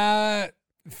right.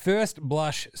 First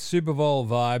blush Super Bowl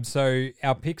vibe. So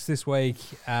our picks this week.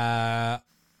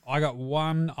 I got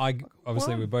one.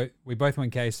 We both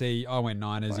went KC. I went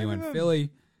Niners. You went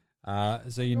Philly.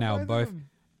 So you nailed both.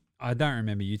 I don't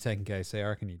remember you taking KC. I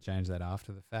reckon you changed that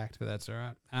after the fact, but that's all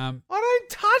right. I don't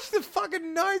touch the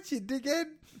fucking notes, you dickhead.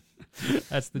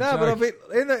 That's the no, joke. but I've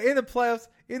been in the playoffs.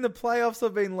 In the playoffs,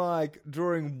 I've been like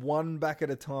drawing one back at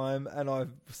a time, and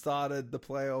I've started the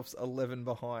playoffs 11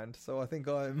 behind. So I think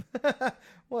I'm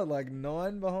like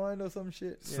 9 behind or some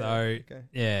shit.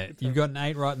 You've gotten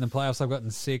 8 right in the playoffs. I've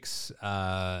gotten 6.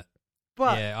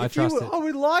 But I trust it. I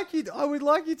would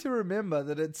like you to remember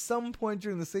that at some point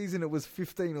during the season it was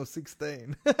 15 or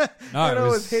 16, and I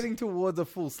was heading towards a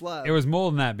full slab. It was more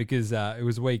than that because it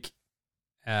was week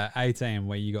 18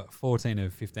 where you got 14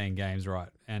 of 15 games right,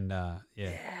 and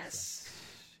yes,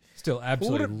 still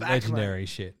absolutely back, legendary mate.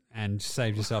 shit, and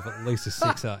saved yourself at least a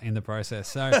sixer in the process.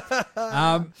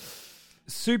 So,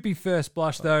 soupy first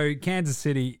blush though, Kansas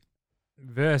City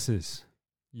versus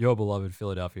your beloved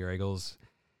Philadelphia Eagles.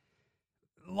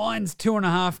 Line's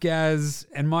 2.5, Gaz,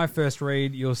 and my first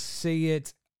read, you'll see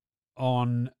it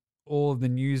on all of the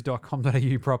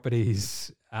news.com.au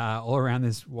properties all around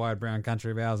this wide brown country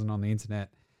of ours and on the internet.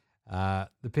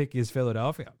 The pick is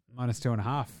Philadelphia,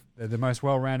 -2.5. They're the most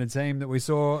well-rounded team that we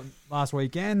saw last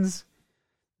weekends.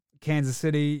 Kansas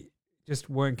City just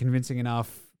weren't convincing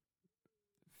enough.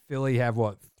 Philly have,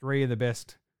 3 of the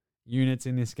best units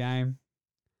in this game?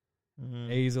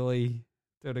 Easily,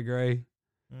 to a degree.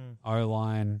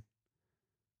 O-line,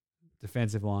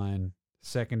 defensive line,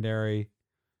 secondary.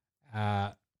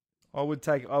 I would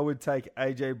take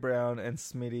AJ Brown and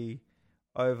Smitty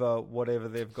over whatever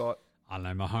they've got. I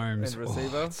don't know, Mahomes. And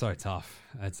receiver. It's so tough.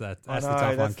 That's the I know, tough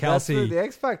one. that's Kelsey, the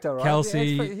X factor, right?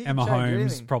 Kelsey The X factor, he and can change Mahomes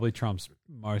anything. probably trumps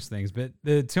most things, but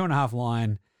the 2.5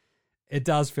 line, it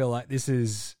does feel like this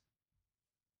is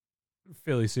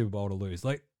Philly Super Bowl to lose.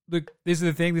 Like, look, this is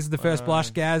the thing. This is the first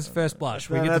blush, Gaz. First blush.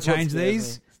 We get to change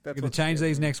these. We get to change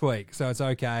these next week, so it's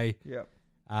okay. Yep.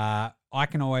 I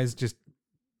can always just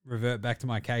revert back to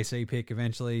my KC pick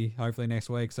eventually, hopefully next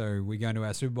week. So we go into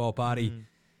our Super Bowl party,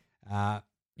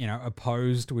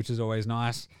 opposed, which is always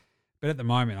nice. But at the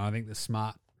moment, I think the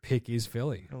smart pick is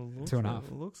Philly, 2.5.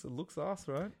 It looks us,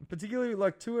 right? Particularly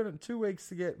like 2 weeks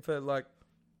to get for like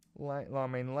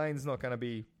Lane's not going to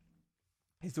be.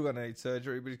 He's still going to need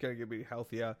surgery, but he's going to get a bit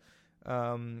healthier.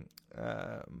 The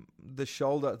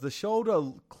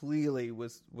shoulder clearly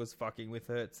was fucking with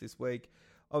Hurts this week.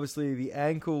 Obviously, the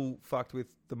ankle fucked with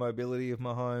the mobility of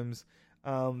Mahomes.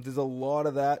 There's a lot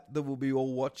of that we'll be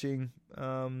all watching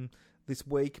this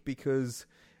week because,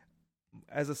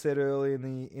 as I said earlier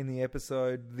in the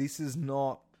episode, this is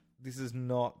not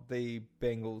the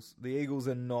Bengals. The Eagles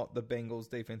are not the Bengals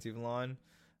defensive line.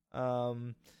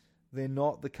 They're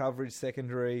not the coverage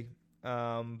secondary.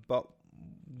 But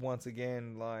once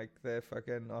again, like they're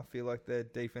fucking. I feel like their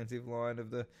defensive line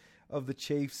of the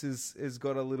Chiefs has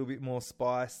got a little bit more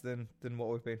spice than what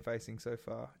we've been facing so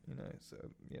far. So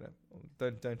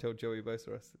don't tell Joey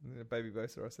Bosa, Baby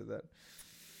Bosa, I said that.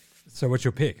 So what's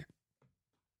your pick?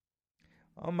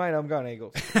 Oh mate, I'm going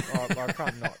Eagles. I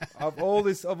can't not. Of all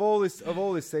this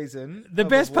season, The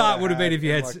best part would have been if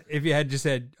you had just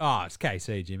said, "Oh, it's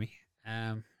KC, Jimmy."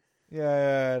 No.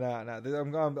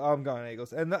 I'm going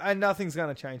Eagles, and nothing's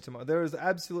going to change tomorrow. There is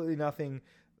absolutely nothing,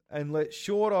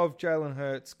 short of Jalen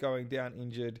Hurts going down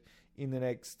injured in the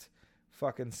next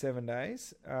fucking 7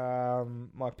 days.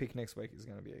 My pick next week is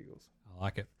going to be Eagles. I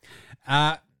like it,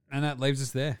 and that leaves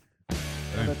us there.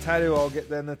 And the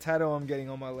tattoo I'm getting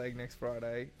on my leg next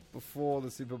Friday before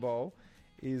the Super Bowl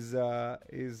is going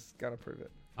to prove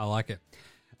it. I like it.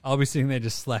 I'll be sitting there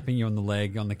just slapping you on the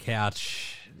leg on the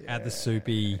couch at the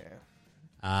soupy.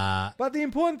 But the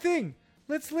important thing,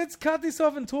 let's cut this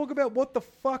off and talk about what the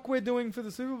fuck we're doing for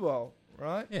the Super Bowl,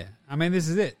 right? Yeah, I mean, this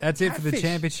is it. That's it for the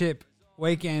championship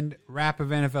weekend wrap of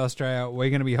NFL Australia. We're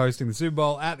going to be hosting the Super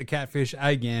Bowl at the Catfish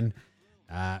again.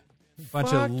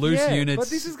 Bunch of loose units. But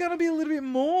this is going to be a little bit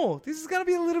more. This is going to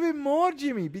be a little bit more,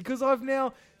 Jimmy, because I've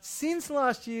now, since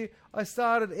last year, I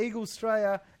started Eagle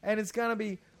Australia, and it's going to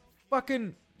be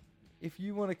fucking, if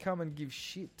you want to come and give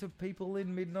shit to people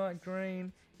in Midnight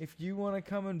Green, if you want to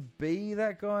come and be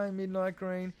that guy in Midnight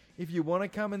Green, if you want to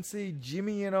come and see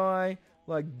Jimmy and I,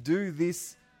 do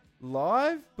this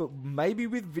but maybe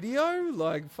with video,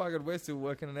 fucking we're still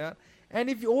working it out. And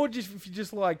if you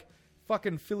just like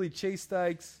fucking Philly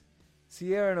cheesesteaks,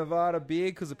 Sierra Nevada beer,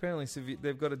 because apparently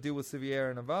they've got to deal with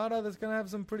Sierra Nevada. That's going to have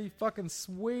some pretty fucking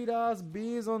sweet-ass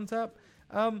beers on tap.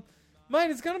 Mate,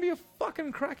 it's going to be a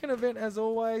fucking cracking event as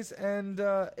always. And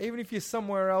even if you're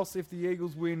somewhere else, if the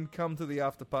Eagles win, come to the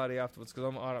after party afterwards.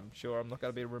 Because I'm sure I'm not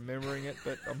going to be remembering it,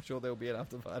 but I'm sure there'll be an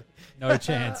after party. No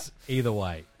chance either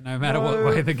way, no matter what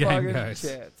way the game goes. No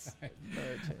chance.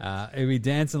 It'll be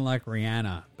dancing like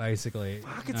Rihanna, basically.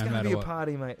 Fuck, it's going to be a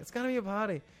party, mate. It's going to be a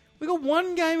party. We got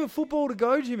one game of football to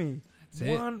go, Jimmy. That's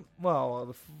it.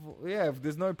 Well,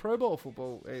 there's no Pro Bowl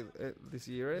football this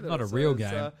year either. Not a real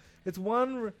game. It's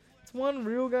one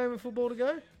real game of football to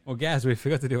go. Well, Gaz, we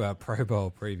forgot to do our Pro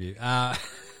Bowl preview.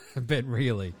 But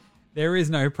really, there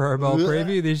is no Pro Bowl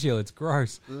preview this year. It's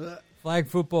gross. Flag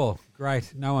football,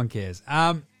 great. No one cares.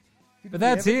 But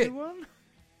that's it.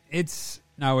 It's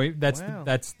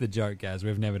that's the joke, Gaz.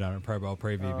 We've never done a Pro Bowl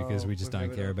preview because we just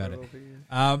don't care about it.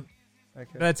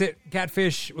 Okay. That's it.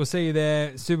 Catfish, we'll see you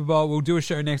there. Super Bowl, we'll do a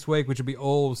show next week, which will be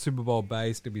all Super Bowl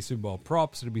based. It'll be Super Bowl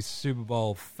props. It'll be Super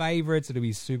Bowl favorites. It'll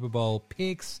be Super Bowl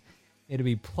picks. It'll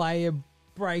be player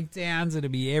breakdowns. It'll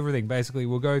be everything. Basically,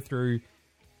 we'll go through,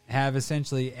 have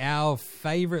essentially our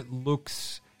favorite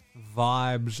looks,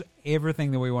 vibes,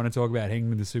 everything that we want to talk about heading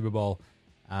to the Super Bowl.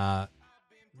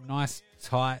 Nice,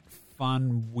 tight,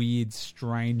 fun, weird,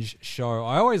 strange show.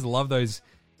 I always love those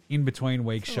in-between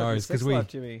week shows because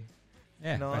Jimmy.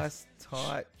 Yeah, nice,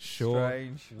 tight, short,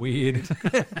 strange, weird.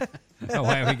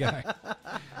 Away we go.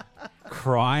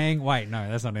 Crying. Wait, no,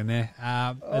 that's not in there.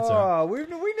 That's all right.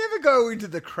 We never go into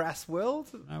the crass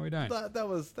world. No, we don't. That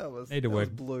was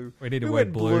blue. We need to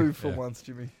word blue for once,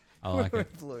 Jimmy. I like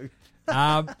it. Blue.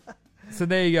 So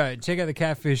there you go. Check out the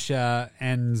Catfish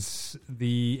and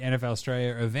the NFL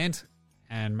Australia event.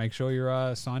 And make sure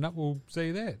you're signed up. We'll see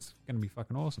you there. It's going to be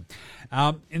fucking awesome.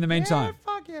 In the meantime,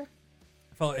 fuck yeah.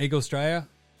 Follow Eagle Australia,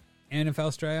 NFL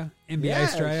Australia, NBA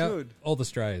Australia, all the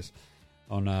Australias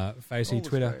on Facey,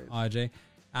 Twitter, IG.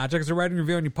 Check us a rating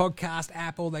review on your podcast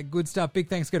app, all that good stuff. Big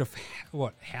thanks go to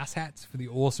House Hats for the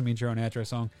awesome intro and outro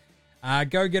song.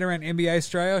 Go get around NBA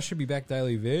Australia. Should be back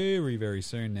daily very, very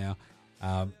soon now.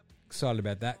 Excited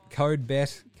about that. Code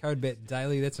Bet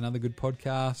Daily. That's another good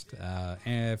podcast.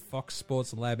 And Fox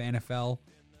Sports Lab NFL,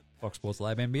 Fox Sports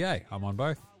Lab NBA. I'm on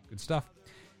both. Good stuff.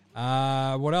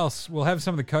 What else? We'll have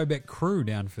some of the Cobet crew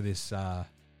down for this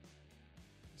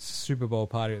Super Bowl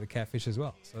party at the Catfish as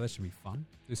well. So that should be fun.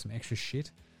 Do some extra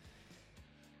shit.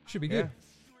 Should be good.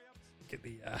 Get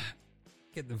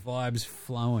the vibes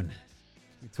flowing.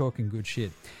 We're talking good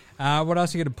shit. What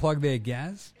else you got to plug there,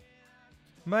 Gaz?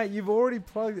 Mate, you've already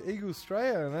plugged Eagles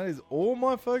Australia, and that is all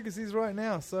my focus is right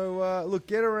now. So, look,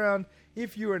 get around.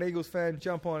 If you're an Eagles fan,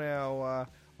 jump on our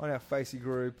Facey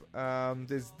group.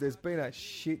 There's been a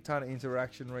shit ton of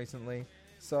interaction recently.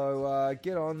 So,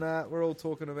 get on that. We're all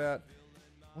talking about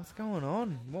what's going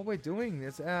on, what we're doing.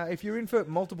 If you're in for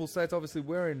multiple states, obviously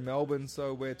we're in Melbourne,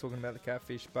 so we're talking about the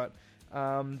Catfish, but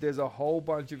there's a whole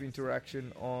bunch of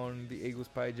interaction on the Eagles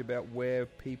page about where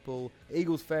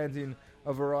Eagles fans in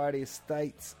a variety of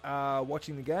states are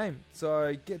watching the game.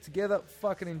 So get together,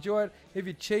 fucking enjoy it. If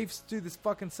you're Chiefs, do this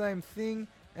fucking same thing.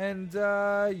 And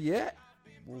yeah,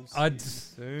 we'll see you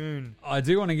soon. I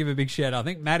do want to give a big shout out. I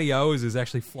think Matty Owers is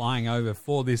actually flying over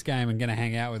for this game and going to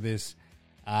hang out with us.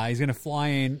 He's going to fly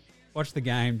in, watch the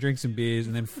game, drink some beers,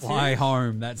 and then fly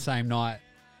home that same night.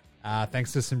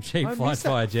 Thanks to some cheap flights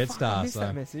via Jetstar. I missed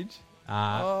that message.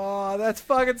 Oh, that's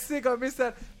fucking sick. I missed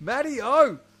that. Matty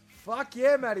O. Fuck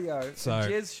yeah, Matty O. So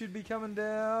Jez should be coming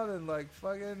down and like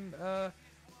fucking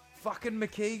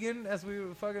McKeegan as we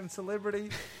were fucking celebrity.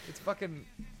 It's fucking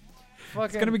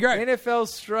it's gonna be great. NFL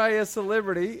Australia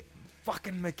celebrity.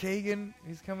 Fucking McKeegan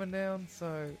is coming down.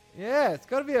 So yeah, it's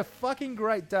got to be a fucking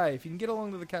great day. If you can get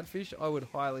along to the Catfish, I would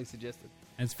highly suggest it.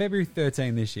 And it's February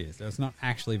 13 this year, so it's not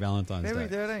actually Valentine's February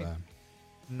Day. 13. So.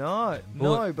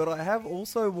 No, but I have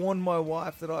also warned my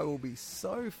wife that I will be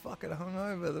so fucking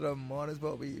hungover that I might as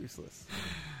well be useless.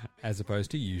 As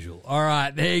opposed to usual. All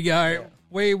right, there you go. Yeah.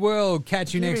 We will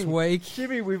catch you next week.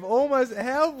 Jimmy,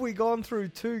 how have we gone through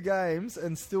 2 games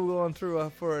and still gone through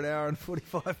for an hour and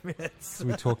 45 minutes?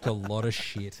 We talked a lot of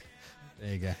shit.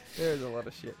 There you go. There's a lot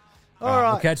of shit. All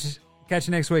right. We'll catch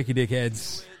you next week, you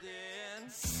dickheads.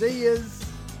 See yous.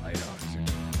 Later.